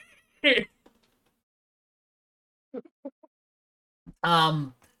 Fuck you.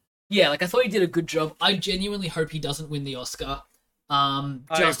 Yeah, like I thought he did a good job. I genuinely hope he doesn't win the Oscar.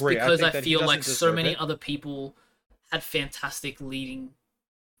 Just because I feel like so many other people had fantastic leading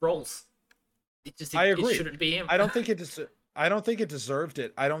roles. It shouldn't be him. I don't think it deserved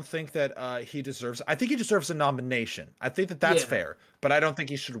it. I don't think that he deserves. I think he deserves a nomination. I think that's fair, but I don't think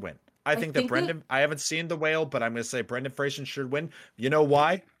he should win. I think that Brendan. I haven't seen The Whale, but I'm going to say Brendan Fraser should win. You know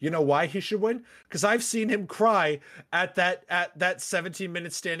why? You know why he should win? Because I've seen him cry at that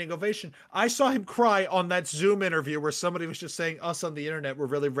 17-minute standing ovation. I saw him cry on that Zoom interview where somebody was just saying, "Us on the internet, we're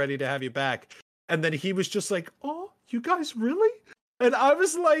really ready to have you back," and then he was just like, "Oh, you guys really?" And I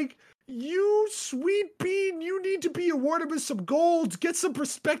was like, "You sweet bean, you need to be awarded with some gold. Get some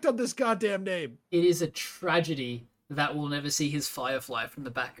respect on this goddamn name." It is a tragedy that we'll never see his Firefly from the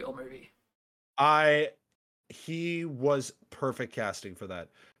Batgirl movie. He was perfect casting for that.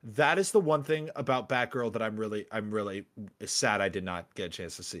 That is the one thing about Batgirl that I'm really sad I did not get a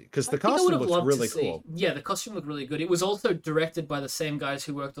chance to see, because the costume looks really cool. Yeah, the costume looked really good. It was also directed by the same guys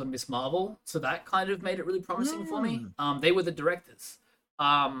who worked on Miss Marvel, so that kind of made it really promising for me. They were the directors.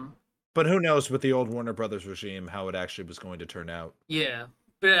 But who knows with the old Warner Brothers regime how it actually was going to turn out. Yeah.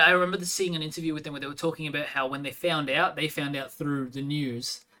 But I remember seeing an interview with them where they were talking about how when they found out through the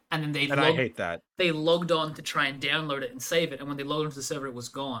news, and then I hate that. They logged on to try and download it and save it, and when they logged onto the server, it was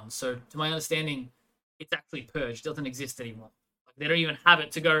gone. So, to my understanding, it's actually purged. It doesn't exist anymore. Like, they don't even have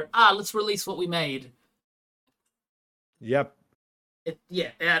it to go, let's release what we made. Yep.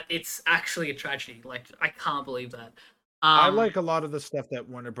 It's actually a tragedy. Like, I can't believe that. I like a lot of the stuff that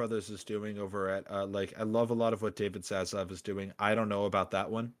Warner Brothers is doing over at I love a lot of what David Zaslav is doing. I don't know about that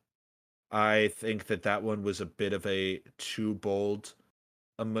one. I think that one was a bit of a too bold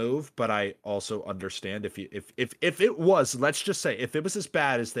a move, but I also understand if it was, let's just say, if it was as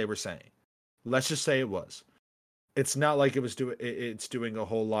bad as they were saying, let's just say it was. It's not like it's doing a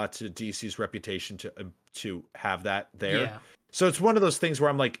whole lot to DC's reputation to have that there. Yeah. So it's one of those things where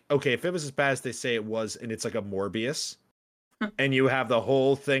I'm like, okay, if it was as bad as they say it was, and it's like a Morbius, and you have the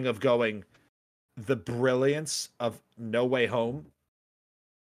whole thing of going, the brilliance of No Way Home,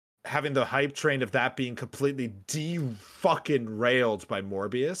 having the hype train of that being completely fucking railed by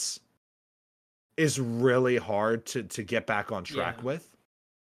Morbius is really hard to get back on track with.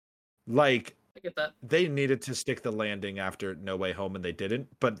 Like, I get that. They needed to stick the landing after No Way Home, and they didn't.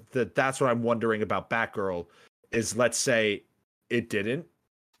 But that's what I'm wondering about Batgirl is, let's say it didn't,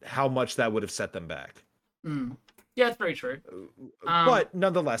 how much that would have set them back. Yeah, it's very true. But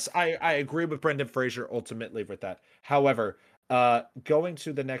nonetheless, I agree with Brendan Fraser ultimately with that. However, going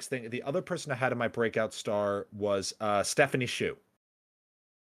to the next thing, the other person I had in my breakout star was Stephanie Hsu.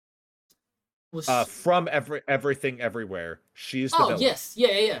 From Everything Everywhere. She's the villain. Yes.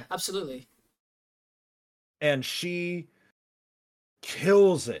 Yeah, absolutely. And she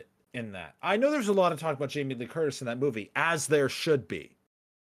kills it in that. I know there's a lot of talk about Jamie Lee Curtis in that movie, as there should be.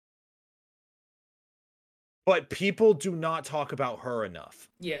 But people do not talk about her enough.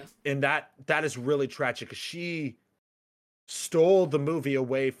 Yeah. And that is really tragic, because she stole the movie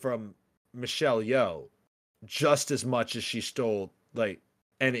away from Michelle Yeoh just as much as she stole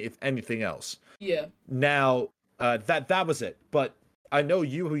anything else. Yeah. Now, that was it. But I know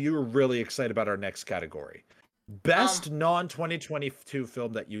you were really excited about our next category. Best non-2022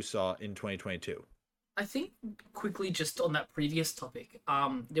 film that you saw in 2022. I think quickly, just on that previous topic,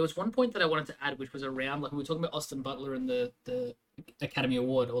 there was one point that I wanted to add, which was around, like, we were talking about Austin Butler and the Academy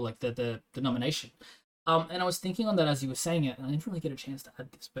Award, or like the nomination. And I was thinking on that as you were saying it, and I didn't really get a chance to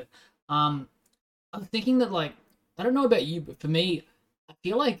add this, but I was thinking that, like, I don't know about you, but for me, I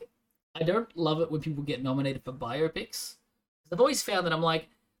feel like I don't love it when people get nominated for biopics. I've always found that I'm like,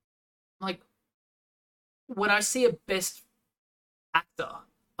 when I see a best actor,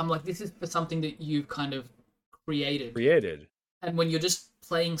 I'm like, this is for something that you've kind of created. And when you're just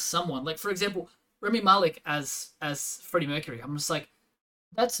playing someone, like, for example, Rami Malek as Freddie Mercury, I'm just like,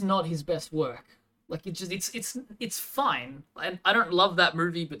 that's not his best work. Like, it's fine. And I don't love that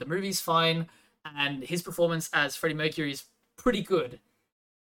movie, but the movie's fine, and his performance as Freddie Mercury is pretty good.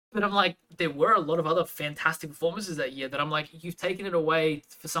 But I'm like, there were a lot of other fantastic performances that year that I'm like, you've taken it away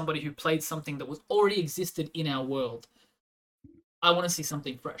for somebody who played something that was already existed in our world. I want to see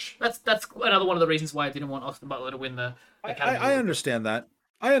something fresh. That's another one of the reasons why I didn't want Austin Butler to win the Academy Award. I understand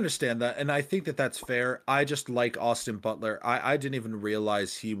that. And I think that that's fair. I just like Austin Butler. I didn't even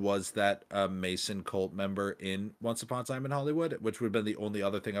realize he was that Mason cult member in Once Upon a Time in Hollywood, which would have been the only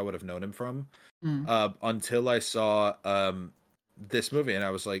other thing I would have known him from, until I saw this movie, and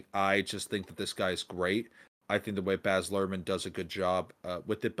I was like, I just think that this guy's great. I think the way Baz Luhrmann does a good job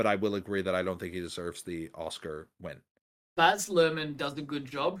with it, but I will agree that I don't think he deserves the Oscar win. Baz Luhrmann does a good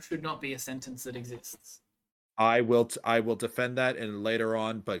job should not be a sentence that exists. I will defend that and later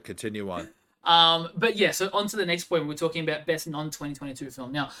on, but continue on. But yeah, so on to the next point. We're talking about best non-2022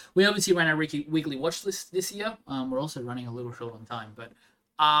 film. Now, we obviously ran our weekly watch list this year. We're also running a little short on time, but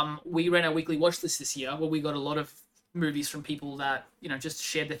we ran our weekly watch list this year where we got a lot of movies from people that, you know, just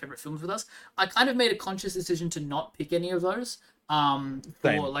shared their favorite films with us. I kind of made a conscious decision to not pick any of those.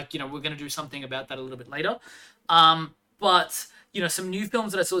 Like, you know, we're going to do something about that a little bit later. But, you know, some new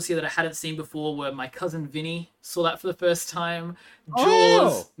films that I saw this year that I hadn't seen before were My Cousin Vinny, saw that for the first time,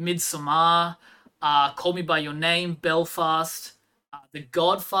 Jaws, Midsommar, Call Me By Your Name, Belfast, The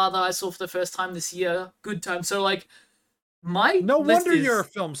Godfather I saw for the first time this year, Good Time. So, like, no wonder you're a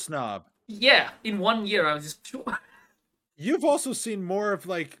film snob. Yeah, in 1 year I was just... You've also seen more of,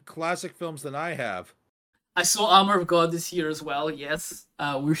 like, classic films than I have. I saw Armor of God this year as well, yes.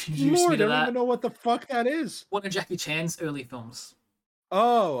 We should introduce me to that. I don't even know what the fuck that is. One of Jackie Chan's early films.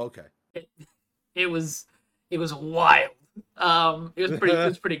 Oh, okay. It was wild. It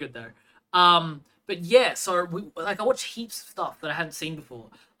was pretty good though. But yeah, so I watched heaps of stuff that I hadn't seen before.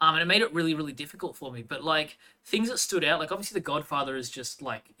 And it made it really, really difficult for me. But like things that stood out, like obviously The Godfather is just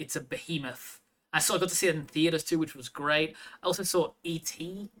like, it's a behemoth. I got to see it in theaters too, which was great. I also saw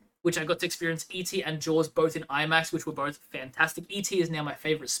E.T., which I got to experience. E.T. and Jaws both in IMAX, which were both fantastic. E.T. is now my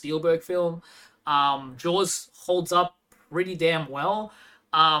favorite Spielberg film. Jaws holds up pretty damn well.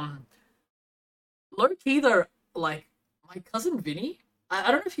 Low-key though, like, My Cousin Vinny,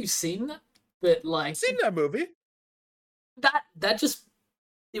 I don't know if you've seen that, but like... I've seen that movie. That just...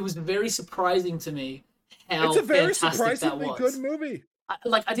 It was very surprising to me how it's a very fantastic surprisingly that was. good movie.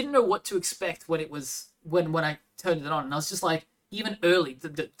 I didn't know what to expect when it was... When I turned it on, and I was just like... Even early,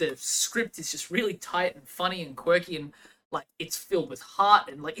 the script is just really tight and funny and quirky, and like it's filled with heart,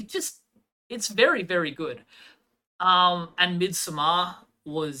 and like it's very, very good. And Midsommar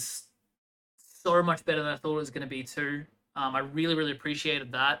was so much better than I thought it was going to be too. I really, really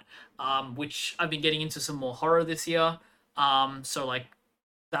appreciated that. Which I've been getting into some more horror this year. So like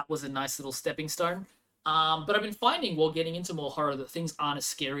that was a nice little stepping stone. But I've been finding while getting into more horror that things aren't as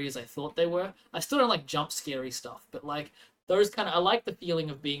scary as I thought they were. I still don't like jump scary stuff, but like those kind of I like the feeling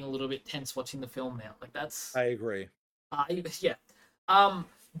of being a little bit tense watching the film now. Like that's I agree. yeah.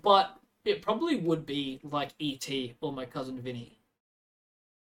 But it probably would be like E.T. or My Cousin Vinny.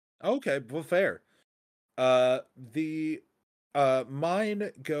 Okay, well, fair. The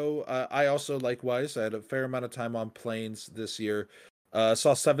mine go. I also likewise. I had a fair amount of time on planes this year.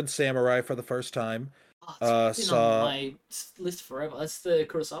 Saw Seven Samurai for the first time. Oh, it's been on my list forever. That's the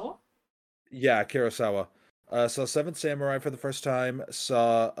Kurosawa. Yeah, Kurosawa. Saw Seven Samurai for the first time.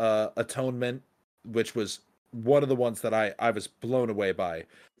 Saw Atonement, which was one of the ones that I was blown away by.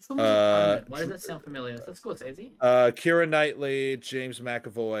 Why does that sound familiar? That's Scorsese. Keira Knightley, James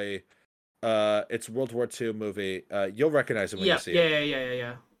McAvoy. It's a World War II movie. You'll recognize it when you see it.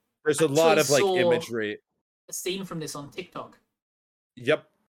 Yeah. There's a lot of like imagery. A scene from this on TikTok. Yep,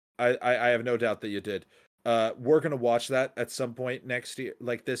 I have no doubt that you did. We're gonna watch that at some point next year,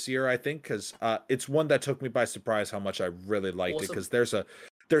 like this year, I think, because it's one that took me by surprise how much I really liked it. Because there's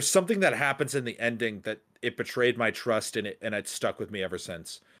something that happens in the ending that it betrayed my trust in it, and it's stuck with me ever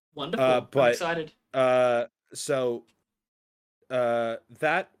since. Wonderful. I'm excited. So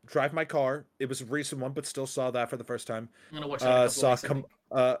that Drive My Car. It was a recent one, but still saw that for the first time. I'm gonna watch that. Saw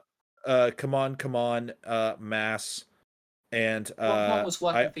Come On, Mass. And one was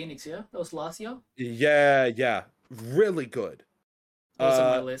Joaquin Phoenix, yeah? That was last year? Yeah. Really good. That was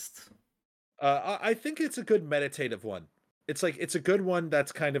on my list. I think it's a good meditative one. It's a good one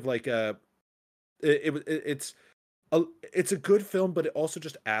that's kind of like it's a good film, but it also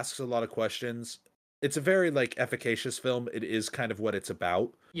just asks a lot of questions. It's a very like efficacious film. It is kind of what it's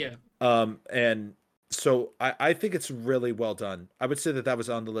about. Yeah. And so I think it's really well done. I would say that was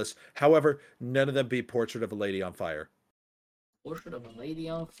on the list. However, none of them beat Portrait of a Lady on Fire. Portrait of a Lady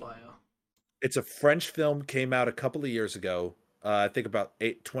on Fire. It's a French film, came out a couple of years ago. I think about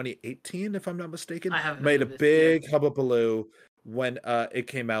 2018, if I'm not mistaken. I have made a big hubbubaloo when it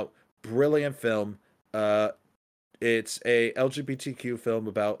came out. Brilliant film. It's a LGBTQ film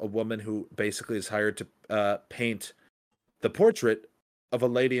about a woman who basically is hired to paint the portrait of a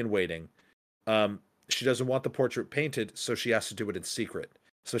lady in waiting. She doesn't want the portrait painted, so she has to do it in secret.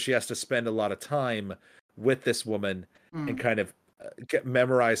 So she has to spend a lot of time with this woman and kind of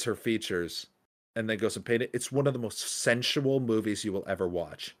memorize her features, and then goes and paint it. It's one of the most sensual movies you will ever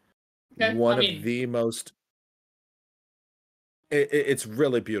watch. Okay. One of the most. It's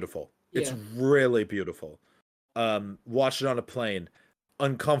really beautiful. Yeah. It's really beautiful. Watch it on a plane.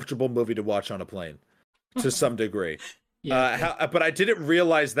 Uncomfortable movie to watch on a plane, to some degree. But I didn't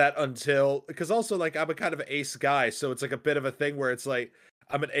realize that until, because also like I'm a kind of ace guy, so it's like a bit of a thing where it's like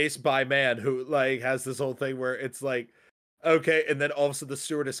I'm an ace by man who like has this whole thing where it's like, okay, and then all of a sudden the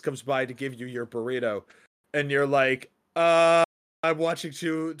stewardess comes by to give you your burrito, and you're like, I'm watching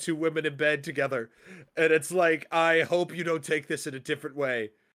two women in bed together, and it's like, I hope you don't take this in a different way.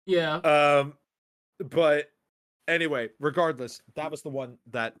 Yeah. But anyway, regardless, that was the one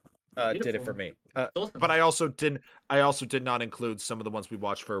that did it for me. Awesome. But I also did not include some of the ones we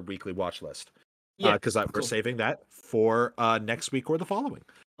watched for a weekly watch list. Because we're saving that for next week or the following.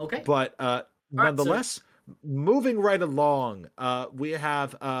 Okay. But nonetheless, moving right along, we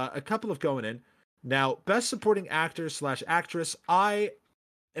have a couple of going in. Now, Best Supporting Actor / Actress, I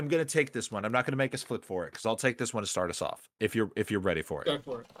am going to take this one. I'm not going to make us flip for it, because I'll take this one to start us off, if you're ready for it. Go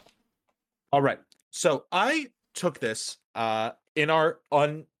for it. All right. So I took this because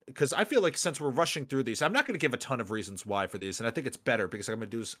I feel like since we're rushing through these, I'm not going to give a ton of reasons why for these, and I think it's better because I'm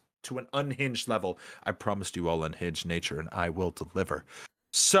going to do this to an unhinged level. I promised you all unhinged nature, and I will deliver.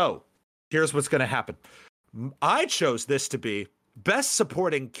 So here's what's going to happen. I chose this to be Best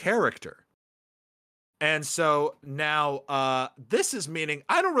Supporting Character. And so now this is meaning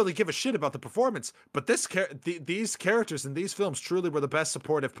I don't really give a shit about the performance, but these characters in these films truly were the best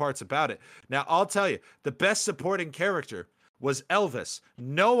supportive parts about it. Now, I'll tell you, the best supporting character was Elvis.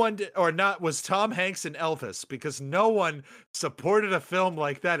 Was Tom Hanks in Elvis, because no one supported a film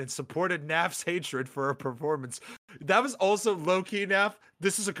like that and supported Naph's hatred for a performance. That was also low-key, Naph.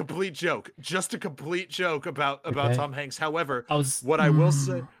 This is a complete joke. Just a complete joke about Tom Hanks. However, what I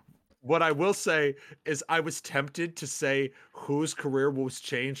will say is I was tempted to say whose career was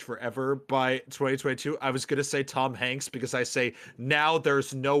changed forever by 2022. I was going to say Tom Hanks, because I say now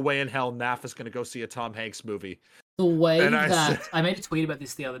there's no way in hell Naph is going to go see a Tom Hanks movie. The way I made a tweet about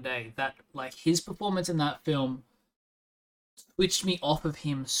this the other day, that like his performance in that film switched me off of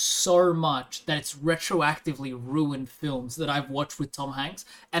him so much that it's retroactively ruined films that I've watched with Tom Hanks.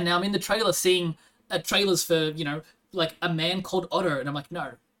 And now I'm in the trailer seeing trailers for, like A Man Called Otto, and I'm like,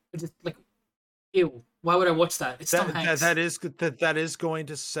 no, it's just like, ew. Why would I watch that? It's Tom Hanks. That is going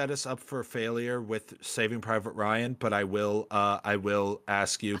to set us up for failure with Saving Private Ryan, but I will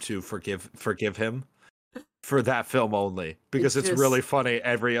ask you to forgive him for that film only, because it's really funny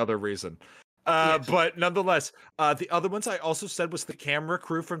every other reason. But nonetheless, the other ones I also said was the camera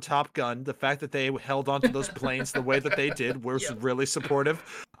crew from Top Gun. The fact that they held onto those planes the way that they did was really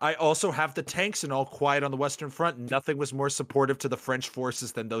supportive. I also have the tanks in All Quiet on the Western Front. Nothing was more supportive to the French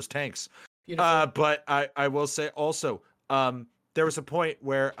forces than those tanks. But I will say also, there was a point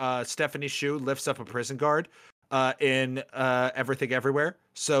where Stephanie Hsu lifts up a prison guard in Everything Everywhere,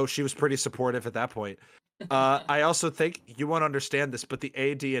 so she was pretty supportive at that point. I also think you won't understand this, but the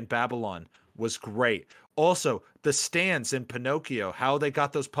AD in Babylon was great. Also, the stands in Pinocchio, how they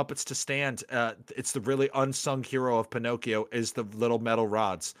got those puppets to stand. It's the really unsung hero of Pinocchio is the little metal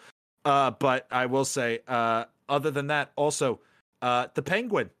rods. But I will say, other than that, also, the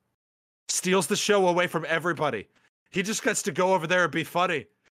Penguin steals the show away from everybody. He just gets to go over there and be funny.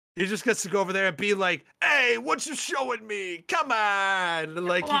 He just gets to go over there and be like, "Hey, what you showing me? Come on!"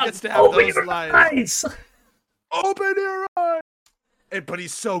 Like, he gets to have those lines. Open your eyes! But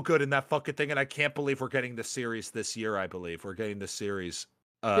he's so good in that fucking thing, and I can't believe we're getting the series this year. I believe we're getting the series.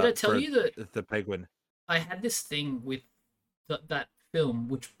 Did I tell you that the Penguin? I had this thing with that film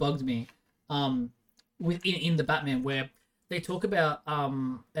which bugged me. In the Batman, where they talk about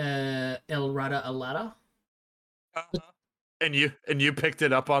El Rada Alada. And you picked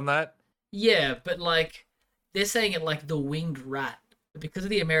it up on that? Yeah, but like they're saying it like the winged rat. Because of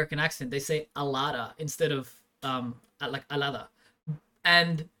the American accent, they say Alada instead of like Alada.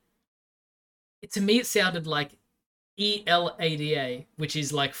 And to me it sounded like ELADA, which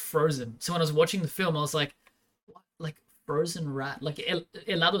is like frozen. So when I was watching the film, I was like, what? Like frozen rat? Like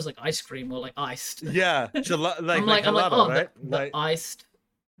helado is like ice cream or like iced. Yeah, I'm like, oh, right? The iced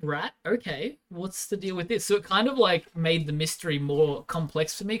rat? Okay, what's the deal with this? So it kind of like made the mystery more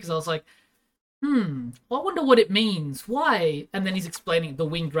complex for me, because I was like, I wonder what it means. Why? And then he's explaining the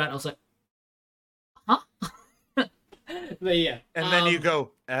winged rat. I was like, huh? But yeah. And then you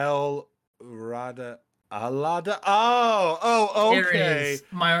go, El Rada Alada. Oh, okay. There it is.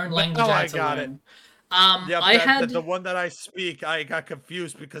 My own language. I got it. I had the one that I speak. I got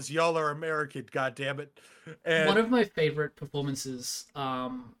confused because y'all are American. God damn it! And one of my favorite performances,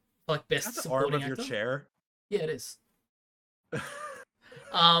 like best supporting actor. Your chair. Yeah, it is.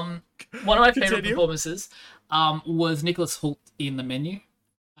 One of my favorite performances, was Nicholas Hoult in The Menu.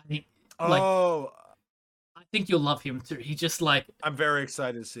 I think. I think you'll love him too. He just like. I'm very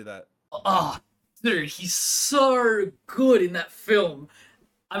excited to see that. Oh, dude, he's so good in that film.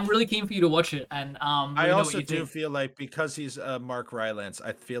 I'm really keen for you to watch it, and I also do feel like, because he's Mark Rylance,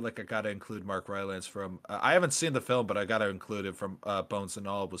 I feel like I gotta include Mark Rylance from. I haven't seen the film, but I gotta include it from Bones and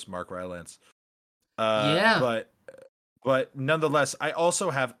All was Mark Rylance. Yeah, but nonetheless, I also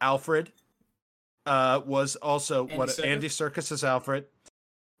have Alfred. Was also Andy Serkis as Alfred.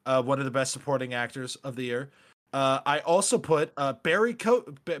 One of the best supporting actors of the year. I also put Barry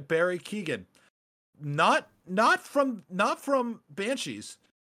Keoghan, not from Banshees.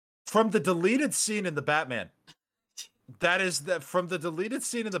 From the deleted scene in the Batman. That is from the deleted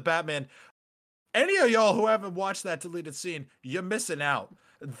scene in the Batman. Any of y'all who haven't watched that deleted scene, you're missing out.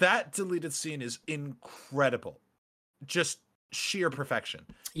 That deleted scene is incredible. Just sheer perfection.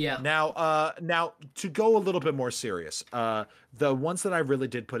 Yeah. Now to go a little bit more serious, the ones that I really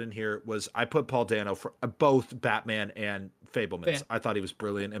did put in here was I put Paul Dano for both Batman and Fabelmans. Yeah. I thought he was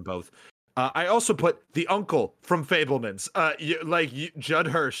brilliant in both. I also put the uncle from Fabelmans, Judd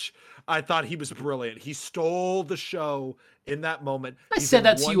Hirsch. I thought he was brilliant. He stole the show in that moment. I said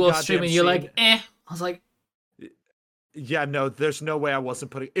that to you off stream, and you're like, eh. I was like, yeah, no, there's no way I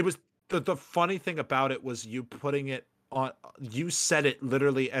wasn't putting. It was the funny thing about it was you putting it on. You said it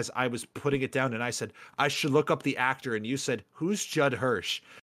literally as I was putting it down, and I said I should look up the actor, and you said, who's Judd Hirsch?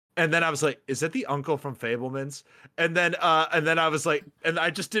 And then I was like, is that the uncle from Fabelmans? And then I was like, and I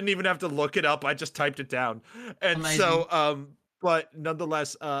just didn't even have to look it up. I just typed it down. And amazing. So, but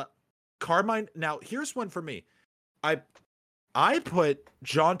nonetheless, Carmine. Now, here's one for me. I put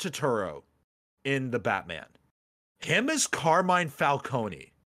John Turturro in the Batman. Him as Carmine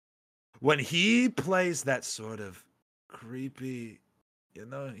Falcone. When he plays that sort of creepy,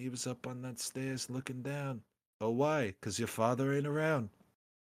 he was up on that stairs looking down. Oh, why? Because your father ain't around.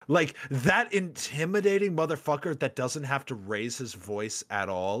 Like that intimidating motherfucker that doesn't have to raise his voice at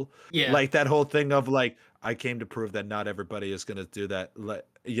all. Yeah. Like that whole thing of like, I came to prove that not everybody is going to do that. Like,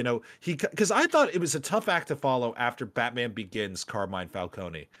 you know, because I thought it was a tough act to follow after Batman Begins, Carmine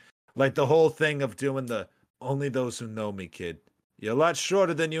Falcone. Like the whole thing of doing the only those who know me, kid. You're a lot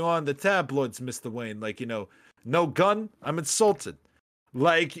shorter than you are in the tabloids, Mr. Wayne. Like, you know, no gun, I'm insulted.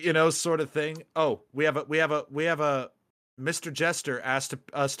 Like, you know, sort of thing. Oh, we have a Mr. Jester asked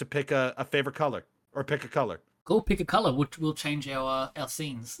us to pick a favorite color or pick a color. Go pick a color, which will change our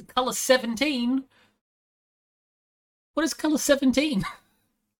scenes. Color 17. What is color 17?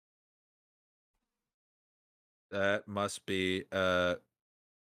 That must be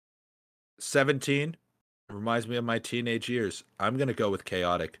 17. Reminds me of my teenage years. I'm gonna go with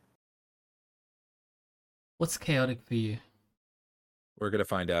chaotic. What's chaotic for you? We're gonna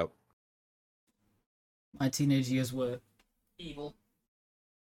find out. My teenage years were evil.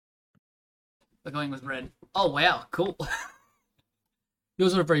 We're going with red. Oh wow, cool.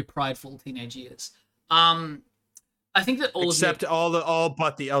 Yours were very prideful teenage years. I think that except all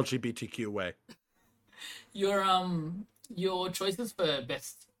but the LGBTQ way. Your choices for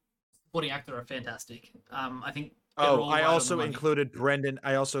best supporting actor are fantastic. I think. I also included Brendan.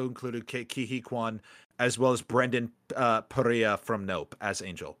 I also included Ke Huy Quan as well as Brendan Perea from Nope as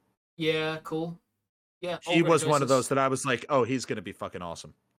Angel. Yeah, cool. Yeah, he was one of those that I was like, oh, he's gonna be fucking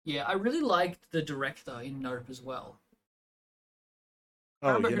awesome. Yeah, I really liked the director in Nope as well.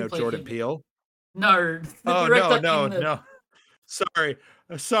 Oh, you know Jordan Peele? No. Oh no. Sorry.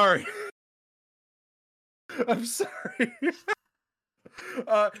 I'm sorry. I'm sorry.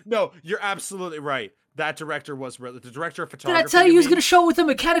 No, you're absolutely right. That director was the director of photography. Did I tell you he was going to show with a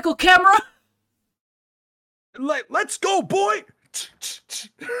mechanical camera? Let's go, boy.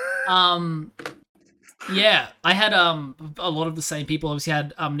 Yeah, I had a lot of the same people. Obviously,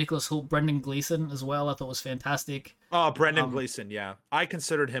 had Nicholas Hoult, Brendan Gleeson as well. I thought was fantastic. Oh, Brendan Gleeson, yeah. I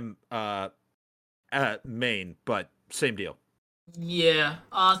considered him main, but same deal. Yeah,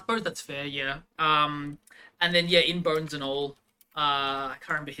 I suppose that's fair. Yeah. And then in Bones and All, I can't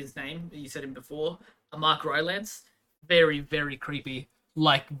remember his name. You said him before. Mark Rylance, very very creepy,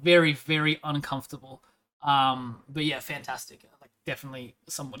 like very very uncomfortable. But yeah, fantastic. Like definitely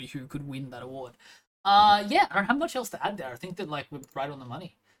somebody who could win that award. Yeah, I don't have much else to add there. I think that like we're right on the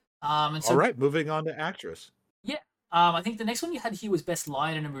money. And so, all right, moving on to actress. Yeah. I think the next one you had here was best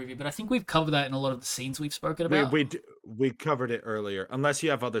line in a movie, but I think we've covered that in a lot of the scenes we've spoken about. We covered it earlier, unless you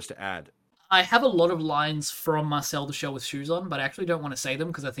have others to add. I have a lot of lines from Marcel the Shell with Shoes On, but I actually don't want to say them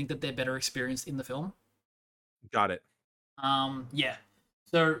because I think that they're better experienced in the film. Got it. Yeah.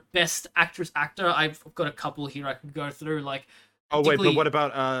 So best actress actor, I've got a couple here I can go through. Like, oh wait, but what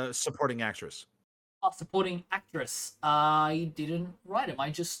about supporting actress? Supporting actress. I didn't write him.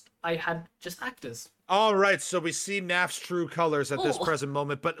 I had just actors. All right, so we see Naft's true colors at this present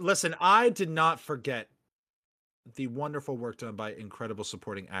moment. But listen, I did not forget the wonderful work done by incredible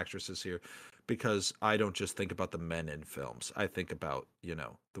supporting actresses here, because I don't just think about the men in films. I think about, you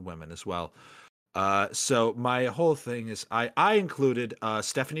know, the women as well. So my whole thing is I included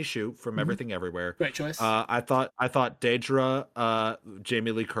Stephanie Hsu from Everything Everywhere. Great choice. I thought Deidre,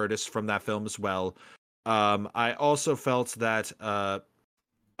 Jamie Lee Curtis from that film as well. I also felt that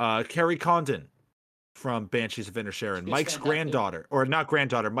Carrie Condon from Banshees of Inisherin, Mike's granddaughter, or not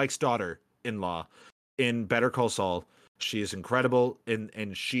granddaughter, Mike's daughter-in-law in Better Call Saul. She is incredible, and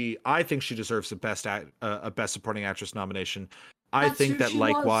I think she deserves a best supporting actress nomination. I think that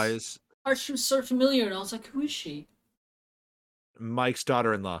likewise. She was so familiar, and I was like, who is she? Mike's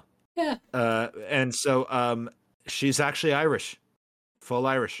daughter-in-law. Yeah. And so she's actually Irish. Full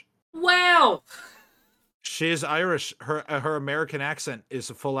Irish. Wow. She is Irish. Her American accent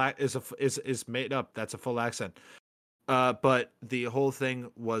is is made up. That's a full accent. But the whole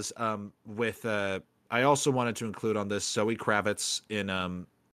thing was with I also wanted to include on this Zoe Kravitz in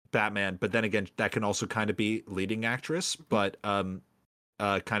Batman, but then again that can also kind of be leading actress, but kind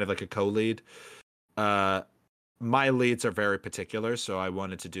of like a co-lead. My leads are very particular, so I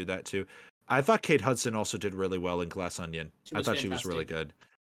wanted to do that too. I thought Kate Hudson also did really well in Glass Onion. I thought she was really good.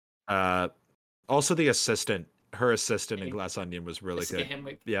 Also the assistant, her assistant in Glass Onion was really good.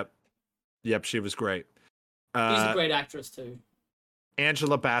 Yep, she was great. She's a great actress too.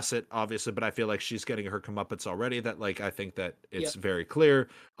 Angela Bassett, obviously, but I feel like she's getting her comeuppance already. That I think that it's very clear.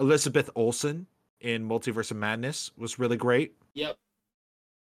 Elizabeth Olsen in Multiverse of Madness was really great. Yep.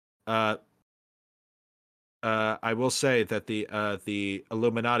 I will say that the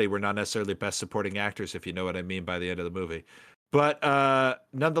Illuminati were not necessarily best supporting actors, if you know what I mean by the end of the movie. But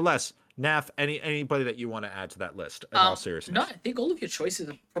nonetheless, Naf, anybody that you want to add to that list in all seriousness? No, I think all of your choices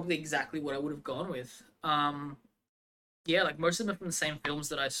are probably exactly what I would have gone with. Yeah, like most of them are from the same films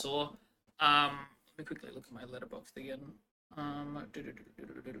that I saw. Let me quickly look at my Letterboxd again.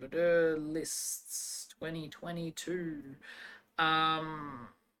 Lists 2022.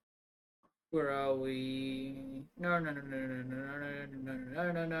 Where are we? No.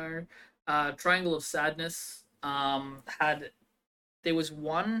 Triangle of Sadness. There was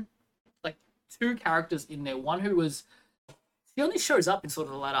two characters in there. One who was, she only shows up in sort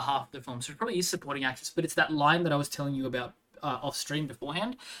of the latter half of the film, so she probably is supporting actress. But it's that line that I was telling you about off stream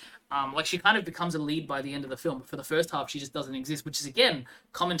beforehand. She kind of becomes a lead by the end of the film. But for the first half, she just doesn't exist, which is again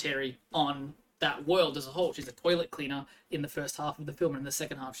commentary on that world as a whole. She's a toilet cleaner in the first half of the film, and in the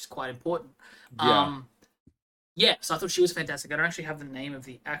second half, she's quite important. So I thought she was fantastic. I don't actually have the name of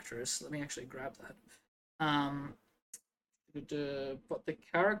the actress. Let me actually grab that. But the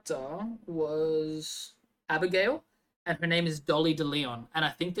character was Abigail, and her name is Dolly DeLeon, and I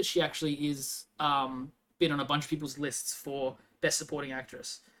think that she actually is been on a bunch of people's lists for Best Supporting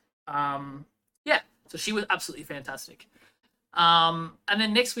Actress. So she was absolutely fantastic. And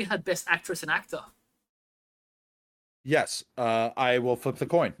then next we had Best Actress and Actor. Yes, I will flip the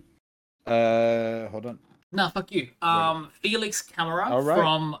coin. Hold on. Nah, fuck you. Felix Camera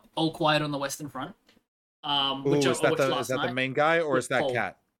from All Quiet on the Western Front. Which is that the main guy, or is that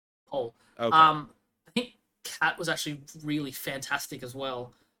Kat? Paul. Okay. I think Kat was actually really fantastic as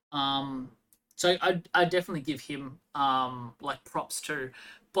well. So I definitely give him props too.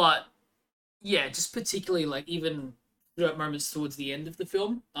 But yeah, just particularly even throughout moments towards the end of the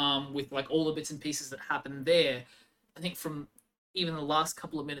film, with all the bits and pieces that happen there, I think from even the last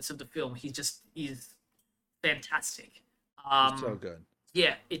couple of minutes of the film, he just is fantastic. He's so good.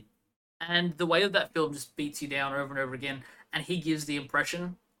 Yeah, and the way that film just beats you down over and over again, and he gives the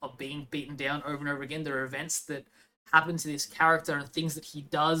impression of being beaten down over and over again. There are events that happen to this character and things that he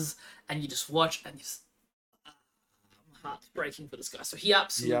does, and you just watch and just my heart's breaking for this guy. So he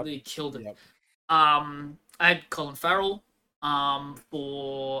absolutely killed it. Yep. I had Colin Farrell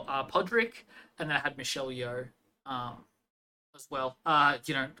for Podrick, and then I had Michelle Yeoh as well.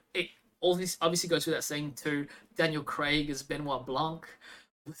 All this obviously goes without saying too. Daniel Craig as Benoit Blanc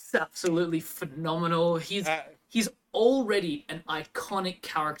was absolutely phenomenal. He's already an iconic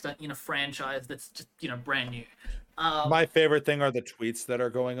character in a franchise that's just brand new. My favorite thing are the tweets that are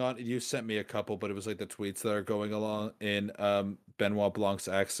going on. You sent me a couple, but it was the tweets that are going along in Benoit Blanc's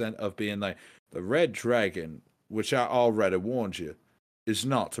accent of being like, the red dragon, which I already warned you, is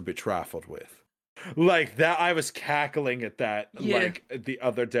not to be trifled with. Like that, I was cackling at that the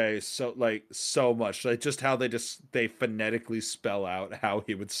other day. So much, just how they phonetically spell out how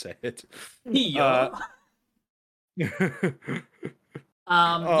he would say it. So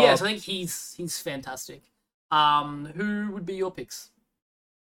I think he's fantastic. Who would be your picks?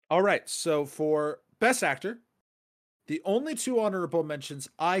 All right, so for Best Actor, the only two honorable mentions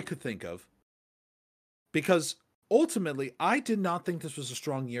I could think of, because ultimately I did not think this was a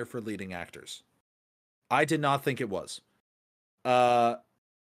strong year for leading actors. I did not think it was. To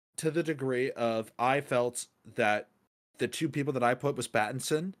the degree of I felt that the two people that I put was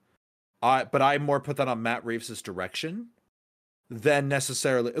Pattinson, but I more put that on Matt Reeves' direction than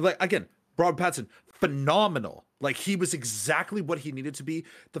necessarily again, Robert Pattinson, phenomenal. He was exactly what he needed to be.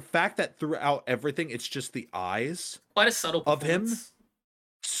 The fact that throughout everything it's just the eyes, quite a subtle of him,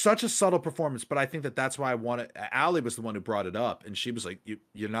 such a subtle performance. But I think that's why I wanted. Allie was the one who brought it up, and she was like,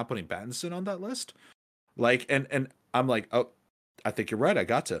 "You're not putting Pattinson on that list?" And I'm like, oh, I think you're right. I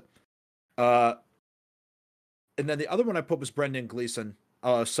got to. And then the other one I put was Brendan Gleeson,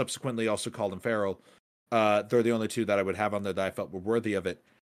 subsequently also Colin Farrell. They're the only two that I would have on there that I felt were worthy of it.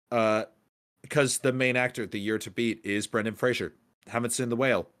 Because the main actor, the year to beat, is Brendan Fraser. Haven't seen The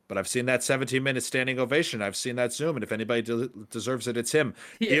Whale, but I've seen that 17-minute standing ovation. I've seen that Zoom, and if anybody deserves it, it's him.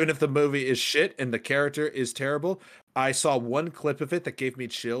 Yeah. Even if the movie is shit and the character is terrible, I saw one clip of it that gave me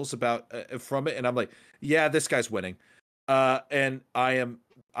chills from it, and I'm like, yeah, this guy's winning. And I'm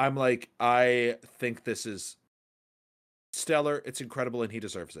like, I think this is stellar. It's incredible, and he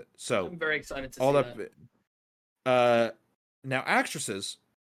deserves it. So I'm very excited to see that. Now, actresses,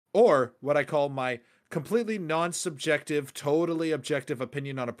 or what I call my completely non-subjective, totally objective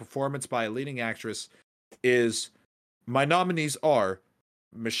opinion on a performance by a leading actress, is my nominees are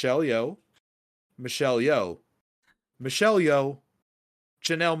Michelle Yeoh, Janelle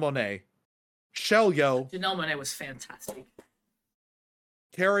Monáe, Janelle Monáe was fantastic.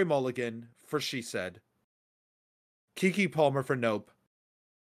 Carey Mulligan for She Said, Keke Palmer for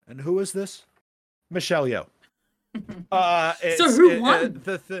and who is this? Michelle Yeoh. So who won?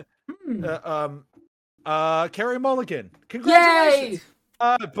 Carey Mulligan. Congratulations.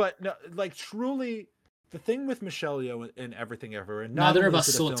 Yay! But no, like truly, the thing with Michelle Yeoh and Everything Everywhere. Neither of us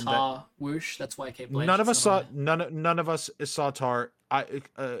saw Tar. Whoosh. That's why Cate Blanchett. None of us saw Tar.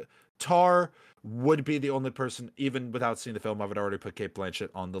 Tar would be the only person, even without seeing the film, I would already put Cate Blanchett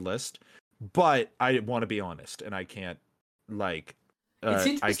on the list. But I want to be honest, and I can't like. It's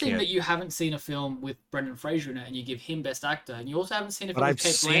interesting that you haven't seen a film with Brendan Fraser in it, and you give him Best Actor, and you also haven't seen a film with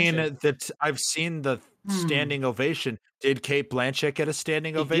Cate Blanchett. I've seen the standing ovation. Did Cate Blanchett get a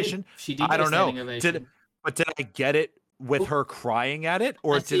standing ovation? She did. I don't know. Ovation. Did I get it with her crying at it,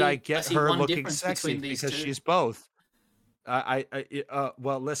 or did I get her looking sexy because she's both?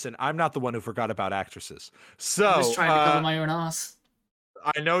 Well, listen, I'm not the one who forgot about actresses. So I'm just trying to cover my own ass.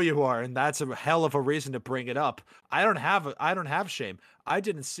 I know you are, and that's a hell of a reason to bring it up. I don't have shame. I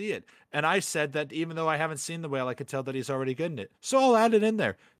didn't see it, and I said that even though I haven't seen The Whale, I could tell that he's already good in it. So I'll add it in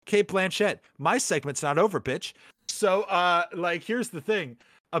there. Cate Blanchett. My segment's not over, bitch. So, like, here's the thing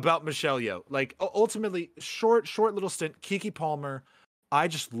about Michelle Yeoh. Like, ultimately, short little stint. Keke Palmer. I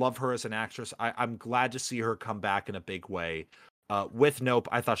just love her as an actress. I'm glad to see her come back in a big way. With Nope,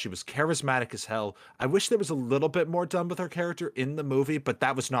 I thought she was charismatic as hell. I wish there was a little bit more done with her character in the movie, but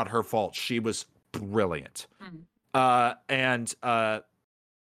that was not her fault. She was brilliant. But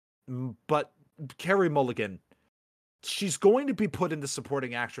Carey Mulligan, she's going to be put in the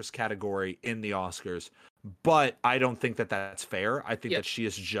supporting actress category in the Oscars, but I don't think that that's fair. I think that she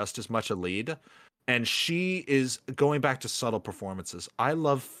is just as much a lead, and she is going back to subtle performances. I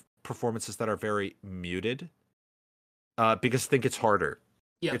love performances that are very muted. Because I think it's harder.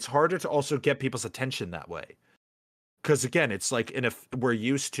 Yeah. It's harder to also get people's attention that way. Because again, it's like we're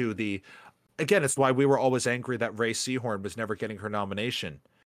used to it's why we were always angry that Rhea Seehorn was never getting her nomination.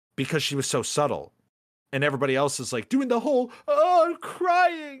 Because she was so subtle. And everybody else is like doing the whole, oh, I'm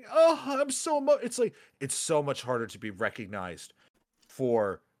crying. Oh, I'm so it's like, it's so much harder to be recognized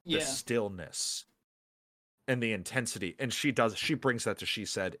for the stillness and the intensity. And she brings that to She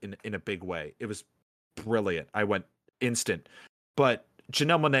Said in a big way. It was brilliant. I went instant. But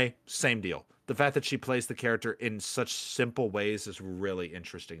Janelle Monáe, same deal. The fact that she plays the character in such simple ways is really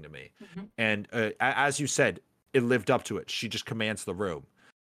interesting to me. And as you said, it lived up to it. She just commands the room.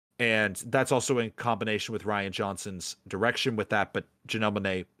 And that's also in combination with Rian Johnson's direction with that. But Janelle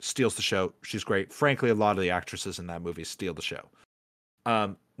Monáe steals the show. She's great. Frankly, a lot of the actresses in that movie steal the show.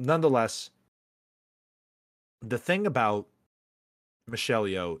 Nonetheless, the thing about Michelle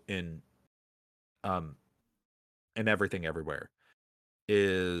Yeoh in Everything Everywhere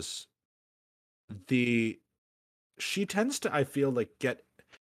is she tends to, I feel like, get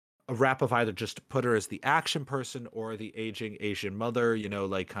a rap of either just to put her as the action person or the aging Asian mother,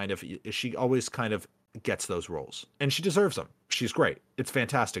 like kind of, she always kind of gets those roles, and she deserves them. She's great. It's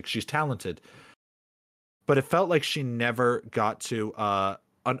fantastic. She's talented, but it felt like she never got to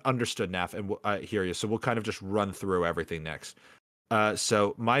understood, Naf, and I hear you. So we'll kind of just run through everything next.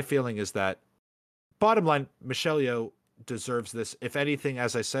 So my feeling is that, bottom line, Michelle Yeoh deserves this. If anything,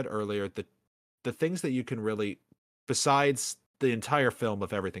 as I said earlier, the things that you can really, besides the entire film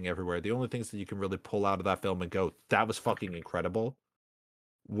of Everything Everywhere, the only things that you can really pull out of that film and go, that was fucking incredible,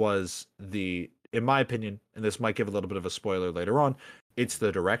 was in my opinion, and this might give a little bit of a spoiler later on, it's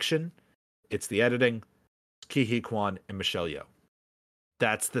the direction, it's the editing, it's Ke Huy Quan and Michelle Yeoh.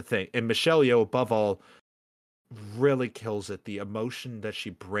 That's the thing. And Michelle Yeoh, above all, really kills it. The emotion that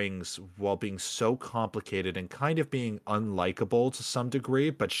she brings while being so complicated and kind of being unlikable to some degree,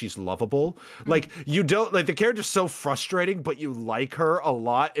 but she's lovable. Like, you don't like, the character's so frustrating, but you like her a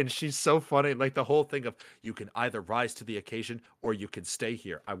lot, and she's so funny. Like, the whole thing of, you can either rise to the occasion or you can stay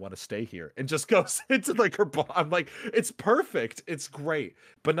here. I want to stay here, and just goes into like her. I'm like, it's perfect. It's great.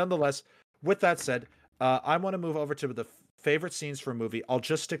 But nonetheless, with that said, I want to move over to the favorite scenes for a movie. I'll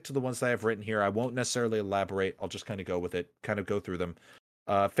just stick to the ones that I have written here. I won't necessarily elaborate. I'll just kind of go with it, kind of go through them.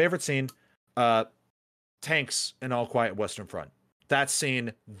 Favorite scene, tanks in All Quiet Western Front. That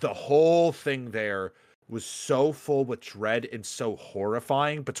scene, the whole thing there was so full with dread and so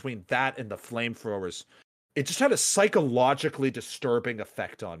horrifying. Between that and the flamethrowers, it just had a psychologically disturbing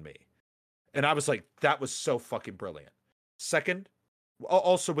effect on me. And I was like, that was so fucking brilliant. Second,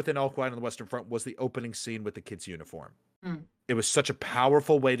 also within All Quiet on the Western Front, was the opening scene with the kid's uniform. It was such a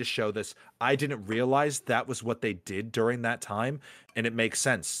powerful way to show this. I didn't realize that was what they did during that time, and it makes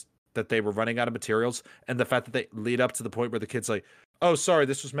sense that they were running out of materials, and the fact that they lead up to the point where the kid's like, oh, sorry,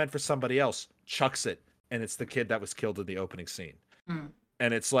 this was meant for somebody else, chucks it, and it's the kid that was killed in the opening scene.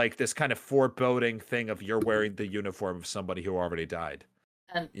 And it's like this kind of foreboding thing of, you're wearing the uniform of somebody who already died.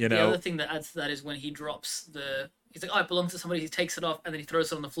 And the other thing that adds to that is when he drops he's like, oh, it belongs to somebody. He takes it off and then he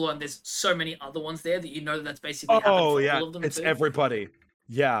throws it on the floor. And there's so many other ones there that you know that's basically happened for all of them. It's everybody.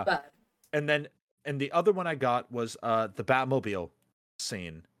 Yeah. And the other one I got was the Batmobile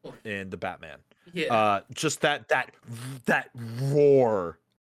scene in the Batman. Yeah. Just that roar.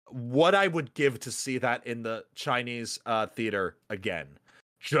 What I would give to see that in the Chinese theater again.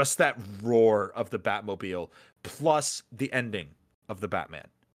 Just that roar of the Batmobile, plus the ending of the Batman.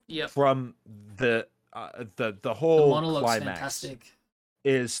 Yeah. From the whole climax fantastic.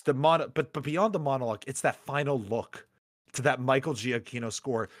 Is the but beyond the monologue, it's that final look to that Michael Giacchino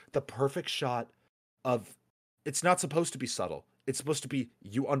score, the perfect shot of. It's not supposed to be subtle. It's supposed to be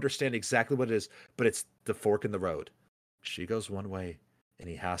you understand exactly what it is, but it's the fork in the road. She goes one way, and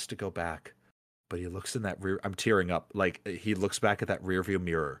he has to go back. But he looks in that rear. I'm tearing up. Like he looks back at that rear view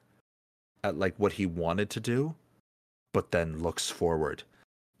mirror, at like what he wanted to do, but then looks forward,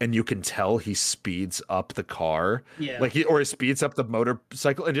 and you can tell he speeds up the car. Yeah. Like he speeds up the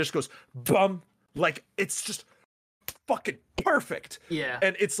motorcycle and just goes bum. Like it's just fucking perfect. Yeah.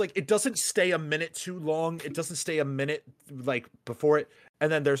 And it's like it doesn't stay a minute too long. It doesn't stay a minute like before it. And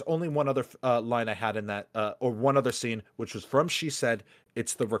then there's only one other line I had in that, or one other scene, which was from She Said.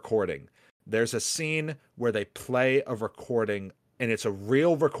 It's the recording. There's a scene where they play a recording, and it's a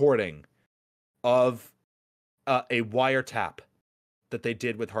real recording of a wiretap that they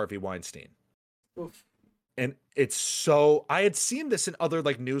did with Harvey Weinstein. Oof. And it's so, I had seen this in other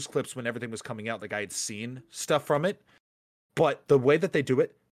like news clips when everything was coming out. Like I had seen stuff from it, but the way that they do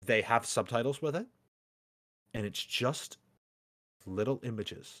it, they have subtitles with it, and it's just little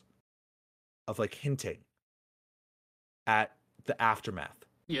images of like hinting at the aftermath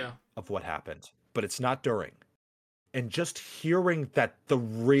of what happened, but it's not during. And just hearing that the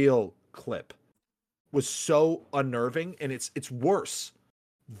real clip was so unnerving, and it's worse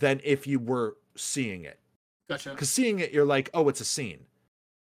than if you were seeing it. Gotcha. Because seeing it, you're like, oh, it's a scene.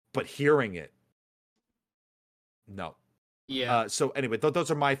 But hearing it, no. Yeah. So anyway, those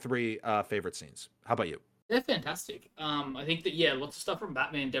are my three favorite scenes. How about you? They're fantastic. I think that lots of stuff from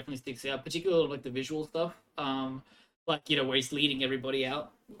Batman definitely sticks out, particularly like the visual stuff. Like where he's leading everybody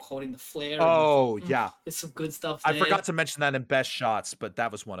out, holding the flare. Oh yeah, there's some good stuff there. I forgot to mention that in best shots, but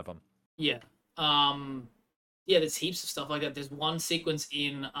that was one of them. Yeah. There's heaps of stuff like that. There's one sequence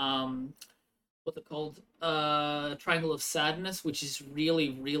in what's it called? Triangle of Sadness, which is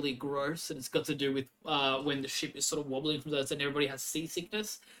really, really gross, and it's got to do with when the ship is sort of wobbling from those, and everybody has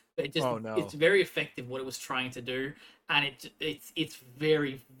seasickness. But it's very effective what it was trying to do, and it's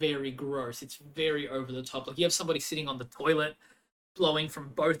very, very gross. It's very over the top. Like you have somebody sitting on the toilet, blowing from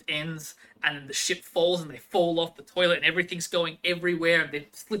both ends, and then the ship falls and they fall off the toilet, and everything's going everywhere, and they're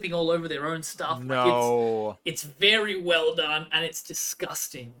slipping all over their own stuff. No, like it's very well done, and it's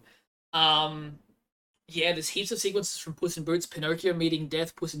disgusting. There's heaps of sequences from Puss in Boots, Pinocchio meeting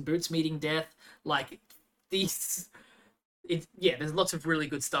death, Puss in Boots meeting death. Like these. There's lots of really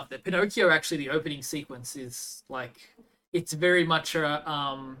good stuff there. Pinocchio, actually, the opening sequence is like, it's very much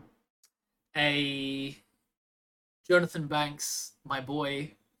a Jonathan Banks, my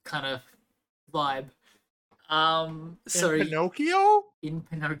boy, kind of vibe. In Pinocchio? In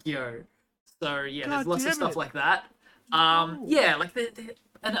Pinocchio. So there's lots of stuff like that. Like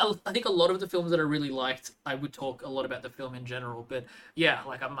and I think a lot of the films that I really liked, I would talk a lot about the film in general, but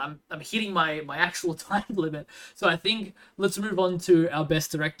like I'm hitting my actual time limit. So I think let's move on to our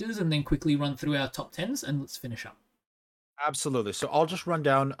best directors and then quickly run through our top 10s and let's finish up. Absolutely. So I'll just run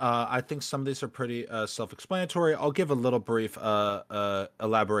down. I think some of these are pretty self-explanatory. I'll give a little brief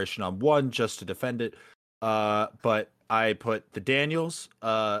elaboration on one just to defend it. But I put the Daniels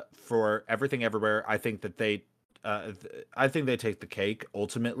for Everything Everywhere. I think that they take the cake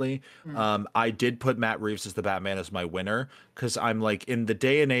ultimately. I did put Matt Reeves as the Batman as my winner because I'm like, in the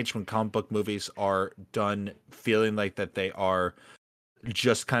day and age when comic book movies are done feeling like that they are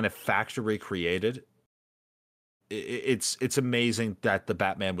just kind of factory created, it's amazing that the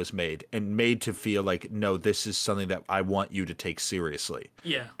Batman was made to feel like, no, this is something that I want you to take seriously.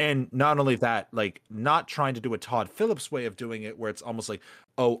 Yeah. And not only that, like not trying to do a Todd Phillips way of doing it where it's almost like,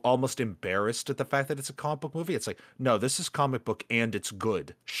 almost embarrassed at the fact that it's a comic book movie. It's like, no, this is comic book and it's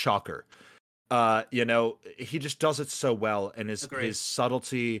good. Shocker. He just does it so well, and his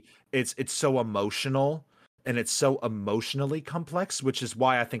subtlety, it's so emotional and it's so emotionally complex, which is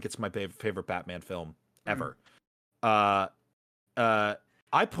why I think it's my favorite Batman film ever. I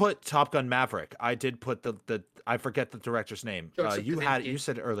put Top Gun Maverick. I did put the I forget the director's name. You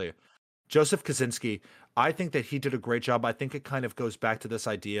said it earlier. Joseph Kosinski. I think that he did a great job. I think it kind of goes back to this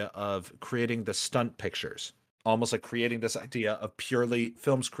idea of creating the stunt pictures. almost like creating this idea of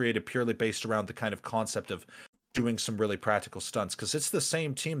films created purely based around the kind of concept of doing some really practical stunts, because it's the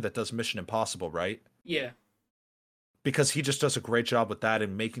same team that does Mission Impossible, right? Yeah. Because he just does a great job with that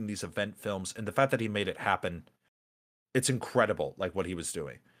and making these event films, and the fact that he made it happen, it's incredible, like what he was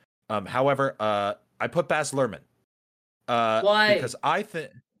doing. However, I put Baz Luhrmann. Why? Because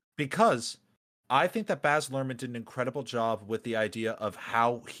I think that Baz Luhrmann did an incredible job with the idea of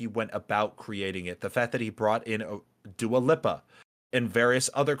how he went about creating it. The fact that he brought in Dua Lipa and various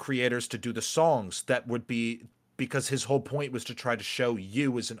other creators to do the songs, that would be because his whole point was to try to show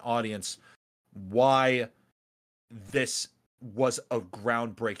you as an audience why this was a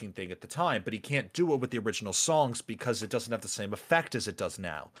groundbreaking thing at the time, but he can't do it with the original songs because it doesn't have the same effect as it does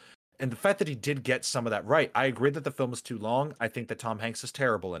now. And the fact that he did get some of that right, I agree that the film is too long. I think that Tom Hanks is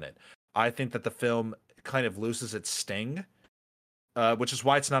terrible in it. I think that the film kind of loses its sting, which is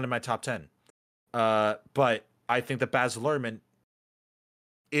why it's not in my top 10. But I think that Baz Luhrmann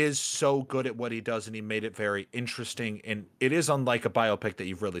is so good at what he does, and he made it very interesting. And it is unlike a biopic that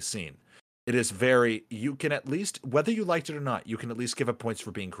you've really seen. It is very, you can at least, whether you liked it or not, you can at least give it points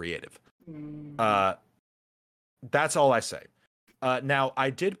for being creative. That's all I say. Now, I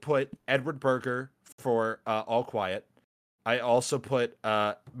did put Edward Berger for All Quiet. I also put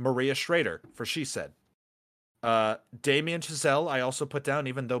Maria Schrader for She Said. Damien Chazelle, I also put down,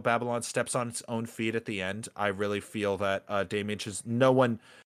 even though Babylon steps on its own feet at the end. I really feel that Damien Chazelle,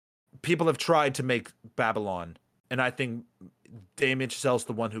 people have tried to make Babylon, and I think Damien Chazelle's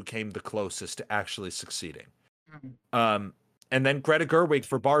the one who came the closest to actually succeeding. And then Greta Gerwig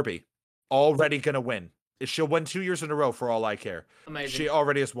for Barbie, already gonna win. She'll win 2 years in a row for all I care. Amazing. She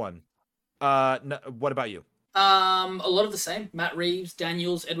already has won. What about you? A lot of the same. Matt Reeves,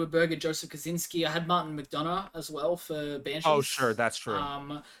 Daniels, Edward Berger, Joseph Kosinski. I had Martin McDonagh as well for Banshees. Oh, sure, that's true.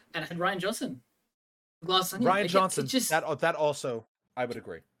 And I had Ryan Johnson. Glass Onion. Ryan Johnson. That also, I would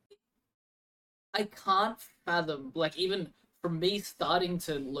agree. I can't fathom, like, even from me starting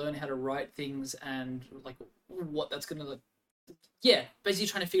to learn how to write things and like what that's gonna look. Yeah, basically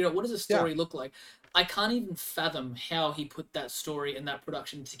trying to figure out what does a story look like. I can't even fathom how he put that story and that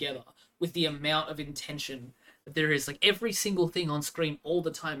production together with the amount of intention that there is. Like, every single thing on screen all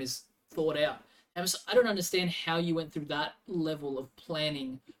the time is thought out. And I don't understand how you went through that level of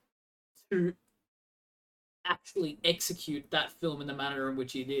planning to actually execute that film in the manner in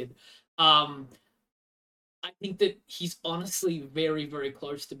which he did. I think that he's honestly very, very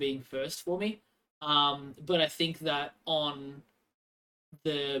close to being first for me. But I think that on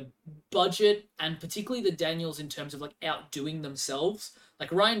the budget, and particularly the Daniels in terms of like outdoing themselves,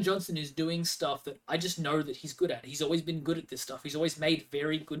 like Ryan Johnson is doing stuff that I just know that he's good at. He's always been good at this stuff. He's always made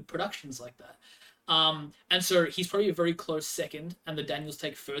very good productions like that. And so he's probably a very close second, and the Daniels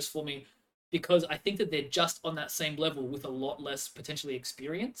take first for me because I think that they're just on that same level with a lot less potentially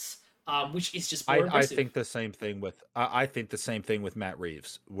experience. Which is just more impressive. I think the same thing with Matt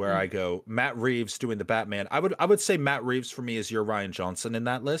Reeves, where I go Matt Reeves doing the Batman. I would say Matt Reeves for me is your Ryan Johnson in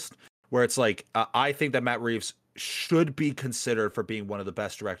that list, where it's like I think that Matt Reeves should be considered for being one of the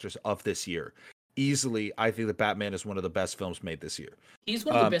best directors of this year. Easily, I think that Batman is one of the best films made this year. He's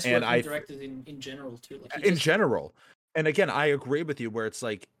one of the best working directors in general too. Like general, and again, I agree with you where it's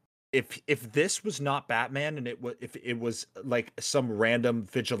like, if this was not Batman and if it was like some random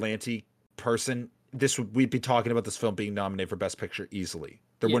vigilante person, we'd be talking about this film being nominated for Best Picture easily.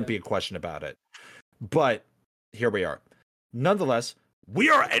 There wouldn't be a question about it. But here we are. Nonetheless, we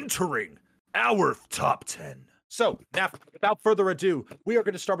are entering our top 10. So, Naf, without further ado, we are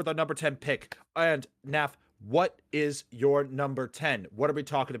going to start with our number 10 pick. And Naf, what is your number 10? What are we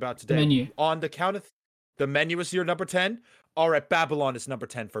talking about today? The Menu. On the count of the Menu is your number 10? All right, Babylon is number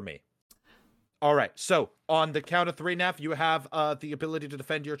 10 for me. All right, so on the count of 3, Naf, you have the ability to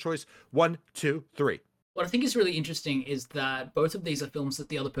defend your choice. 1, 2, 3. What I think is really interesting is that both of these are films that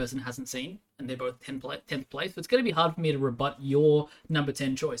the other person hasn't seen, and they're both 10th place. So it's going to be hard for me to rebut your number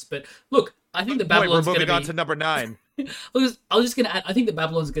 10 choice. But look, I think that Babylon's going to be... We're moving on to number 9. I was just going to add, I think that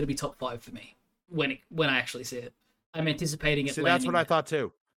Babylon's going to be top 5 for me when I actually see it. I'm anticipating it. See, that's what I thought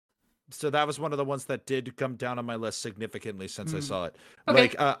too. So that was one of the ones that did come down on my list significantly since I saw it. Okay.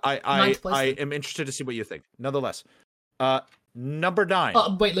 Like, I am interested to see what you think. Nonetheless, number 9.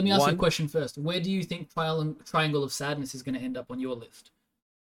 Wait, let me ask you a question first. Where do you think Triangle of Sadness is going to end up on your list?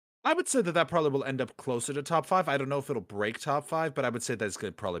 I would say that probably will end up closer to top 5. I don't know if it'll break top 5, but I would say that it's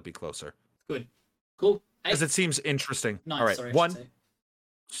going to probably be closer. Good. Cool. Because it seems interesting. 9, all right, sorry, 1.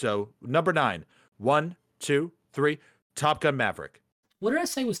 So number 9. 1, 2, 3. Top Gun Maverick. What did I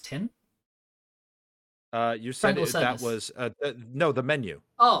say was 10? You said that was no, The Menu.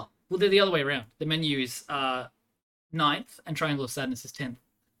 Oh, Well, they're the other way around. The Menu is 9th, and Triangle of Sadness is 10th.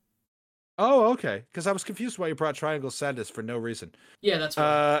 Oh, okay. Because I was confused why you brought Triangle of Sadness for no reason. Yeah, that's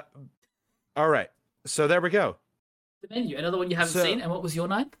right. All right. So there we go. The Menu, another one you haven't seen. And what was your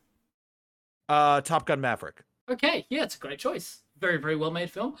 9th? Top Gun Maverick. Okay, yeah, it's a great choice. Very, very well made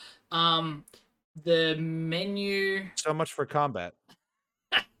film. The Menu. So much for combat.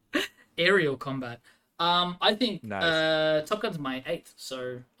 Aerial combat. I think nice. Top Gun's my 8th,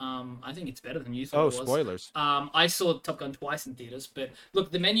 so I think it's better than you thought it was. Spoilers. I saw Top Gun twice in theaters, but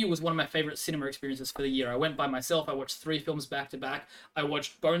look, The Menu was one of my favorite cinema experiences for the year. I went by myself. I watched 3 films back to back. I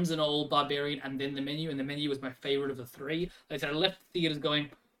watched Bones and All, Barbarian, and then The Menu, and The Menu was my favorite of the 3. Like I said, I left the theaters going,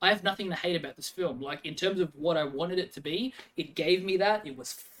 I have nothing to hate about this film. Like, in terms of what I wanted it to be, it gave me that. It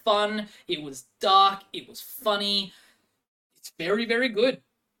was fun. It was dark. It was funny. It's very, very good.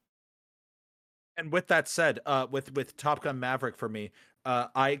 And with that said, with Top Gun Maverick for me,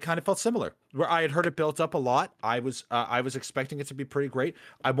 I kind of felt similar. Where I had heard it built up a lot. I was expecting it to be pretty great.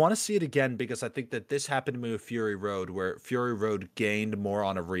 I want to see it again because I think that this happened to me with Fury Road, where Fury Road gained more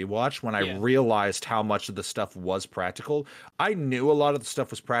on a rewatch when I realized how much of the stuff was practical. I knew a lot of the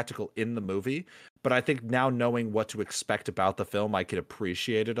stuff was practical in the movie, but I think now knowing what to expect about the film, I could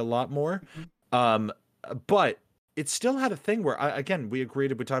appreciate it a lot more. But it still had a thing where, again, we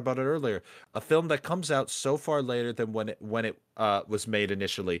agreed, we talked about it earlier, a film that comes out so far later than when it was made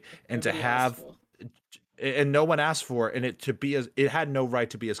initially, and to have, and no one asked for, and it had no right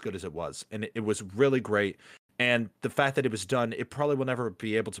to be as good as it was, and it was really great, and the fact that it was done, it probably will never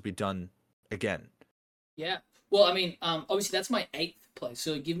be able to be done again. Yeah. Well, I mean, obviously that's my 8th place,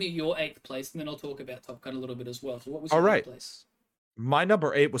 so give me your 8th place, and then I'll talk about Top Gun a little bit as well. So what was your 8th place? My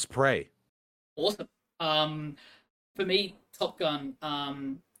number 8 was Prey. Awesome. For me, Top Gun,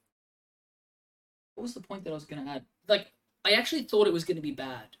 what was the point that I was going to add? Like, I actually thought it was going to be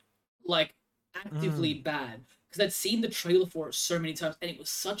bad. Like, actively bad. Because I'd seen the trailer for it so many times, and it was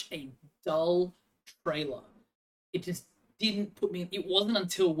such a dull trailer. It just didn't put me... It wasn't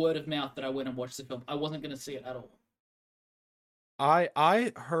until word of mouth that I went and watched the film. I wasn't going to see it at all.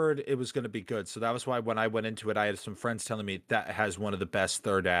 I heard it was going to be good, so that was why when I went into it, I had some friends telling me that has one of the best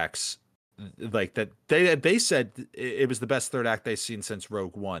third acts. Like that, they said it was the best third act they've seen since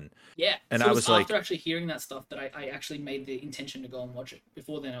Rogue One. Yeah, and so I was after like, actually hearing that stuff, that I actually made the intention to go and watch it.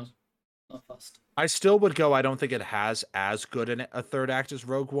 Before then, I was not fussed. I still would go. I don't think it has as good a third act as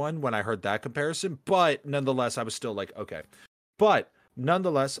Rogue One when I heard that comparison, but nonetheless, I was still like, okay. But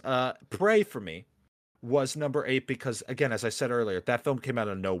nonetheless, Prey for me was number 8 because, again, as I said earlier, that film came out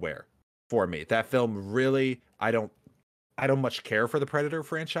of nowhere for me. That film really, I don't much care for the Predator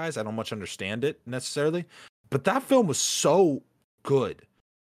franchise. I don't much understand it necessarily, but that film was so good.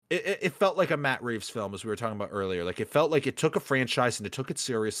 It felt like a Matt Reeves film, as we were talking about earlier. Like, it felt like it took a franchise and it took it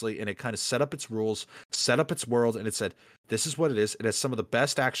seriously, and it kind of set up its rules, set up its world, and it said, this is what it is. It has some of the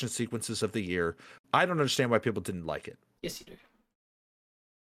best action sequences of the year. I don't understand why people didn't like it. Yes, you do.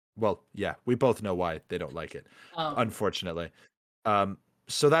 Well, yeah, we both know why they don't like it, unfortunately.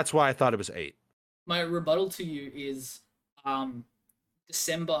 So that's why I thought it was 8. My rebuttal to you is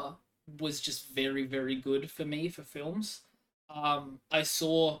December was just very, very good for me for films. I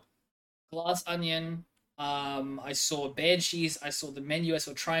saw Glass Onion, I saw Banshees, I saw The Menu, I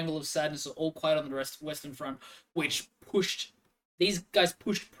saw Triangle of Sadness, All Quiet on the Western Front, which these guys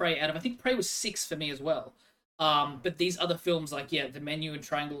pushed Prey out of, I think Prey was 6 for me as well. But these other films, like, The Menu and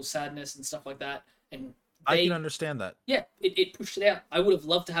Triangle of Sadness and stuff like that, and I can understand that. Yeah, it pushed it out. I would have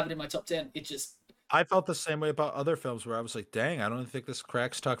loved to have it in my top 10. It just... I felt the same way about other films where I was like, dang, I don't think this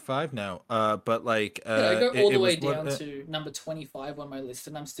cracks top 5 now. But like, I go all the way down to number 25 on my list,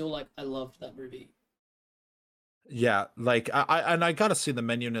 and I'm still like, I loved that movie. Yeah, like I gotta see The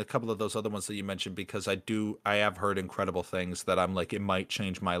Menu and a couple of those other ones that you mentioned, because I have heard incredible things that I'm like, it might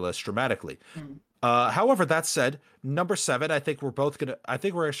change my list dramatically. However, that said, number 7, I think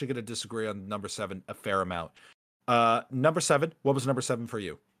we're actually gonna disagree on number 7 a fair amount. Number 7, what was number 7 for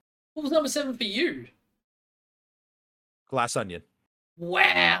you? What was number 7 for you? Glass Onion.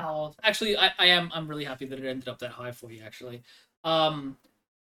 Wow. Actually, I'm really happy that it ended up that high for you, actually.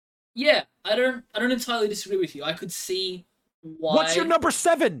 Yeah, I don't entirely disagree with you. I could see why. What's your number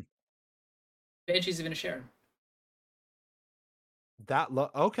 7? Banshees of Inisherin.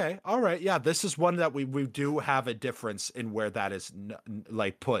 Okay, all right, yeah. This is one that we do have a difference in where that is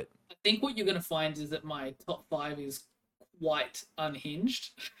like put. I think what you're gonna find is that my top 5 is quite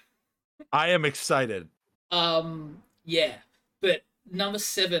unhinged. I am excited. Yeah, but number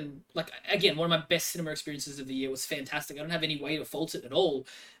 7, like, again, one of my best cinema experiences of the year, was fantastic. I don't have any way to fault it at all.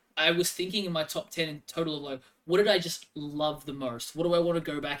 I was thinking in my top 10 in total of like, what did I just love the most? What do I want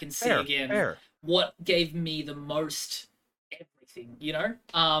to go back and see again? Fair. What gave me the most everything, you know?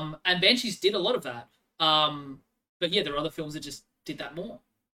 And Banshees did a lot of that. But yeah, there are other films that just did that more.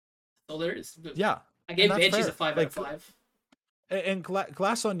 That's all there is. But yeah. I gave Banshees a 5 out of 5. And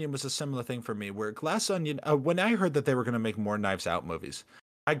Glass Onion was a similar thing for me, where Glass Onion, when I heard that they were going to make more Knives Out movies,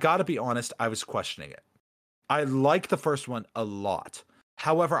 I gotta be honest, I was questioning it. I like the first one a lot.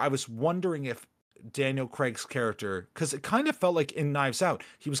 However, I was wondering if Daniel Craig's character, because it kind of felt like in Knives Out,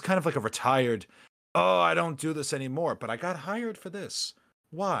 he was kind of like a retired, oh, I don't do this anymore, but I got hired for this.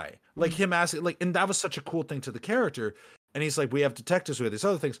 Why? Like him asking, like, and that was such a cool thing to the character. And he's like, we have detectives, we have these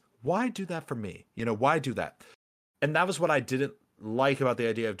other things. Why do that for me? You know, why do that? And that was what I didn't like about the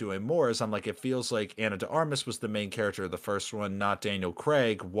idea of doing more, is I'm like, it feels like Ana de Armas was the main character of the first one, not Daniel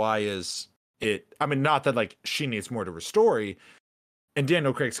Craig. Why is it? I mean, not that like she needs more to her story, and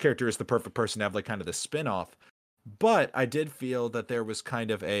Daniel Craig's character is the perfect person to have like kind of the spin-off. But I did feel that there was kind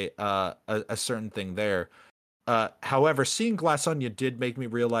of a certain thing there. However, seeing Glass Onion did make me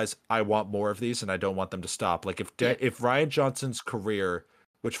realize I want more of these, and I don't want them to stop. Like if Rian Johnson's career,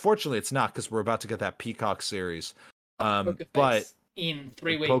 which fortunately it's not, because we're about to get that Peacock series. But in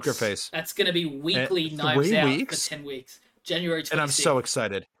 3 weeks, Poker Face. That's going to be weekly Knives Out for 10 weeks. January 26th. And I'm so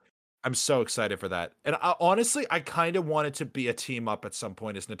excited. I'm so excited for that. And honestly, I kind of wanted to be a team up at some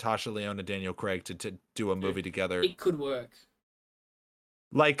point as Natasha Lyonne and Daniel Craig to do a movie together. It could work.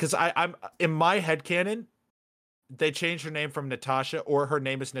 Like, because I'm in my headcanon, they changed her name from Natasha, or her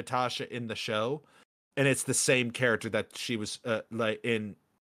name is Natasha in the show, and it's the same character that she was like in.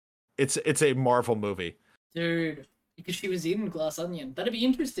 It's a Marvel movie. Dude. Because she was in Glass Onion. That'd be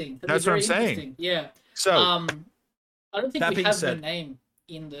interesting. That's what I'm saying. Yeah. So, I don't think we have her name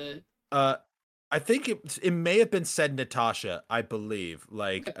in the. I think it may have been said Natasha, I believe,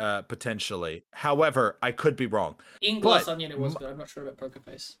 like potentially. However, I could be wrong. In Glass Onion, it was, but I'm not sure about Poker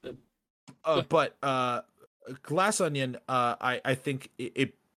Face. But Glass Onion, I think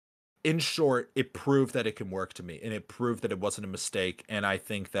it. In short, it proved that it can work to me, and it proved that it wasn't a mistake. And I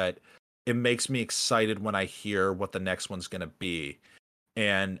think that it makes me excited when I hear what the next one's going to be.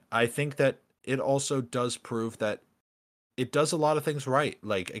 And I think that it also does prove that it does a lot of things right.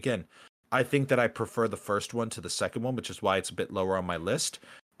 Like, again, I think that I prefer the first one to the second one, which is why it's a bit lower on my list.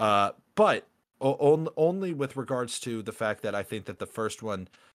 But only with regards to the fact that I think that the first one,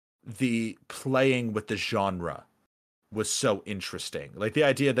 the playing with the genre was so interesting. Like the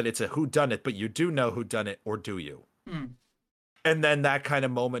idea that it's a whodunit, but you do know whodunit, or do you? And then that kind of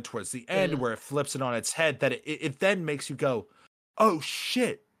moment towards the end where it flips it on its head, that it then makes you go, oh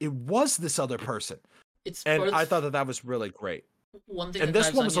shit, it was this other person. I thought that was really great. One thing, and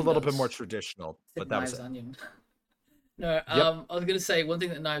this one was a little bit more traditional, but that was it. No, I was gonna say one thing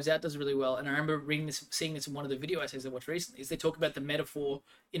that Knives Out does really well, and I remember seeing this in one of the video essays I watched recently, is they talk about the metaphor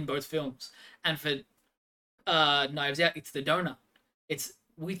in both films. And for Knives Out, it's the donut.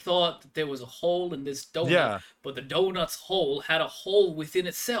 We thought that there was a hole in this donut, but the donut's hole had a hole within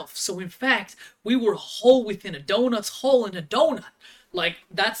itself. So in fact, we were a hole within a donut's hole in a donut. Like,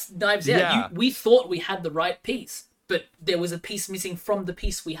 that's Knives Out. We thought we had the right piece, but there was a piece missing from the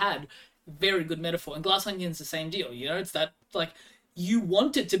piece we had. Very good metaphor. And Glass Onion's the same deal, you know? It's that, like, you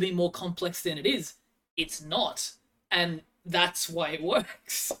want it to be more complex than it is. It's not. And that's why it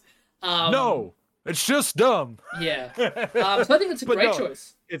works. No! It's just dumb. Yeah. So I think it's a great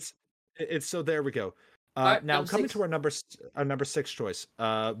choice. It's so there we go. Right, now coming to our number 6 choice.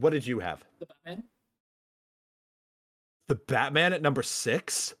 What did you have? The Batman. The Batman at number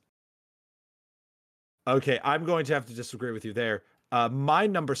 6? Okay, I'm going to have to disagree with you there. My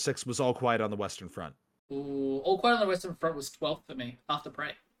number 6 was All Quiet on the Western Front. Ooh, All Quiet on the Western Front was 12th for me, after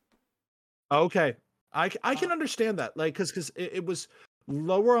Prey. Okay. I can understand that. Like, because it was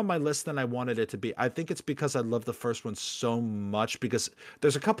lower on my list than I wanted it to be. I think it's because I love the first one so much, because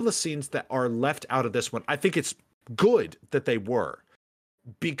there's a couple of scenes that are left out of this one. I think it's good that they were,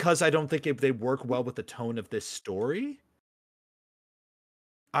 because I don't think they work well with the tone of this story.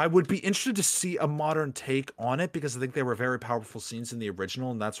 I would be interested to see a modern take on it, because I think they were very powerful scenes in the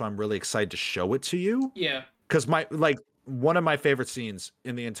original, and that's why I'm really excited to show it to you. Yeah. Because one of my favorite scenes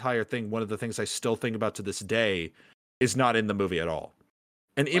in the entire thing, one of the things I still think about to this day, is not in the movie at all.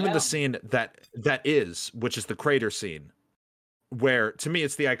 And even the scene that is, which is the crater scene, where to me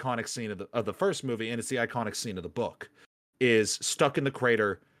it's the iconic scene of the first movie, and it's the iconic scene of the book, is stuck in the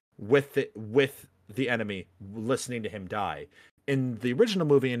crater with the enemy, listening to him die. In the original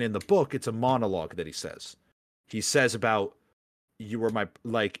movie and in the book, it's a monologue that he says. He says about, you're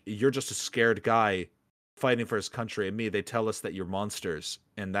just a scared guy fighting for his country, and me, they tell us that you're monsters,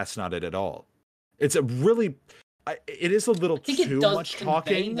 and that's not it at all. It's a really, it is a little too much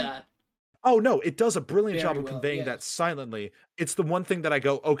talking. That. Oh no, it does a brilliant job of conveying that silently. It's the one thing that I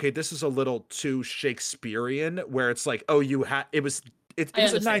go, okay, this is a little too Shakespearean, where it's like, oh, it was a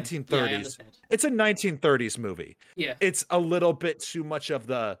 1930s. It's a 1930s movie. Yeah. It's a little bit too much of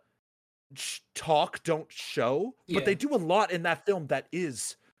the talk, don't show. But they do a lot in that film that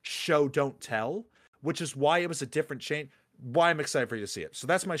is show, don't tell, which is why it was a different chain. Why I'm excited for you to see it. So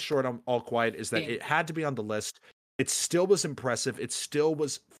that's my short on All Quiet, is that it had to be on the list. It still was impressive. It still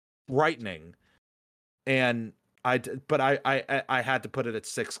was frightening. And I had to put it at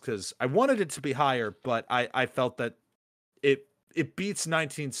 6 because I wanted it to be higher, but I felt that it beats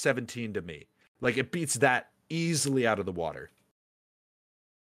 1917 to me. Like, it beats that easily out of the water.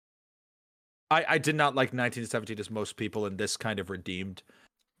 I did not like 1917 as most people, and this kind of redeemed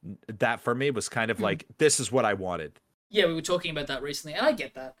that for me. Was kind of like, this is what I wanted. Yeah, we were talking about that recently, and I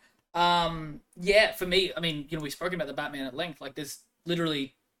get that. Yeah, for me, I mean, you know, we've spoken about the Batman at length. Like, there's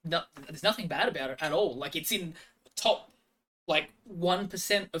literally there's nothing bad about it at all. Like, it's in the top, like,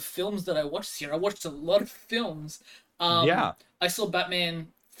 1% of films that I watched this year. I watched a lot of films. Yeah. I saw Batman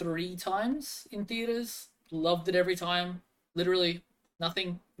 3 times in theaters. Loved it every time. Literally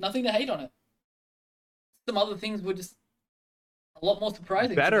nothing to hate on it. Some other things were just a lot more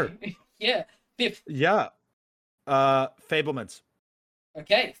surprising. Better. Yeah. 5th. Yeah. Fabelmans.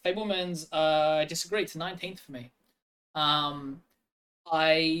 Okay, Fabelmans, I disagree. It's 19th for me.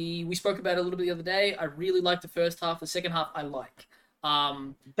 We spoke about it a little bit the other day. I really liked the first half. The second half, I like.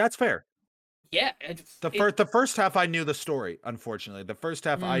 That's fair. Yeah. The first half, I knew the story, unfortunately. The first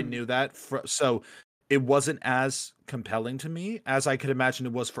half, I knew that. So it wasn't as compelling to me as I could imagine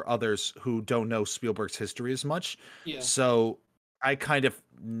it was for others who don't know Spielberg's history as much. Yeah. So I kind of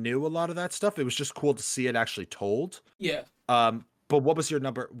knew a lot of that stuff. It was just cool to see it actually told. Yeah. But what was your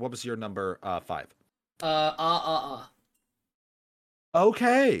number 5?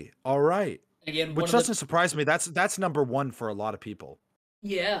 Okay. All right. Again, which doesn't surprise me. That's number 1 for a lot of people.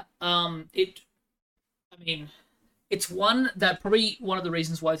 Yeah. It's one that probably one of the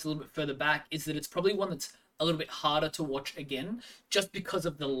reasons why it's a little bit further back is that it's probably one that's a little bit harder to watch again, just because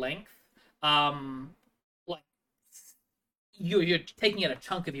of the length. Like, you're taking out a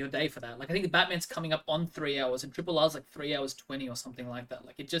chunk of your day for that. Like, I think the Batman's coming up on 3 hours, and Triple R's like 3 hours 20 or something like that.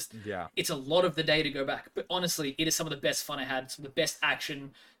 Like, it's a lot of the day to go back. But honestly, it is some of the best fun I had, some of the best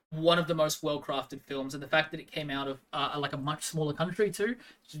action, one of the most well-crafted films, and the fact that it came out of like a much smaller country too,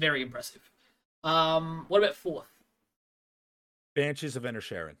 is very impressive. What about 4th? Banshees of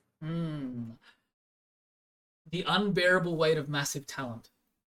Inisherin. The Unbearable Weight of Massive Talent.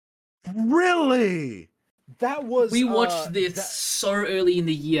 Really? That was... We watched this so early in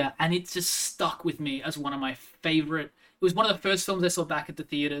the year, and it just stuck with me as one of my favorite... It was one of the first films I saw back at the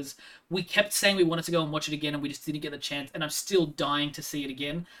theaters. We kept saying we wanted to go and watch it again, and we just didn't get the chance, and I'm still dying to see it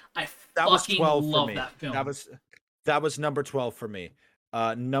again. I fucking love that film. That was number 12 for me.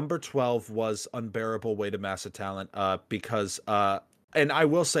 Number 12 was Unbearable Weight of Massive Talent, because and I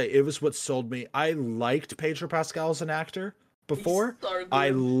will say it was what sold me. I liked Pedro Pascal as an actor before. So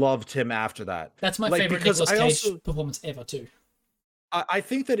I loved him after that. That's my favorite Nicolas Cage performance ever too. I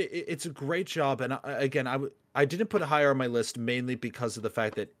think that it's a great job, and I didn't put it higher on my list mainly because of the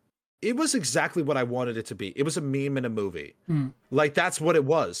fact that it was exactly what I wanted it to be. It was a meme in a movie. Like, that's what it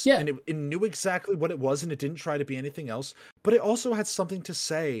was. Yeah. And it knew exactly what it was, and it didn't try to be anything else. But it also had something to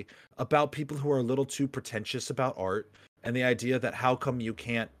say about people who are a little too pretentious about art, and the idea that how come you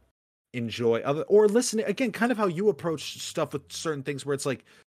can't enjoy or listen, again, kind of how you approach stuff with certain things where it's like,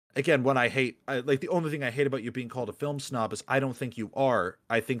 again, when the only thing I hate about you being called a film snob is I don't think you are.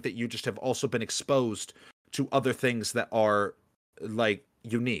 I think that you just have also been exposed to other things that are, like,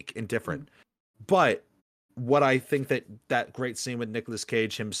 unique and different. But what I think that great scene with Nicolas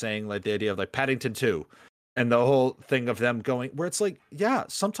Cage, him saying, like, the idea of, like, Paddington 2 and the whole thing of them going, where it's like, yeah,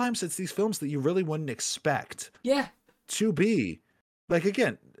 sometimes it's these films that you really wouldn't expect to be. Like,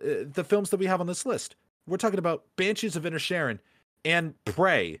 again, the films that we have on this list, we're talking about Banshees of Inisherin and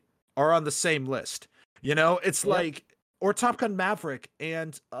Prey are on the same list. You know, it's like, or Top Gun Maverick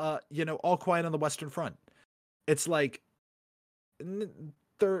and, All Quiet on the Western Front. It's like,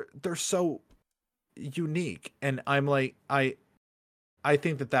 they're so unique, and I'm like, I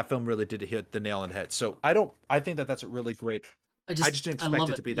think that film really did hit the nail on the head. So I think that's a really great. I just didn't expect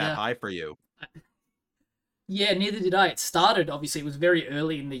it to be that high for you. Yeah, neither did I. It started, obviously, it was very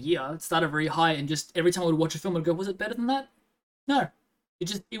early in the year. It started very high, and just every time I would watch a film, I'd go, was it better than that? No.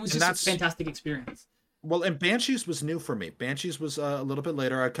 It was just a fantastic experience. Well, and Banshees was new for me. Banshees was a little bit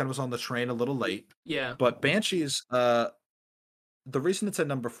later. I kind of was on the train a little late. Yeah. But Banshees, the reason it's at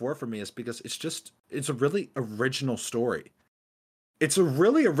number 4 for me is because it's a really original story. It's a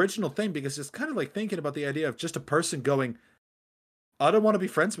really original thing because it's kind of like thinking about the idea of just a person going, I don't want to be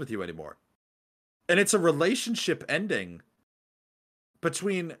friends with you anymore. And it's a relationship ending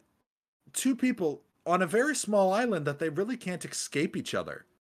between two people on a very small island that they really can't escape each other.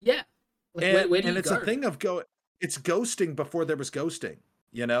 Yeah. Like, where do you go? A thing of it's ghosting before there was ghosting,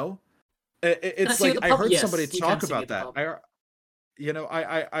 you know? It's like, I heard somebody talk about that.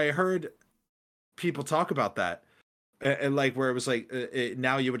 I heard people talk about that. And like, where it was like,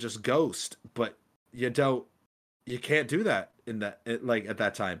 now you would just ghost, but you can't do that at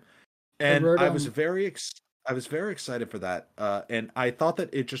that time. And I was very excited for that. And I thought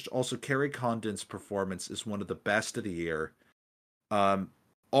that it just also, Kerry Condon's performance is one of the best of the year.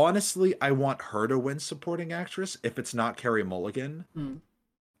 Honestly, I want her to win supporting actress if it's not Carey Mulligan.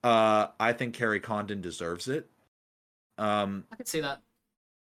 I think Kerry Condon deserves it. I can see that.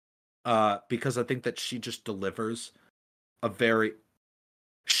 Because I think that she just delivers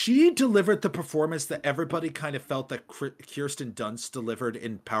she delivered the performance that everybody kind of felt that Kirsten Dunst delivered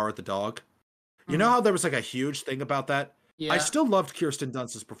in Power of the Dog. You know how there was like a huge thing about that? Yeah. I still loved Kirsten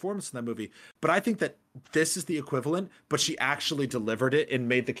Dunst's performance in that movie, but I think that this is the equivalent, but she actually delivered it and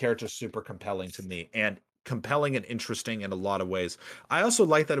made the character super compelling to me, and compelling and interesting in a lot of ways. I also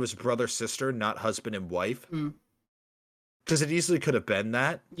like that it was brother-sister, not husband and wife. Because it easily could have been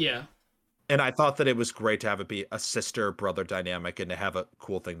that. Yeah. And I thought that it was great to have it be a sister-brother dynamic and to have a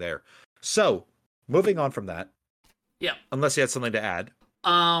cool thing there. So, moving on from that. Yeah. Unless you had something to add.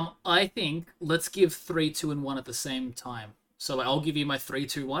 I think let's give 3, 2, and 1 at the same time. So I'll give you my 3,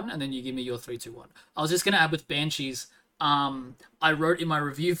 2, 1, and then you give me your 3, 2, 1. I was just going to add with Banshees, I wrote in my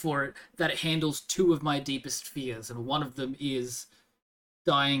review for it that it handles 2 of my deepest fears, and one of them is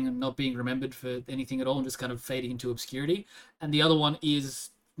dying and not being remembered for anything at all and just kind of fading into obscurity. And the other one is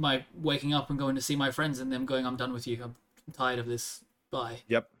my waking up and going to see my friends and them going, I'm done with you. I'm tired of this. Bye.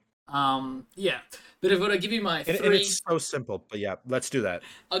 Yep. Yeah. But if I give you my 3... And it's so simple, but yeah, let's do that.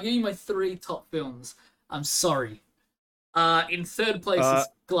 I'll give you my 3 top films. I'm sorry. In third place is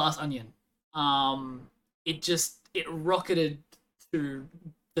Glass Onion. It rocketed to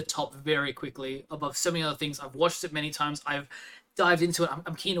the top very quickly above so many other things. I've watched it many times. I've dived into it.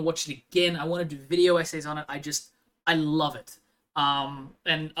 I'm keen to watch it again. I want to do video essays on it. I love it.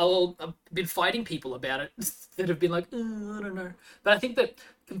 And I've been fighting people about it that have been like, I don't know. But I think that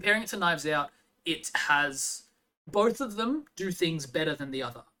comparing it to Knives Out, it has, both of them do things better than the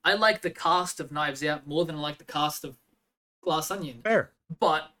other. I like the cast of Knives Out more than I like the cast of Glass Onion. Fair.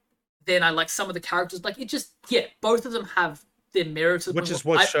 But then I like some of the characters. Like, both of them have their merits. Which is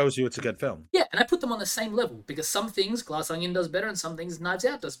what shows you it's a good film. Yeah, and I put them on the same level because some things Glass Onion does better and some things Knives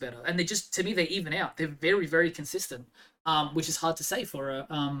Out does better. And they just, to me, they even out. They're very, very consistent, which is hard to say for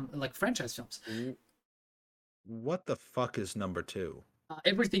like franchise films. What the fuck is number 2?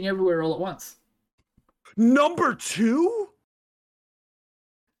 Everything Everywhere All at Once. Number 2?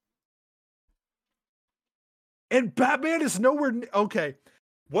 And Batman is nowhere... Okay.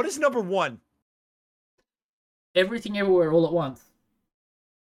 What is number 1? Everything Everywhere All at Once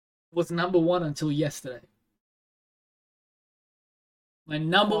was number 1 until yesterday. My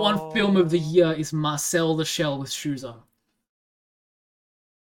number 1 film of the year is Marcel the Shell with Shoes On.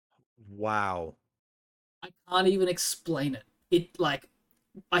 Wow. I can't even explain it.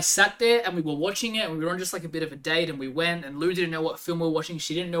 I sat there and we were watching it and we were on just like a bit of a date and we went and Lou didn't know what film we were watching.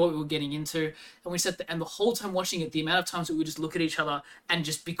 She didn't know what we were getting into. And we sat there and the whole time watching it, the amount of times that we would just look at each other and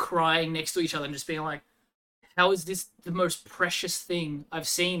just be crying next to each other and just being like, how is this the most precious thing I've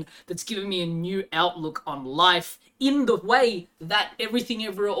seen that's given me a new outlook on life in the way that Everything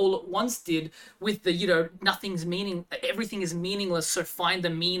Everywhere All at Once did with the, everything is meaningless, so find the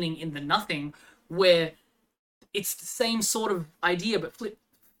meaning in the nothing, where it's the same sort of idea, but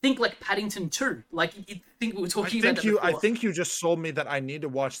think like Paddington 2. Like, you think we were talking about that before. I think you just sold me that I need to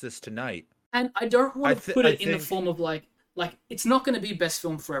watch this tonight. And I don't want to put it in the form of like, it's not going to be best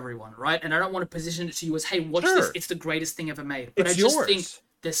film for everyone, right? And I don't want to position it to you as, hey, watch this, it's the greatest thing ever made. But I just think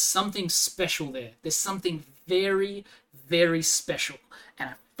there's something special there. There's something very, very special. And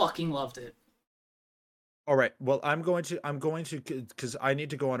I fucking loved it. All right. Well, I'm going to, because I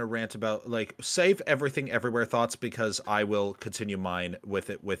need to go on a rant about, like, save Everything Everywhere thoughts, because I will continue mine with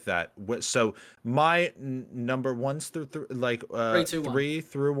that. So my number 1s through, like, 3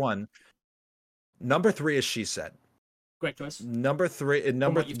 through 1. Number 3 is She Said. Great choice. Number 3, and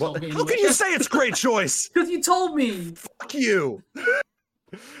how can you say it's great choice? Because you told me. Fuck you.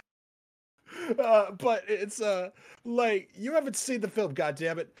 But it's like you haven't seen the film,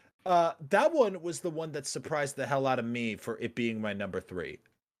 goddammit. That one was the one that surprised the hell out of me for it being my number 3.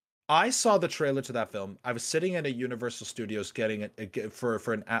 I saw the trailer to that film. I was sitting at a Universal Studios getting it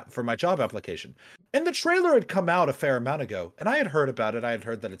for my job application, and the trailer had come out a fair amount ago, and I had heard about it. I had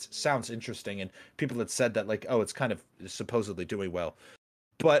heard that it sounds interesting, and people had said that like, oh, it's kind of supposedly doing well.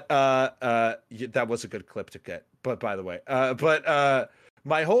 But that was a good clip to get. But by the way,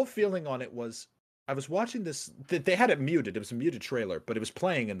 my whole feeling on it was I was watching this. They had it muted. It was a muted trailer, but it was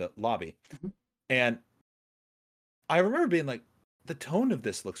playing in the lobby, and I remember being like, the tone of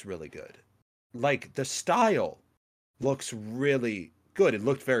this looks really good. Like the style looks really good. It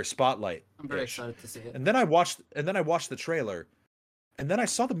looked very Spotlight. I'm very excited to see it. And then I watched the trailer, and then I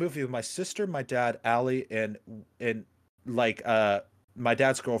saw the movie with my sister, my dad, Allie, and like my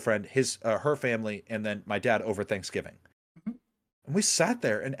dad's girlfriend, her family, and then my dad over Thanksgiving. And we sat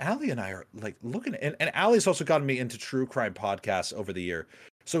there, and Allie and I are like looking at, and Allie's also gotten me into true crime podcasts over the year.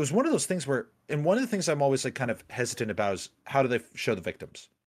 So it was one of those things where, and one of the things I'm always like kind of hesitant about is how do they show the victims?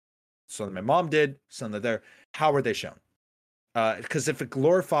 Something my mom did, something there. How are they shown? Because if it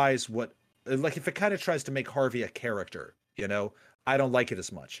glorifies like if it kind of tries to make Harvey a character, you know, I don't like it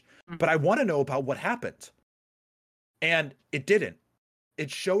as much. But I want to know about what happened. And it didn't.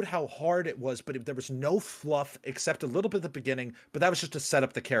 It showed how hard it was, but there was no fluff except a little bit at the beginning, but that was just to set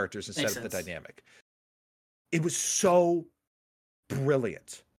up the characters and set up the dynamic. It was so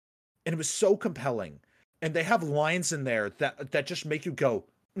brilliant, and it was so compelling, and they have lines in there that just make you go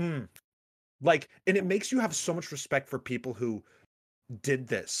like, and it makes you have so much respect for people who did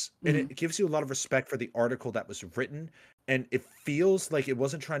this, and it gives you a lot of respect for the article that was written, and it feels like it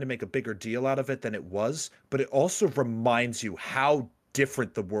wasn't trying to make a bigger deal out of it than it was, but it also reminds you how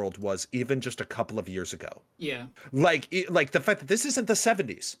different the world was even just a couple of years ago. Like the fact that this isn't the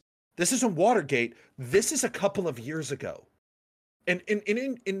 70s, this isn't Watergate, this is a couple of years ago. And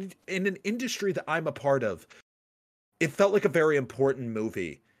in an industry that I'm a part of, it felt like a very important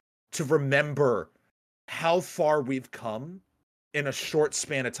movie to remember how far we've come in a short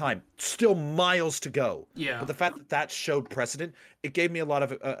span of time. Still miles to go. But the fact that showed precedent, it gave me a lot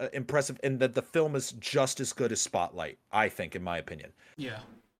of impressive, and that the film is just as good as Spotlight, I think, in my opinion.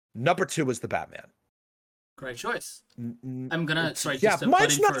 Number 2 is The Batman. Great choice. I'm gonna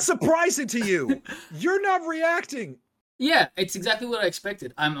mine's not surprising to you. You're not reacting. Yeah, it's exactly what I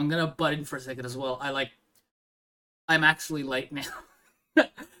expected. I'm gonna butt in for a second as well. I'm actually late now.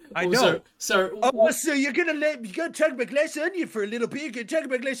 I know. So you're gonna talk about Glass Onion for a little bit. You're gonna talk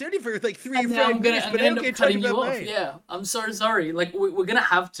about Glass Onion for like 3 or 5 minutes, but I'm gonna cutting you off. Yeah, I'm so sorry. Like we're gonna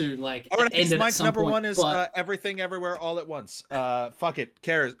have to like. All right, end it mine's at some number point, 1 is but... Everything Everywhere All at Once. Fuck it,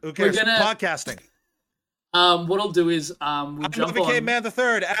 cares? Who cares? Podcasting. What I'll do is we'll jump on. Movie Man the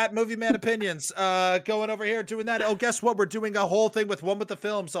Third at Movie Man Opinions. Going over here doing that. Oh, guess what? We're doing a whole thing with One with the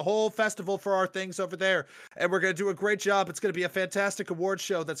Films, a whole festival for our things over there, and we're gonna do a great job. It's gonna be a fantastic award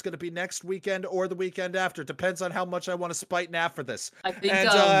show that's gonna be next weekend or the weekend after. Depends on how much I want to spite Nav for this. I think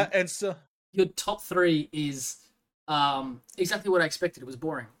and so your top 3 is exactly what I expected. It was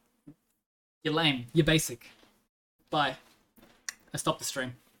boring. You're lame. You're basic. Bye. I stopped the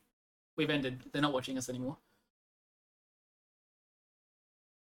stream. We've ended. They're not watching us anymore.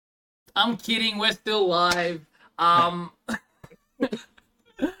 I'm kidding. We're still live.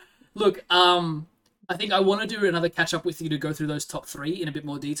 Look, I think I want to do another catch up with you to go through those top 3 in a bit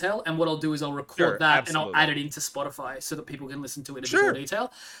more detail. And what I'll do is I'll record that absolutely. And I'll add it into Spotify so that people can listen to it in a bit more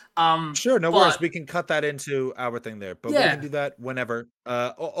detail. No worries. We can cut that into our thing there, but we can do that whenever.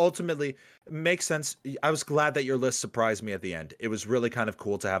 Ultimately, makes sense. I was glad that your list surprised me at the end. It was really kind of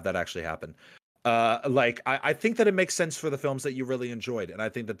cool to have that actually happen. I think that it makes sense for the films that you really enjoyed, and I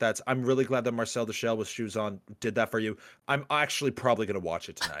think I'm really glad that Marcel the Shell with Shoes On did that for you. I'm actually probably going to watch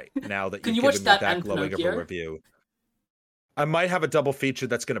it tonight now that you've given me that glowing of a review. I might have a double feature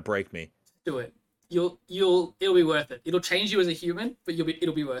that's going to break me. Do it. It'll be worth it. It'll change you as a human, but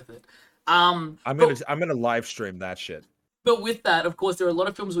it'll be worth it. I'm gonna live stream that shit. But with that, of course, there are a lot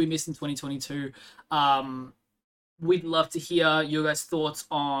of films we missed in 2022. We'd love to hear your guys' thoughts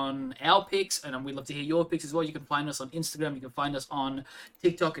on our picks, and we'd love to hear your picks as well. You can find us on Instagram, you can find us on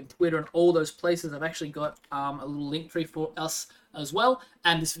TikTok and Twitter and all those places. I've actually got a little link tree for us as well,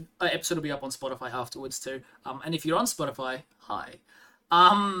 and this episode will be up on Spotify afterwards too. And if you're on Spotify, hi.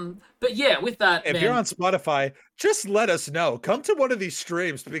 But yeah, with that, if you're on Spotify, just let us know. Come to one of these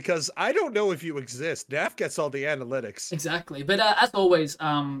streams because I don't know if you exist. Nav gets all the analytics. Exactly, but as always,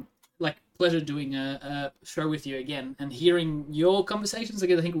 pleasure doing a show with you again and hearing your conversations.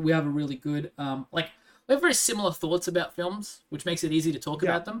 Again, I think we have a really good, like we have very similar thoughts about films, which makes it easy to talk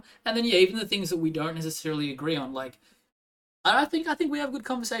about them. And then even the things that we don't necessarily agree on, like I think we have good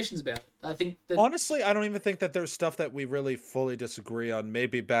conversations about it. I think that honestly, I don't even think that there's stuff that we really fully disagree on.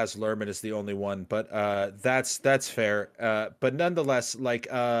 Maybe Baz Luhrmann is the only one, but that's fair. But nonetheless, like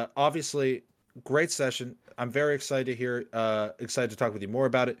obviously, great session. I'm very excited to hear, excited to talk with you more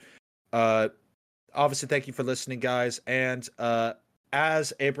about it. Obviously, thank you for listening, guys. And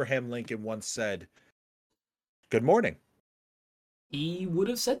as Abraham Lincoln once said, good morning. He would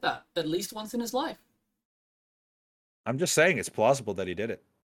have said that at least once in his life. I'm just saying it's plausible that he did it.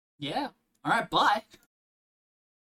 Yeah. All right, bye.